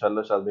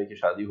इंशाल्लाह साद भाई की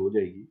शादी हो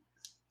जाएगी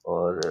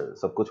और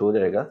सब कुछ हो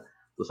जाएगा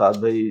तो साद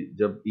भाई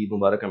जब ईद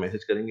मुबारक का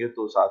मैसेज करेंगे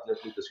तो साथ में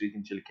अपनी तस्वीर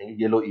नीचे लिखेंगे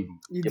ये लो ईदी,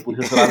 ये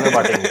पूरे ससुराल में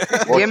बांटेंगे।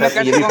 ये मैं व्हाट्सएप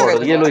कर में ये भी चुका हूँ,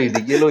 फॉरवर्ड, ये लो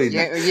ईदी, ये लो ईदी।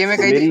 ये मैं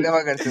तो कई मेरी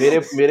दफा कर चुका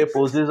हूँ। मेरे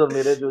पोजेस और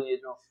मेरे जो ये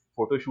जो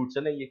फोटो शूट्स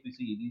है ना, ये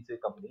किसी ईदी से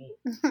कम नहीं है।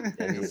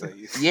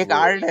 यानी ये एक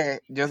आर्ट है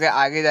जो कि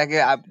आगे जाके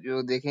आप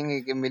जो देखेंगे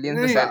कि मिलियंस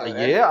में सेल हो रहा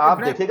है। ये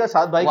आप देखेगा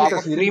साद भाई वो की आपको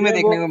तस्वीरें फ्री में जो है,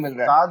 देखने वो को मिल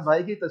रहा है। साद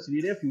भाई की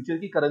तस्वीरें फ्यूचर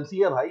की करेंसी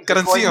है भाई,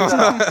 करेंसी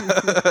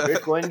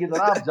बिटकॉइन की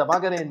तरह आप जमा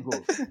करें इनको।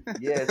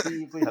 ये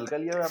ऐसी कोई हल्का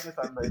लिया है आपने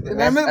साद भाई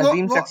को? मैं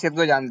अजीम शख्सियत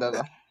को जानता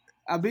था।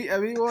 अभी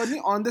वो नहीं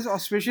ऑन दिस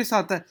ऑस्पिशियस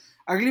आता है,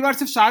 अगली बार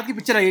सिर्फ साद की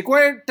पिक्चर आएगी,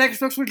 कोई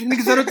टेक्स्ट वॉक्स लिखने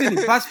की जरूरत ही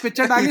नहीं, बस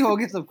पिक्चर डाली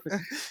होगी सब कुछ।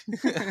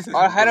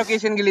 और हर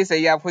ओकेजन के लिए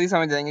सही है, आप खुद ही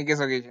समझ जाएंगे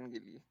किस ओकेजन के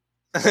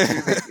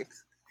लिए।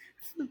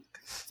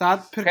 साथ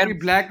फिर कोई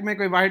ब्लैक में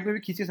कोई वाइट में भी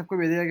खींचे, सबको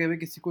भेजेगा कि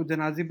किसी को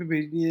जनाजे पे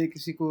भेजनी है,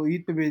 किसी को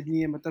ईद पे भेजनी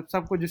है, मतलब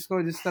सबको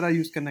जिसको जिस तरह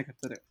यूज करना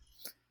करते रहे।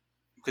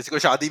 किसी को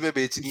शादी में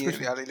बेचनी है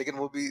यार, लेकिन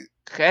वो भी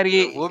खैर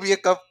वो भी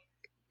एक कब।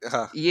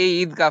 हाँ ये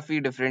ईद काफी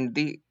डिफरेंट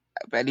थी।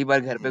 पहली बार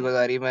घर पे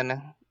गुजारी मैंने,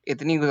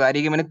 इतनी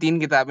गुजारी कि मैंने 3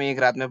 किताबें एक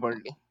रात में पढ़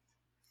ली।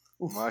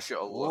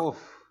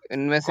 माशाअल्लाह।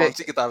 इनमें से कौन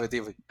सी किताबें थी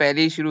भाई?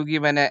 पहली शुरू की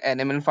मैंने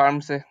एनिमल फार्म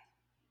से,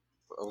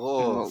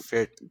 वो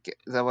फिट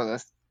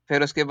जबरदस्त।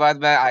 फिर उसके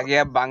बाद मैं आ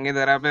गया बांगे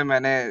दरा पे,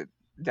 मैंने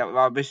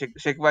जवाब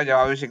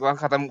शिकवा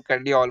खत्म कर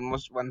लिया,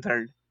 ऑलमोस्ट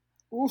 1/3।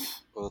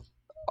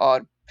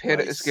 और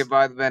फिर इसके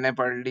बाद मैंने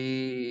पढ़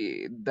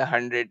ली द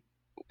 100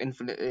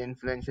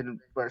 इन्फ्लुएंशियल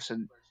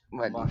पर्सन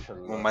वाली।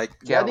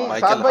 यानी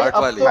साद भाई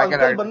अब तो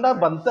अंकल बनना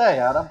बनता है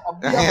यार, अब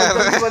भी आप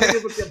अंकल नहीं बनेंगे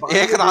कुछ।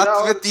 एक रात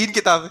में 3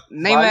 किताबें?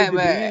 नहीं,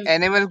 मैं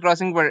एनिमल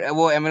क्रॉसिंग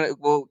वो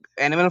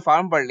एनिमल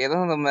फार्म पढ़ लिया था,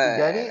 तो मैं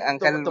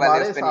अंकल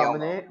वाले उस पे नहीं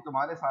आऊंगा।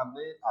 तुम्हारे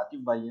सामने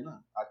आकिब भाई है ना,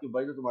 आकिब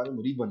भाई तो तुम्हारे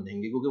मुरीद बन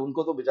जाएंगे, क्योंकि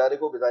उनको तो बेचारे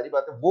को, बेचारी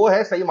बात है, वो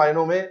है सही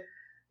मायनों में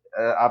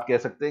आप कह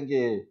सकते हैं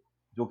कि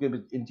जो कि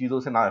इन चीजों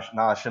से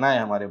नाआशना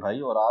है हमारे भाई,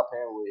 और आप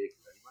हैं वो एक,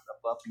 अब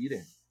तो आप पीर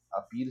हैं,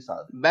 आप पीर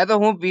साद। मैं तो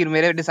हूँ पीर,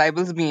 मेरे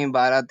डिसाइपल्स भी हैं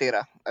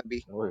 12-13 अभी।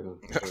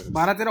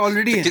 12-13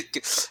 ऑलरेडी है।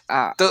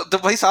 तो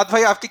भाई साद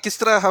भाई आपके किस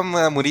तरह हम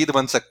मुरीद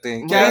बन सकते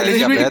हैं?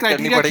 क्या बैत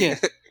करनी पड़ेगी?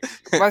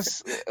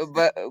 बस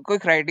कोई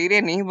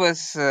क्राइटेरिया नहीं, बस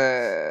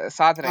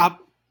साथ रहे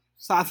आप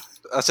साथ।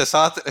 अच्छा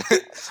साथ।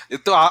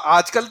 तो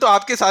आजकल तो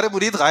आपके सारे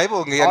मुरीद गायब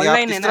होंगे, यानी आप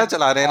किस तरह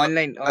चला रहे हैं?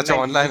 ऑनलाइन। अच्छा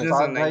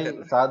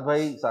ऑनलाइन। साद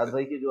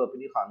भाई की जो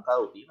अपनी खानका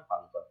होती है ना,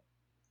 खानका,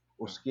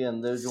 उसके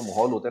अंदर जो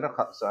माहौल होता है ना,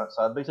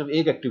 साद भाई सिर्फ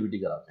एक एक्टिविटी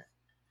कराते हैं।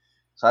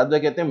 साद भाई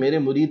कहते हैं मेरे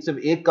मुरीद सिर्फ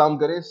एक काम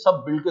करे,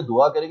 सब मिल के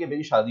दुआ करे कि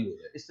मेरी शादी हो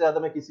जाए, इससे ज्यादा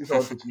मैं किसी से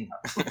और कुछ नहीं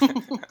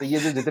खाता। तो ये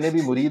जो जितने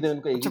भी मुरीद हैं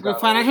उनका एक ही काम है।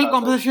 फाइनेंशियल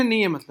कॉम्पोजिशन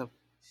नहीं है मतलब?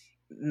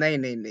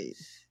 नहीं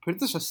फिर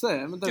तो सस्ता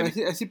है,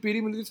 मतलब ऐसी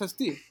पीरी मिलती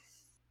सस्ती है।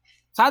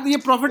 साथ ये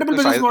प्रॉफिटेबल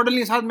बिजनेस मॉडल नहीं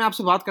है। साथ मैं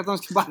आपसे बात करता हूँ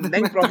उसके बाद।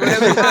 नहीं,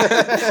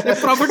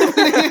 प्रॉफिटेबल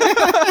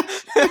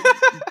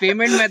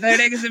पेमेंट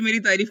मेथड है कि मेरी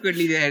तारीफ कर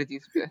लीजिए हर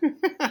चीज पे।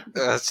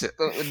 अच्छा,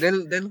 तो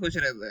दिल खुश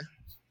रहता है।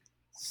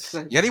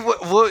 यानी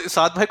वो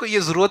साथ भाई को ये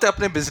जरूरत है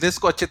अपने बिजनेस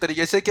को अच्छे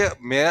तरीके से कि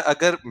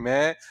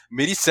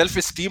मेरी सेल्फ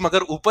स्टीम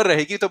अगर ऊपर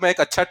रहेगी तो मैं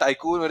एक अच्छा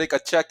टाइकून और एक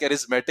अच्छा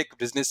कैरिज्मेटिक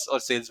बिजनेस और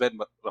सेल्समैन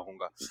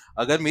रहूंगा।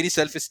 अगर मेरी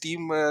सेल्फ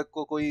स्टीम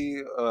को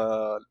कोई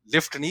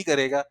लिफ्ट नहीं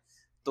करेगा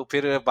तो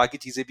फिर बाकी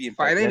चीजें भी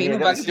फायदा ही नहीं,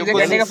 बाकी चीजें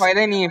करने का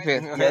फायदा ही नहीं है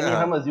फिर। यानी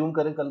हम अज्यूम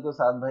करें कल को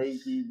साथ भाई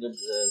की जब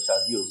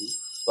शादी होगी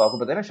तो आपको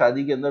पता है ना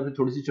शादी के अंदर फिर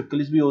थोड़ी सी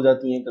चुक्कलिस भी हो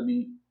जाती है, कभी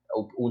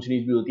ऊंच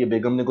नीच भी होती है,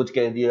 बेगम ने कुछ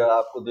कह दिया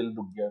आपको दिल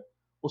दुख गया,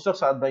 उस वक्त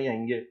साथ भाई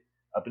आएंगे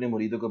अपने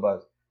मुरीदों के पास,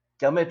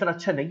 क्या मैं इतना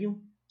अच्छा नहीं हूँ,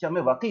 क्या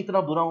मैं वाकई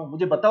इतना बुरा हूँ,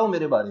 मुझे बताओ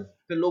मेरे बारे में।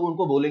 फिर लोग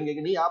उनको बोलेंगे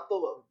कि नहीं आप तो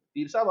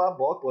पीर साहब आप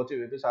बहुत पहुंचे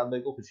हुए थे, साथ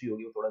भाई को खुशी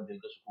होगी, थोड़ा दिल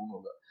का सुकून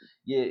होगा।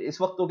 ये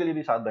इस वक्तों के लिए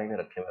भी साथ भाई ने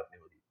रखे हुए अपने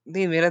मुरीद।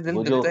 नहीं मेरा दिल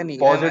दुखता नहीं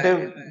है, पॉजिटिव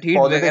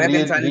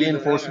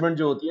रीइंफोर्समेंट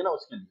जो होती है ना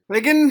उसके लिए।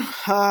 लेकिन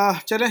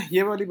चले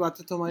ये वाली बात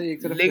है तो हमारी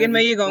एक तरफ। लेकिन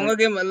मैं ये कहूंगा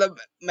कि मतलब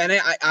मैंने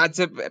आज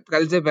से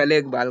कल से पहले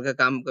इकबाल का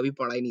काम कभी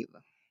पढ़ा ही नहीं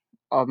था,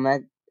 और मैं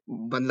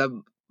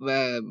मतलब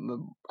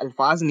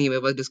अल्फाज नहीं है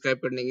बस डिस्क्राइब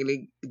करने के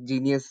लिए,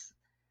 जीनियस,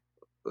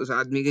 उस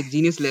आदमी के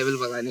जीनियस लेवल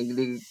बताने के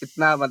लिए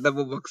कितना मतलब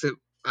वो वक्त से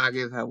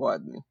आगे था वो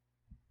आदमी।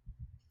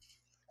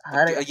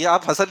 ये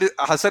आप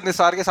हसन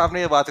निसार के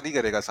सामने ये बात नहीं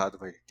करेगा साथ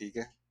भाई, ठीक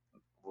है,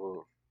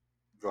 वो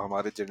जो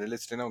हमारे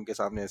जर्नलिस्ट है ना उनके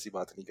सामने ऐसी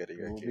बात नहीं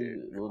करेगा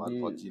कि वो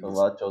भी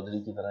फवाद चौधरी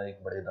की तरह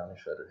एक बड़े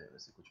दानिश्वर है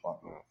वैसे कुछ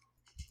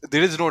मामलों।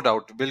 देयर इज नो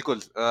डाउट, बिल्कुल।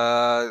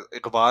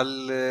 इकबाल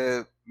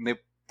ने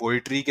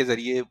पोइट्री के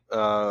जरिए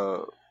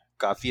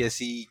काफी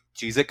ऐसी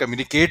चीजें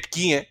कम्युनिकेट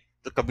की हैं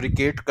तो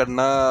कम्युनिकेट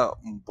करना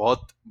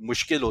बहुत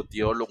मुश्किल होती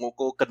है, और लोगों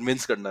को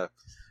कन्विंस करना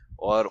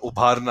और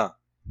उभारना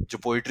जो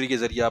पोइट्री के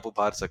जरिए आप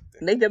उभार सकते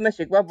हैं। नहीं, जब मैं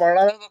शिकवा पढ़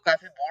रहा था तो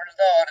काफी बोल्ड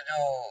था, और जो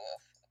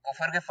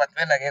कुफर के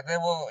फतवे लगे थे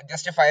वो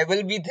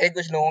जस्टिफाइबल भी थे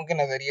कुछ लोगों के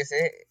नजरिए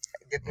से,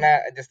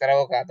 जिस तरह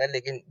वो कहा था।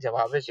 लेकिन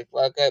जवाब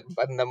शिकवा का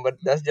बंद नंबर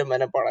 10 जब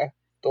मैंने पढ़ा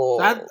तो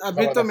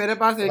अभी तो मेरे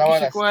पास एक ही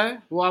शिकवा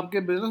है, वो आपके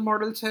बिजनेस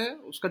मॉडल्स है,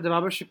 उसका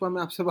जवाब शिकवा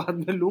मैं आपसे बाद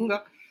में लूंगा।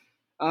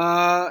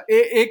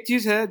 एक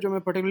चीज़ है जो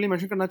मैं पर्टिकुलरली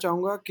मेंशन करना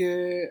चाहूँगा कि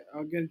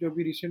अगेन जो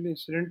अभी रिसेंटली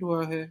इंसिडेंट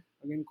हुआ है,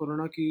 अगेन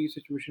कोरोना की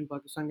सिचुएशन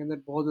पाकिस्तान के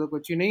अंदर बहुत ज़्यादा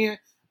अच्छी नहीं है।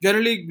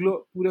 जनरली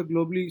पूरे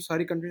ग्लोबली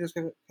सारी कंट्रीज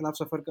इसके खिलाफ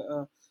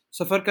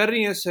सफ़र कर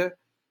रही हैं इससे।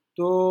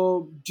 तो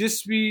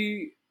जिस भी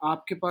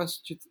आपके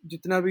पास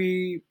जितना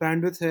भी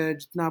बैंडविड्थ है,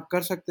 जितना आप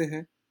कर सकते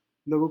हैं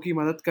लोगों की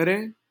मदद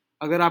करें।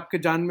 अगर आपके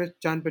जान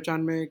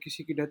पहचान में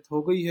किसी की डेथ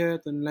हो गई है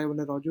तो अल्लाह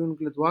उन्हें राजिऊन,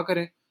 उनके लिए दुआ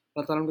करें,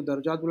 अल्लाह ताला उनके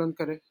दर्जात बुलंद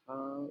करे।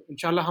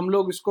 इंशाल्लाह हम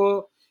लोग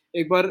इसको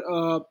एक बार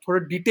थोड़ा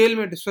डिटेल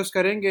में डिस्कस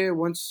करेंगे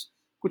वंस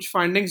कुछ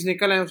फाइंडिंग्स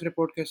निकल आए उस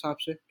रिपोर्ट के हिसाब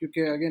से,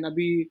 क्योंकि अगेन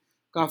अभी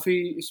काफ़ी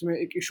इसमें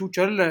एक इशू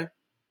चल रहा है।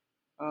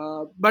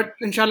 बट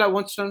इंशाल्लाह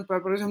वंस टर्न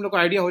पर हम लोग को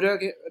आइडिया हो जाएगा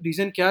कि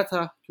रीज़न क्या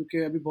था, क्योंकि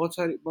अभी बहुत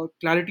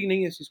क्लैरिटी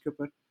नहीं है इस चीज़ के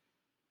ऊपर।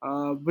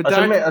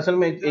 असल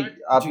में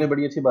एक आपने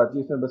बड़ी अच्छी बात की,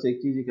 इसमें बस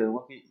एक चीज़ ही कहूँगा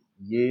कि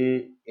ये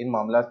इन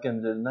मामलात के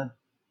अंदर ना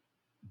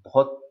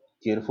बहुत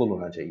केयरफुल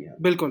होना चाहिए।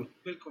 बिल्कुल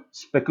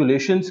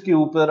स्पेकुलेशंस के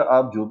ऊपर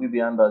आप जो भी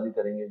बयानबाजी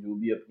करेंगे, जो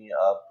भी अपनी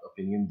आप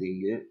ओपिनियन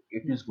देंगे,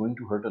 it is going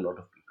to hurt a lot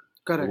of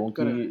people. लोगों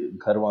की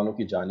घर वालों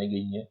की जाने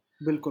गई हैं,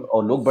 बिल्कुल,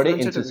 और लोग बड़े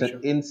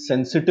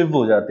इनसेंसिटिव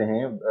हो जाते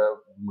हैं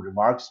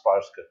रिमार्क्स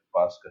पास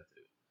करते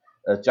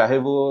हुए, चाहे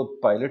वो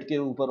पायलट के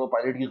ऊपर हो,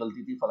 पायलट की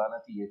गलती थी, फलाना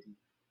थी, ये थी,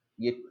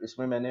 ये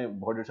इसमें मैंने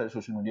बहुत ढेर सारे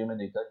सोशल मीडिया में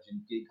देखा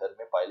जिनके घर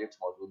में पायलट्स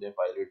मौजूद हैं,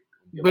 पायलट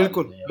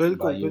बिल्कुल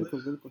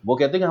वो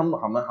कहते हैं कि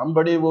हम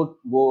बड़े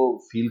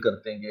वो फील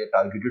करते हैं,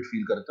 टारगेटेड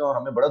फील करते हैं, और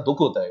हमें बड़ा दुख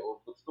होता है, वो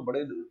कुछ तो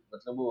बड़े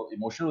मतलब वो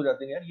इमोशनल हो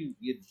जाते हैं, यार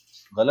ये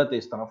गलत है,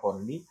 इस तरह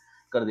फौरन नहीं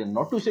कर देना।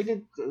 नॉट टू से कि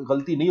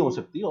गलती नहीं हो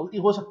सकती, गलती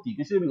हो सकती है,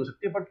 किसी भी हो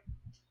सकती है, but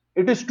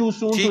it is too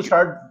soon to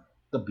start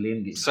the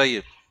blame game. सही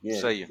है।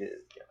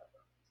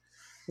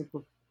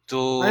 तो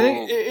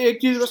एक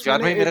चीज बस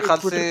मेरे ख्याल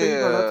से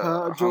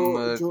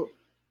जो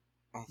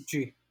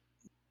जी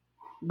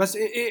बस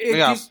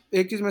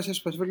एक चीज मैं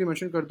स्पेसिफिकली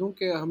मेंशन कर दूं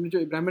कि हमने जो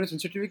इब्राहिम ने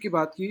सेंसिटिविटी की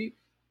बात की,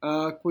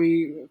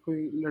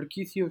 कोई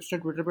लड़की थी, उसने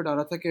ट्विटर पे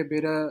डाला था कि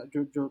मेरा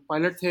जो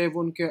पायलट थे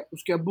वो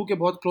उसके अब्बू के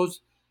बहुत क्लोज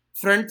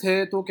फ्रेंड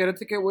थे, तो कह रहे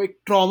थे कि वो एक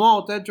ट्रॉमा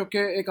होता है जो कि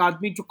एक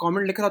आदमी जो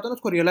कमेंट लिख रहा होता है ना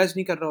उसको रियलाइज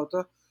नहीं कर रहा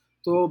होता।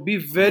 तो be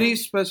very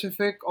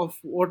specific of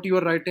what you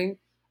are writing,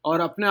 और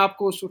अपने आप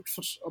को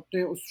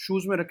अपने उस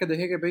शूज़ में रख के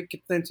देखें कि भाई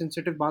कितना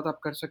इनसेंसिटिव बात आप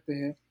कर सकते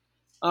हैं।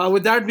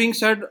 With that being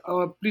said,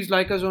 please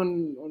like us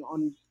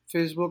on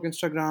Facebook,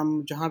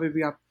 Instagram, जहाँ पे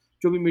भी आप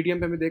जो भी मीडियम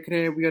पे हमें देख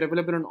रहे हैं, we are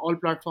available on all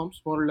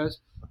platforms मोर और लेस,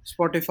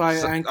 स्पॉटिफाई,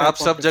 एंकर, आप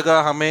सब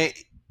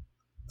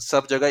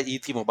जगह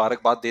ईद की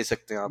मुबारकबाद दे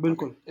सकते हैं आप।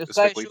 बिल्कुल,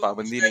 इसमें कोई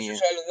पाबंदी नहीं है,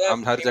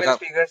 हम हर जगह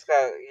स्पीकर्स का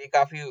ये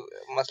काफी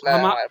मसला है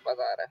हमारे पास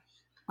आ रहा है।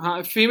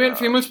 हाँ,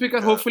 फीमेल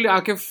स्पीकर होपफुली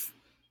आकिफ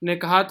ने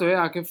कहा तो है,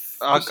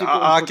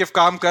 आकिफ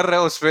काम कर रहा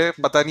है उस पे,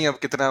 पता नहीं अब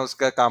कितना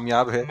उसका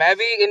कामयाब है। मैं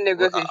भी इन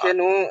नेगोशिएशन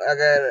हूँ,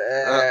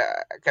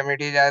 अगर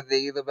कमेटी इजाजत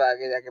देगी तो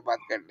आगे जाके बात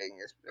कर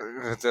लेंगे इस पे।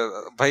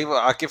 भाई वो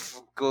आकिफ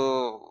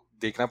को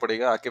देखना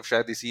पड़ेगा, आकिफ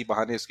शायद इसी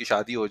बहाने उसकी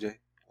शादी हो जाए,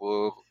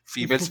 वो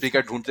फीमेल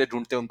स्पीकर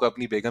ढूंढते उनको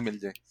अपनी बेगम मिल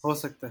जाए। हो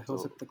सकता है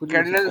कुछ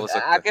कर्नल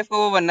आकिफ को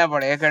वो बनना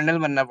पड़ेगा, कर्नल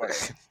बनना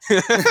पड़ेगा।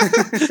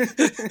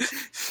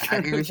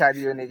 आगे भी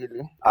शादी होने के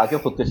लिए आके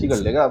खुदकशी कर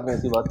लेगा, आपने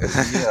ऐसी बात कर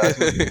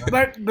दी है।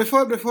 बट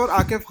बिफोर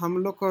आकिफ हम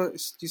लोग को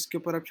इस चीज़ के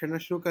ऊपर अब छेड़ना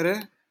शुरू करें,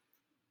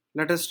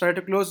 let us try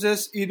to close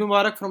this. Eid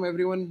Mubarak from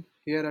everyone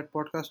here at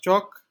Podcast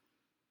Chalk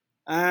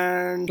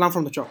and Salam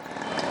from the Chalk.